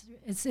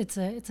it's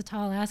a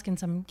tall ask in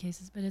some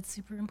cases, but it's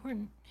super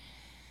important.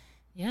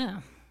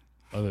 Yeah.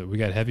 Love it. We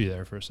got heavy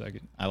there for a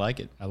second. I like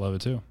it. I love it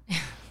too.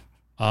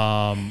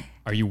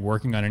 Are you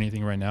working on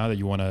anything right now that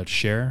you want to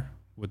share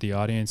with the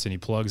audience? Any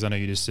plugs? I know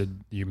you just said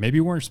you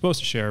maybe weren't supposed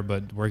to share,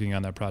 but working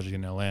on that project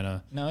in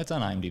Atlanta. No, it's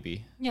on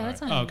IMDb. Yeah,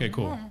 that's not. Oh, okay,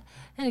 cool. Yeah,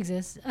 that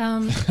exists.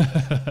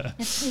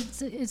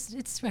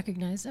 It's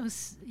recognized. No,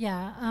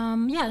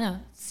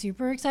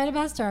 super excited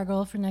about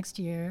Stargirl for next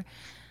year.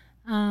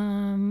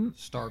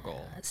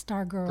 Stargirl.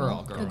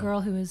 Stargirl, Girl. the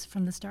girl who is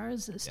from the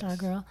stars,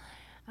 Stargirl.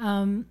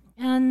 I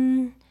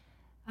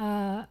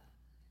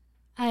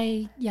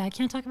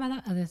can't talk about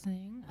that other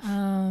thing.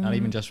 Not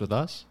even just with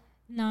us?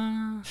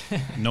 No.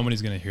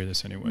 Nobody's gonna hear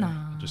this anyway. No.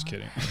 Just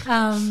kidding.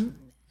 And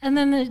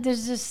then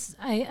there's just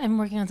I'm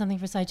working on something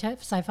for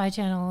Sci-Fi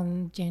Channel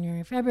in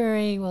January,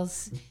 February.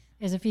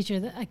 There's a feature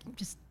that I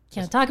just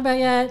can't talk about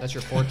yet. That's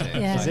your forte.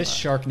 Yeah. Is this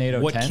Sharknado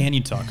What 10? can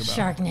you talk about?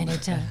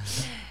 Sharknado 10.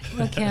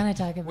 What can I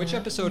talk about? Which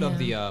episode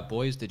of Yeah. The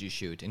Boys did you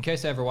shoot? In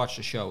case I ever watched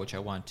the show, which I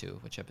want to.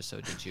 Which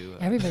episode did you?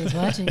 Everybody's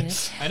watching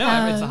it. I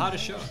know it's the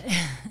hottest show.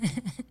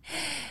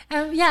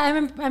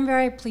 I'm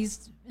very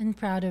pleased and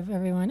proud of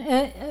everyone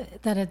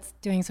that it's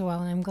doing so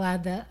well, and I'm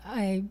glad that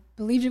I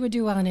believed it would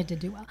do well, and it did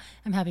do well.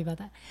 I'm happy about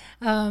that.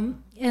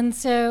 And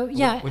so Which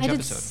I did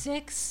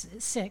episode?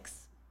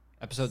 six.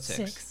 Episode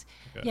 6.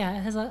 Okay. Yeah,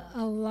 it has a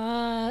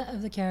lot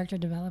of the character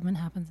development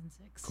happens in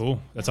 6.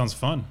 Cool. That sounds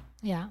fun.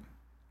 Yeah.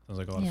 Sounds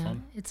like a lot of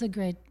fun. It's a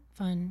great,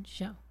 fun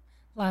show.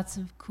 Lots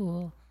of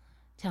cool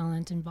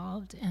talent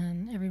involved,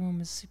 and everyone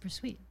was super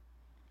sweet.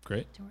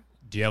 Great. to work.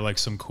 Do you have like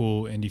some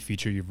cool indie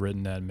feature you've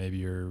written that maybe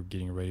you're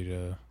getting ready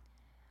to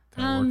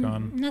kind of work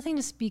on? Nothing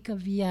to speak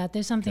of yet.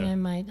 There's something Okay. I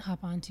might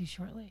hop onto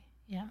shortly.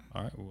 Yeah.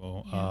 All right.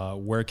 Well, Yeah.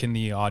 where can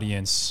the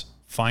audience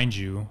find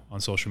you on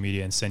social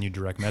media and send you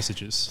direct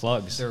messages?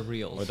 Plugs. They're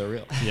real. Or they're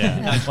real.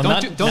 Yeah.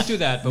 Well, Don't do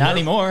that. But Not we're-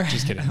 anymore.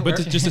 Just kidding. But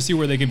just to see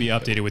where they can be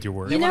updated with your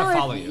work. They wanna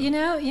follow if- you.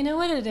 You know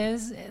what it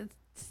is?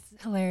 It's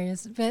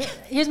hilarious. But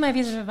here's my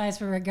piece of advice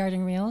for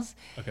regarding reels.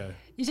 Okay.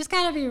 You just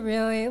gotta be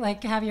really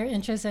like have your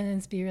interests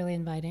and be really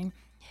inviting.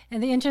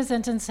 And the intro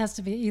sentence has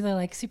to be either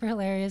like super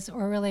hilarious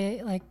or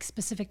really like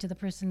specific to the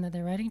person that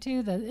they're writing to,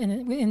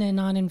 in a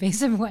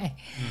non-invasive way.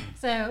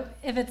 So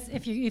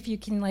if you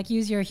can like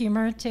use your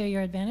humor to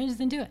your advantage,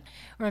 then do it.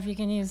 Or if you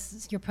can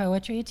use your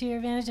poetry to your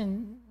advantage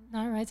and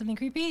not write something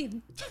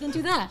creepy, then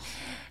do that.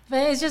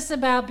 But it's just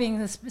about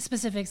being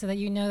specific so that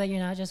you know that you're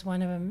not just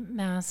one of a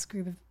mass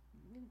group of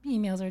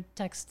emails or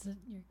texts that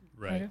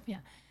you're part of. Yeah.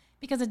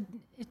 Because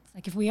it's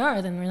like if we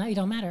are, then we're not. You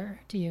don't matter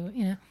to you,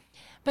 you know.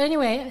 But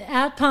anyway,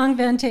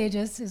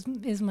 @PongVantageous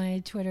is my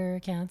Twitter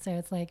account. So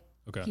it's like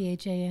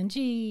PHANG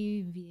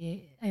VA.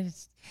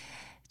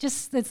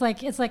 It's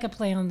like a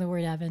play on the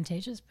word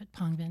advantageous, but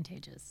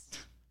PongVantageous.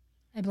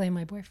 I blame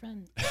my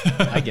boyfriend.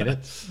 I get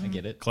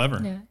it.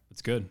 Clever. Yeah.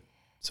 It's good.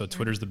 So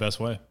Twitter's the best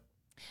way.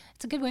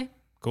 It's a good way.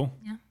 Cool.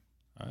 Yeah.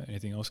 All right.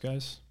 Anything else,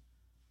 guys?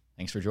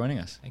 Thanks for joining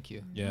us. Thank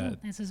you. Yeah.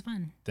 This was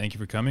fun. Thank you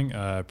for coming.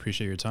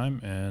 Appreciate your time.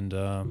 And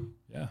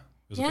it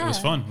was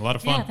fun. A lot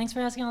of fun. Yeah. Thanks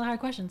for asking all the hard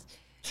questions.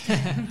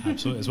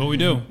 Absolutely. It's what we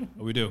do.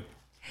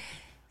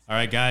 All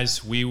right,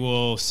 guys. We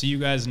will see you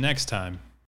guys next time.